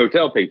 and get your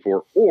hotel paid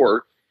for,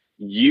 or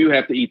you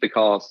have to eat the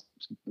cost,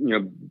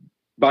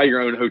 buy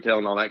your own hotel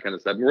and all that kind of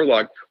stuff. And we're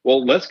like,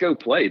 well, let's go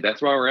play.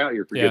 That's why we're out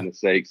here, for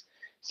goodness sakes.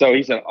 So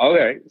he said,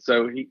 okay.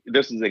 So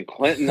this is in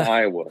Clinton,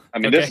 Iowa. I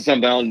mean, this is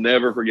something I'll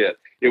never forget.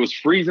 It was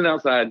freezing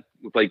outside.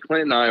 We played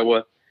Clinton,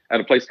 Iowa at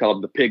a place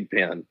called the Pig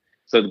Pen.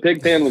 So the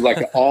Pig Pen was like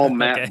an all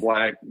matte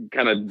black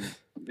kind of,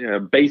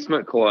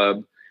 basement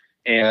club.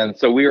 And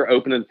so we were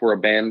opening for a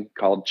band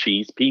called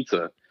Cheese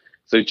Pizza.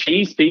 So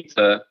Cheese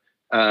Pizza,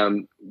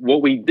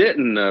 what we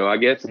didn't know, I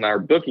guess, and our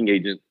booking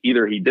agent,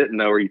 either he didn't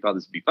know or he thought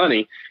this would be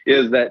funny,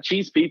 is that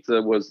Cheese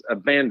Pizza was a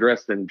band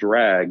dressed in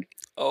drag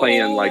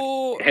playing like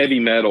heavy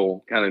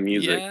metal kind of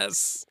music.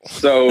 Yes.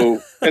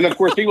 So, and of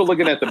course, people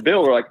looking at the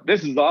bill were like,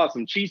 this is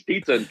awesome. Cheese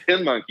Pizza and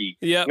Pin Monkey.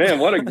 Yep. Man,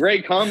 what a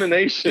great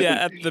combination.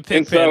 Yeah, at the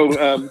Pig Pen.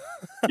 So,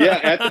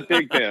 at the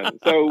Pig Pen.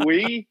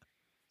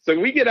 So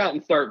we get out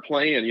and start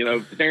playing,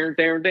 kind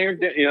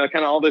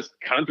of all this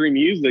country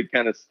music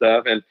kind of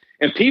stuff. And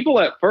people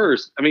at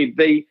first, I mean,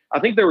 I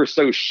think they were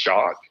so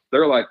shocked.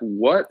 They're like,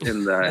 what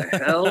in the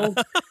hell?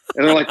 And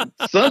they're like,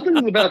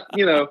 something's about,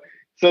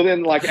 so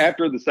then like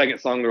after the second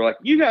song, they're like,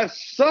 you guys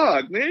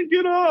suck, man,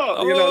 get off,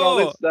 and all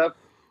this stuff.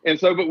 And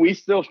so, but we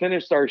still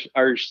finished our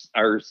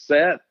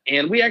set,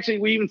 and we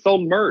even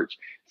sold merch.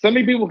 So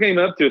many people came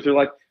up to us. They're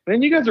like,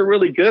 man, you guys are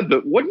really good,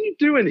 but what are you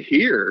doing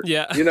here?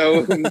 Yeah.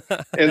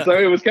 And so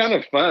it was kind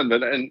of fun,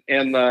 but,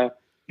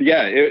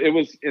 it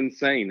was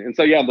insane. And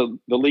so,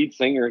 the lead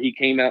singer, he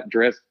came out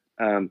dressed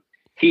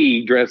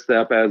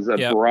up as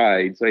a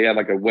bride. So he had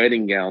like a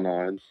wedding gown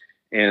on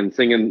and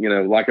singing,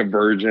 like a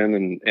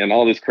virgin and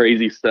all this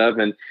crazy stuff.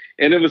 And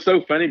it was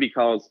so funny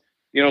because,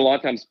 a lot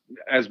of times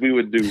as we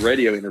would do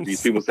radio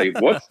interviews, people say,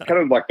 what's kind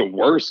of like the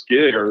worst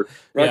gig? Or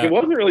like, it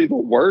wasn't really the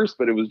worst,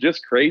 but it was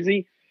just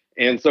crazy.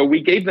 And so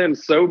we gave them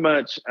so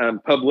much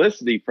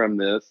publicity from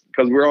this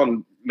because we're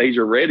on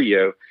major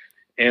radio.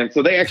 And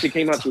so they actually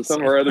came out to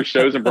some of our other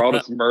shows and brought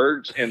us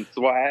merch and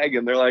swag.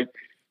 And they're like,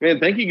 man,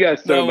 thank you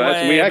guys so much.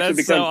 And we actually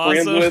become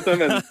friends with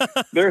them. And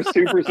they're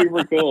super,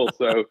 super cool.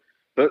 So,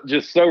 but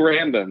just so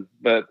random.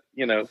 But,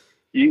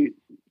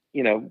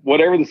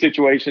 whatever the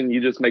situation,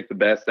 you just make the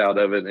best out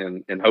of it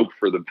and hope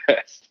for the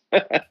best.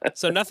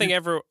 So nothing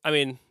ever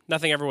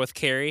with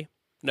Carrie?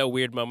 No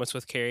weird moments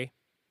with Carrie?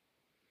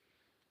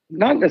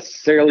 Not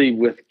necessarily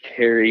with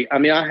Carrie. I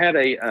mean, I had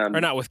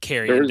or not with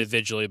Carrie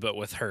individually, but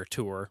with her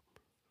tour.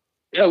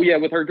 Oh yeah,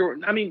 with her tour.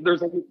 I mean,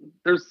 there's like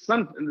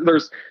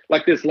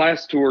this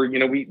last tour.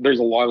 There's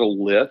a lot of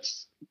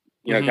lifts,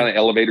 kind of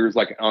elevators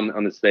like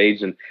on the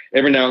stage, and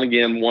every now and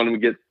again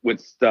one would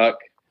stuck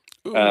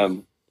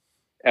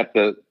at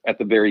the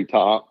very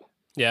top.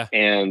 Yeah,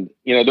 and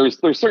there's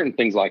certain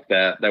things like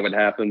that would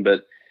happen,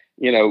 but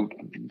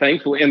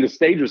thankfully, and the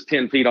stage was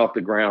 10 feet off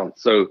the ground,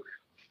 so.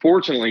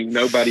 Fortunately,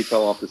 nobody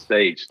fell off the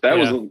stage. That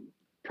was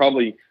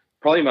probably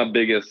my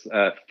biggest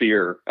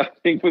fear. I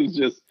think was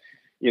just,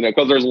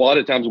 because there's a lot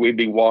of times we'd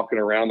be walking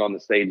around on the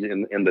stage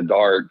in the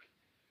dark.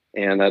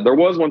 And there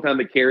was one time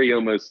that Carrie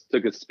almost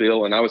took a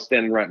spill, and I was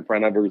standing right in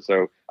front of her,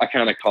 so I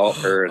kind of caught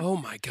her. And oh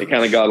my god! It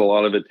kind of got a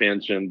lot of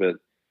attention, but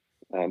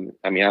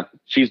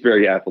she's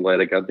very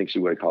athletic. I think she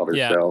would have caught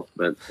herself.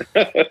 But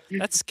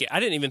that's I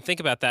didn't even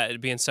think about that,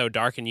 it being so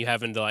dark and you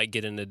having to like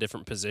get in a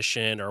different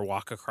position or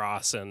walk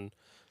across and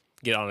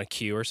get on a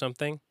queue or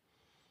something.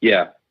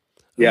 Yeah.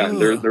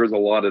 There was a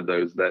lot of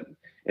those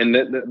and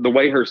the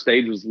way her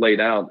stage was laid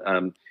out,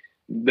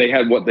 they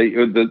had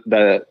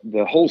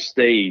the whole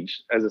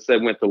stage, as I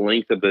said, went the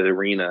length of the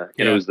arena,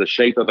 and it was the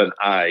shape of an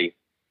eye.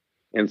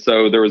 And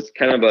so there was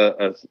kind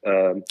of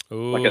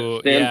like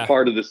a thin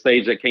part of the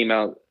stage that came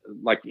out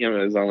like, it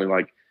was only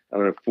like, I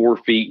don't know, 4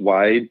 feet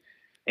wide.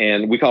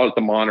 And we called it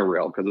the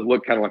monorail because it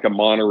looked kind of like a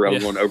monorail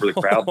going over the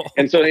crowd.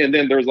 And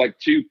then there was like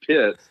 2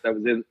 pits that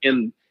was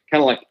in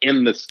kind of like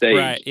in the stage.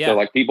 Right, so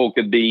like people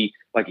could be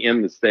like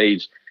in the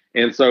stage.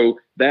 And so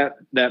that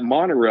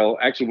monorail,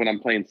 actually, when I'm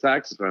playing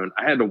saxophone,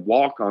 I had to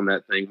walk on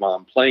that thing while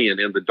I'm playing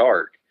in the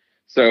dark.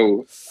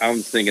 So I'm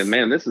thinking,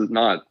 man, this is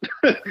not,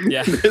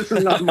 this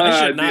is not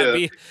my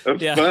idea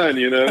of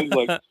fun,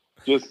 like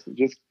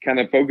just kind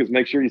of focus,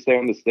 make sure you stay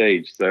on the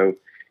stage. So,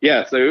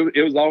 so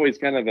it was always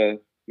kind of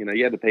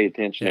you had to pay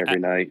attention every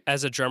night.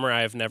 As a drummer,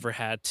 I have never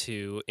had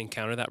to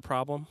encounter that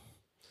problem.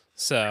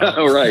 So,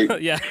 right.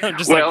 I'm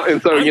just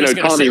and so,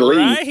 Tommy Lee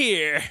right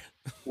here.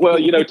 Well,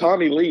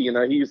 Tommy Lee,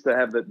 he used to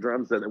have that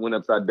drum set that went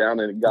upside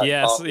down and it got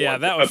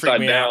that would freak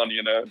upside me down,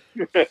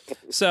 out.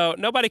 So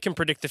nobody can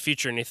predict the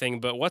future or anything,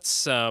 but what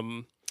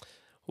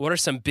are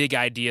some big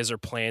ideas or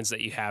plans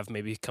that you have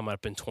maybe coming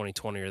up in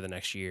 2020 or the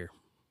next year?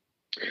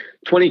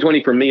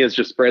 2020 for me is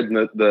just spreading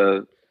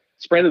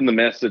the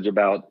message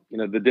about,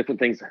 the different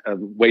things,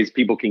 ways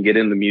people can get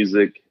into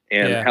music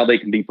and how they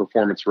can be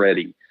performance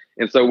ready.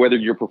 And so whether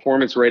you're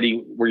performance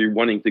ready, where you're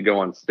wanting to go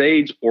on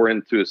stage or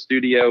into a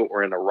studio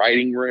or in a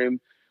writing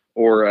room,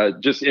 or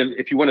just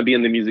if you want to be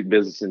in the music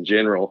business in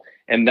general.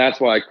 And that's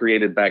why I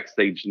created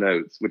Backstage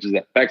Notes, which is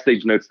at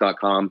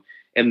backstagenotes.com.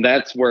 And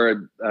that's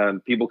where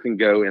people can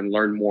go and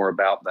learn more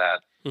about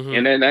that. Mm-hmm.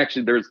 And then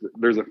actually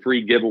there's a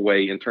free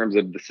giveaway in terms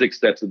of the 6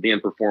 steps of being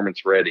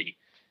performance ready.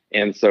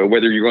 And so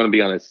whether you're going to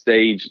be on a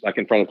stage like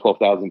in front of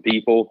 12,000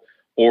 people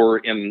or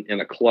in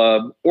a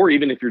club, or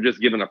even if you're just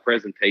giving a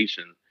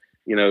presentation,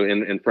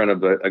 in front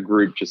of a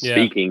group just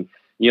speaking,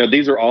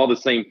 these are all the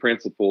same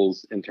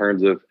principles in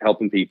terms of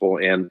helping people.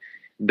 And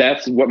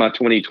that's what my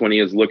 2020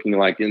 is looking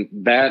like. And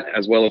that,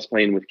 as well as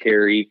playing with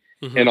Carrie,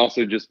 and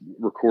also just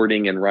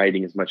recording and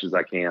writing as much as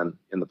I can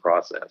in the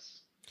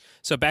process.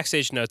 So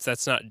Backstage Notes,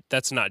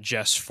 that's not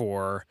just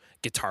for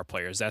guitar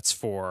players. That's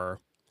for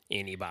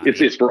anybody.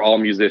 It's for all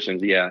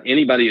musicians. Yeah.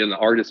 Anybody, an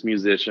artist,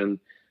 musician,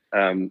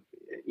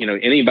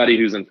 anybody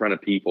who's in front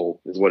of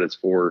people is what it's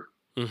for.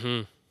 Mm-hmm.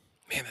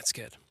 Man, that's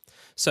good.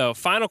 So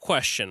final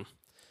question.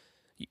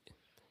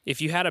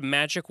 If you had a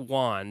magic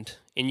wand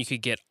and you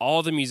could get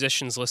all the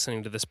musicians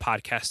listening to this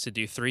podcast to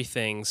do 3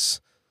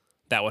 things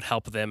that would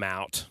help them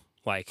out,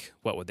 like,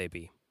 what would they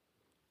be?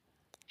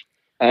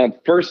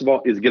 First of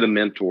all, is get a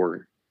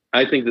mentor.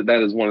 I think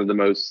that is one of the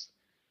most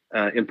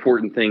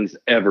important things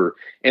ever.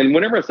 And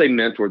whenever I say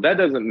mentor, that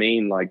doesn't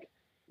mean like,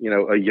 a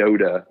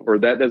Yoda, or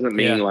that doesn't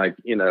mean like,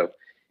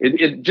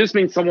 it just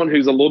means someone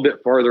who's a little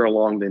bit farther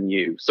along than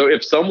you. So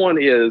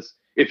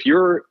if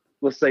you're,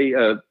 let's say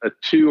a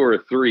 2 or a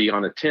 3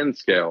 on a 10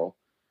 scale,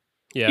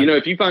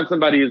 if you find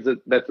somebody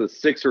that's a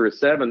 6 or a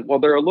 7, well,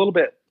 they're a little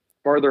bit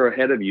farther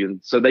ahead of you. And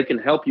so they can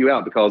help you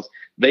out because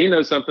they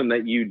know something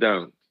that you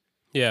don't.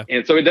 Yeah.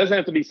 And so it doesn't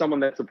have to be someone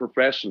that's a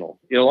professional.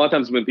 A lot of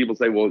times when people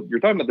say, well, you're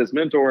talking about this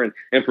mentor.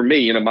 And for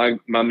me, my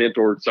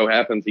mentor so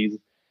happens he's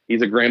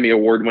a Grammy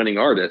Award winning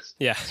artist.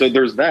 Yeah. So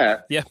there's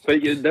that. Yeah.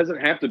 But it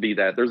doesn't have to be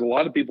that. There's a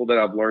lot of people that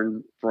I've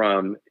learned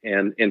from,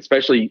 and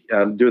especially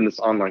doing this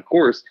online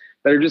course,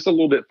 that are just a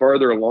little bit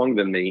farther along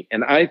than me.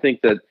 And I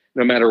think that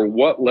no matter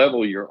what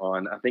level you're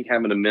on, I think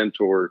having a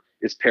mentor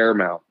is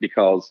paramount,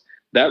 because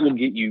that will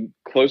get you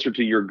closer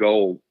to your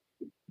goal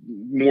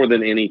more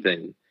than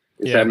anything,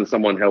 is having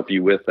someone help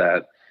you with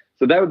that.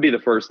 So that would be the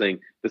first thing.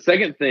 The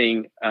second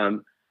thing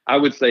I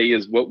would say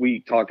is what we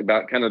talked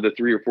about, kind of the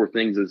 3 or 4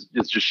 things, is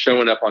just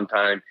showing up on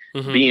time,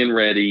 being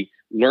ready,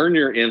 learn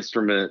your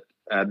instrument,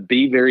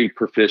 be very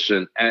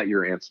proficient at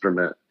your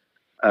instrument,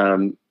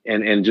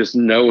 and just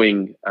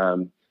knowing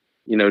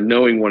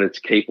what it's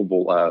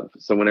capable of.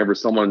 So whenever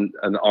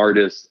an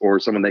artist or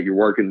someone that you're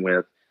working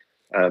with,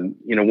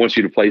 wants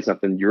you to play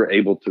something, you're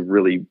able to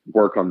really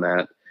work on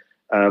that.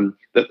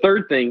 The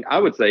third thing I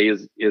would say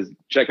is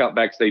check out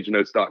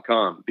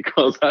backstagenotes.com,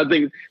 because I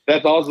think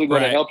that's also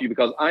going to help you,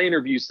 because I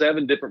interview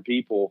 7 different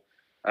people,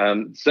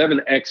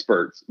 7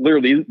 experts.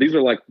 Literally, these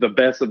are like the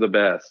best of the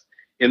best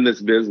in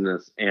this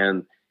business.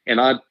 And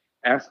I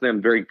ask them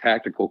very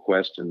tactical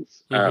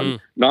questions,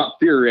 not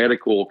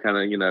theoretical kind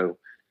of,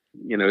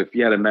 if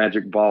you had a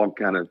magic ball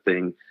kind of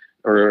thing,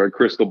 or a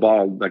crystal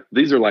ball. Like,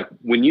 these are like,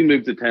 when you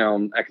moved to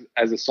town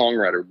as a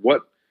songwriter,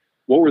 what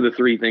were the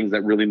 3 things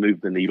that really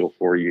moved the needle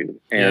for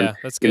you? And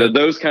that's good.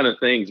 Those kind of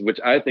things, which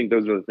I think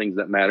those are the things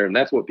that matter, and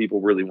that's what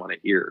people really want to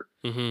hear.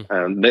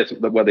 That's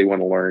what they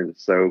want to learn.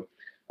 So,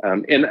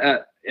 and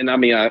I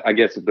mean, I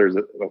guess if there's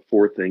a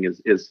 4th thing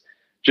is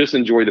just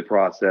enjoy the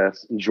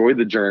process, enjoy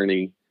the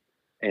journey,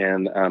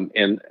 and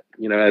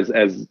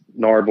as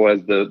Narvel,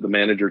 as the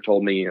manager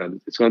told me,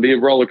 it's going to be a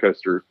roller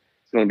coaster.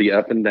 It's going to be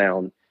up and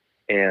down,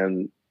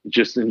 and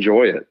just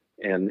enjoy it,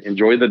 and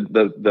enjoy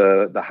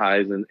the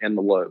highs and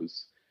the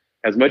lows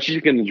as much as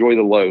you can. Enjoy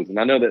the lows. And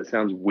I know that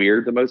sounds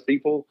weird to most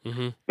people,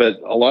 but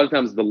a lot of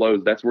times the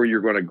lows, that's where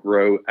you're going to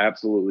grow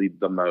absolutely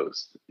the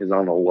most, is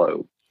on a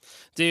low.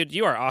 Dude,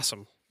 you are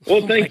awesome.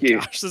 Well, thank you.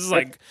 Gosh, this is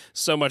like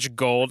so much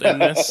gold in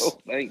this.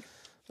 Thanks.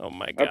 Oh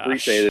my gosh. I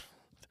appreciate it.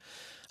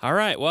 All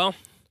right. Well,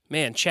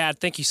 man, Chad,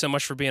 thank you so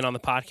much for being on the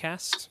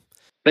podcast.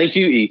 Thank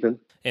you, Ethan.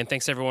 And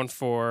thanks everyone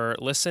for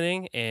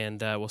listening,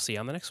 and we'll see you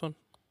on the next one.